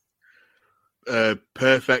well.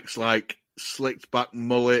 Perfect's like slicked back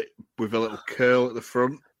mullet with a little curl at the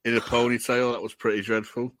front in a ponytail. That was pretty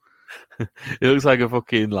dreadful. He looks like a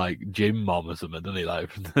fucking like gym mom or something, doesn't he? Like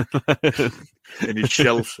in his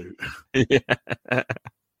shell suit,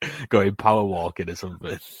 going power walking or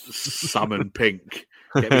something. Salmon pink.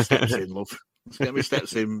 Get me steps in, love. Let's get me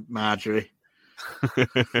steps in, Marjorie.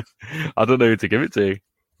 I don't know who to give it to.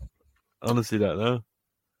 Honestly, don't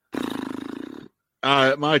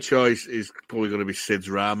know. My choice is probably going to be Sid's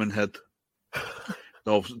ramen head.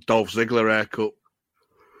 Dolph Ziggler haircut.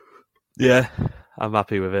 Yeah, I'm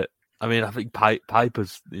happy with it. I mean, I think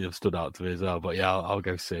Piper's stood out to me as well, but yeah, I'll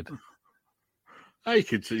go Sid. Oh, you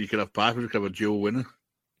could have Piper, you could have a dual winner.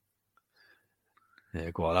 Yeah,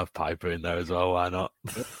 go on, have Piper in there as well. Why not?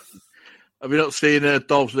 Have you not seen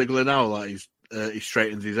Dolph Ziggler now? Like he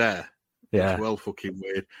straightens his hair. Yeah, it's well fucking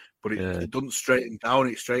weird, but it doesn't straighten down.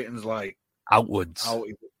 It straightens like outwards.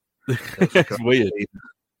 It's weird.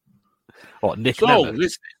 What, Nick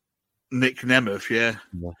Nemeth? Nick Nemeth, yeah.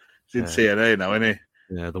 He's in TNA now, isn't he?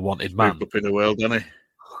 Yeah, the wanted man. Up in the world, isn't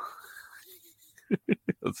he?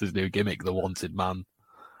 That's his new gimmick, the wanted man.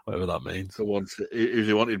 Whatever that means. Is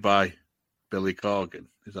he wanted by Billy Corgan?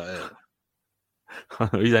 Is that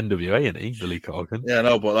it? He's NWA, isn't he, Billy Corgan? Yeah,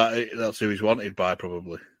 no, but that's who he's wanted by,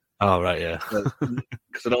 probably. Oh, right, yeah.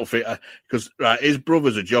 Because I don't think... Because, his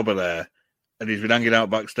brother's a jobber there, and he's been hanging out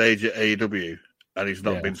backstage at AEW, and he's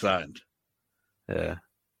not been signed. Yeah.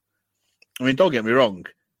 I mean, don't get me wrong.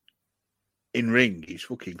 In ring, he's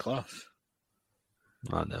fucking class.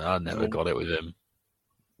 I never got it with him.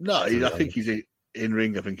 No, I think he's in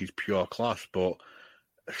ring. I think he's pure class, but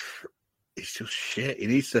it's just shit. He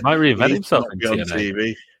needs to. Might reinvent himself in be on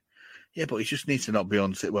TV. Yeah, but he just needs to not be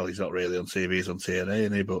on. Well, he's not really on TV. He's on TNA,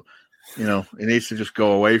 isn't he? But he needs to just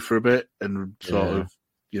go away for a bit and sort of,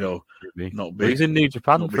 not be. Well, he's in New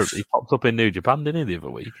Japan. He popped up in New Japan, didn't he, the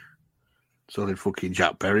other week? So did fucking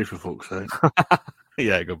Jack Perry, for fuck's sake.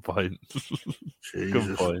 Yeah, good point. Jesus.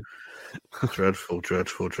 Good point.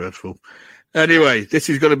 Dreadful. Anyway, this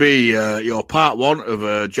is going to be your part one of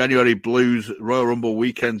a January Blues Royal Rumble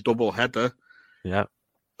weekend double header. Yeah.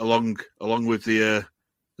 Along with the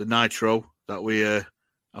Nitro that we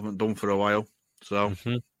haven't done for a while. So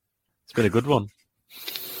it's been a good one.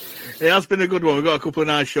 It has been a good one. We've got a couple of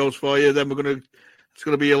nice shows for you. Then it's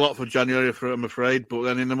going to be a lot for January, I'm afraid. But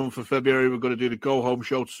then in the month of February, we're going to do the Go Home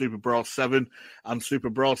show to Super Brawl 7 and Super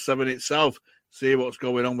Brawl 7 itself. See what's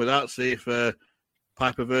going on with that. See if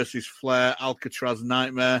Piper versus Flair Alcatraz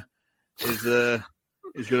Nightmare is going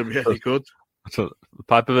to be any good. So,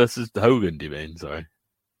 Piper versus Hogan, do you mean? Sorry.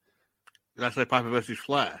 Did I say Piper versus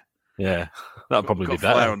Flair? Yeah, that'd probably be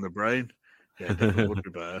better. Flair on the brain. Yeah, definitely would be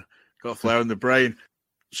better. Got Flair on the brain.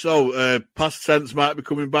 So, past tense might be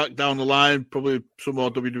coming back down the line. Probably some more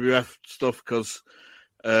WWF stuff because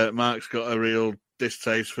Mark's got a real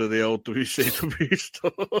distaste for the old WCW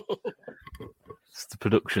stuff. The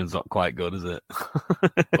production's not quite good, is it?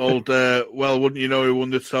 Old, well, wouldn't you know who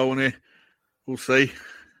won the Tony? We'll see.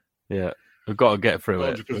 Yeah, we've got to get through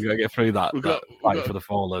it. We've got to get through that fight for the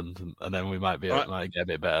Fallen, and then we might get a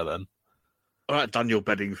bit better then. All right, Daniel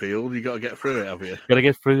Bedingfield, you got to get through it, have you? Got to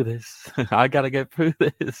get through this. I got to get through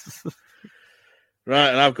this. Right,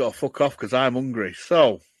 and I've got to fuck off because I'm hungry.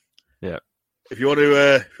 So, yeah, if you want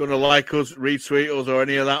to like us, retweet us, or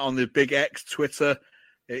any of that on the Big X Twitter,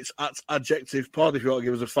 it's at Adjective Pod. If you want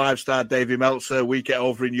to give us a 5-star Davey Meltzer, we get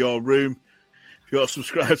over in your room. If you want to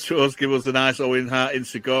subscribe to us, give us a nice Owen Hart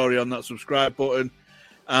Insegori on that subscribe button,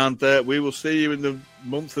 and we will see you in the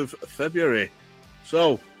month of February.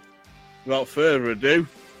 So, without further ado,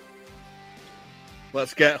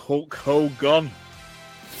 let's get Hulk Hogan.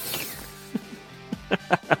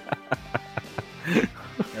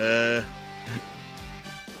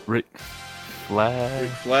 Ric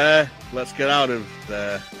Flair, let's get out of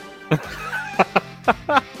there.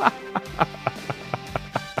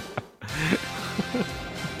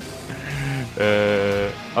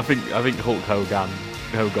 I think Hulk Hogan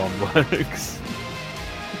works.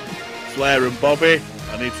 Flair and Bobby,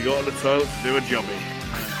 I need to go to the toilet to do a jobby.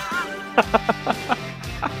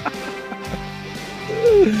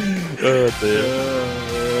 Oh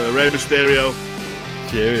dear. Rey Mysterio.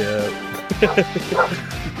 Cheerio.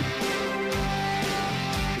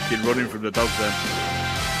 Fucking running from the dogs then.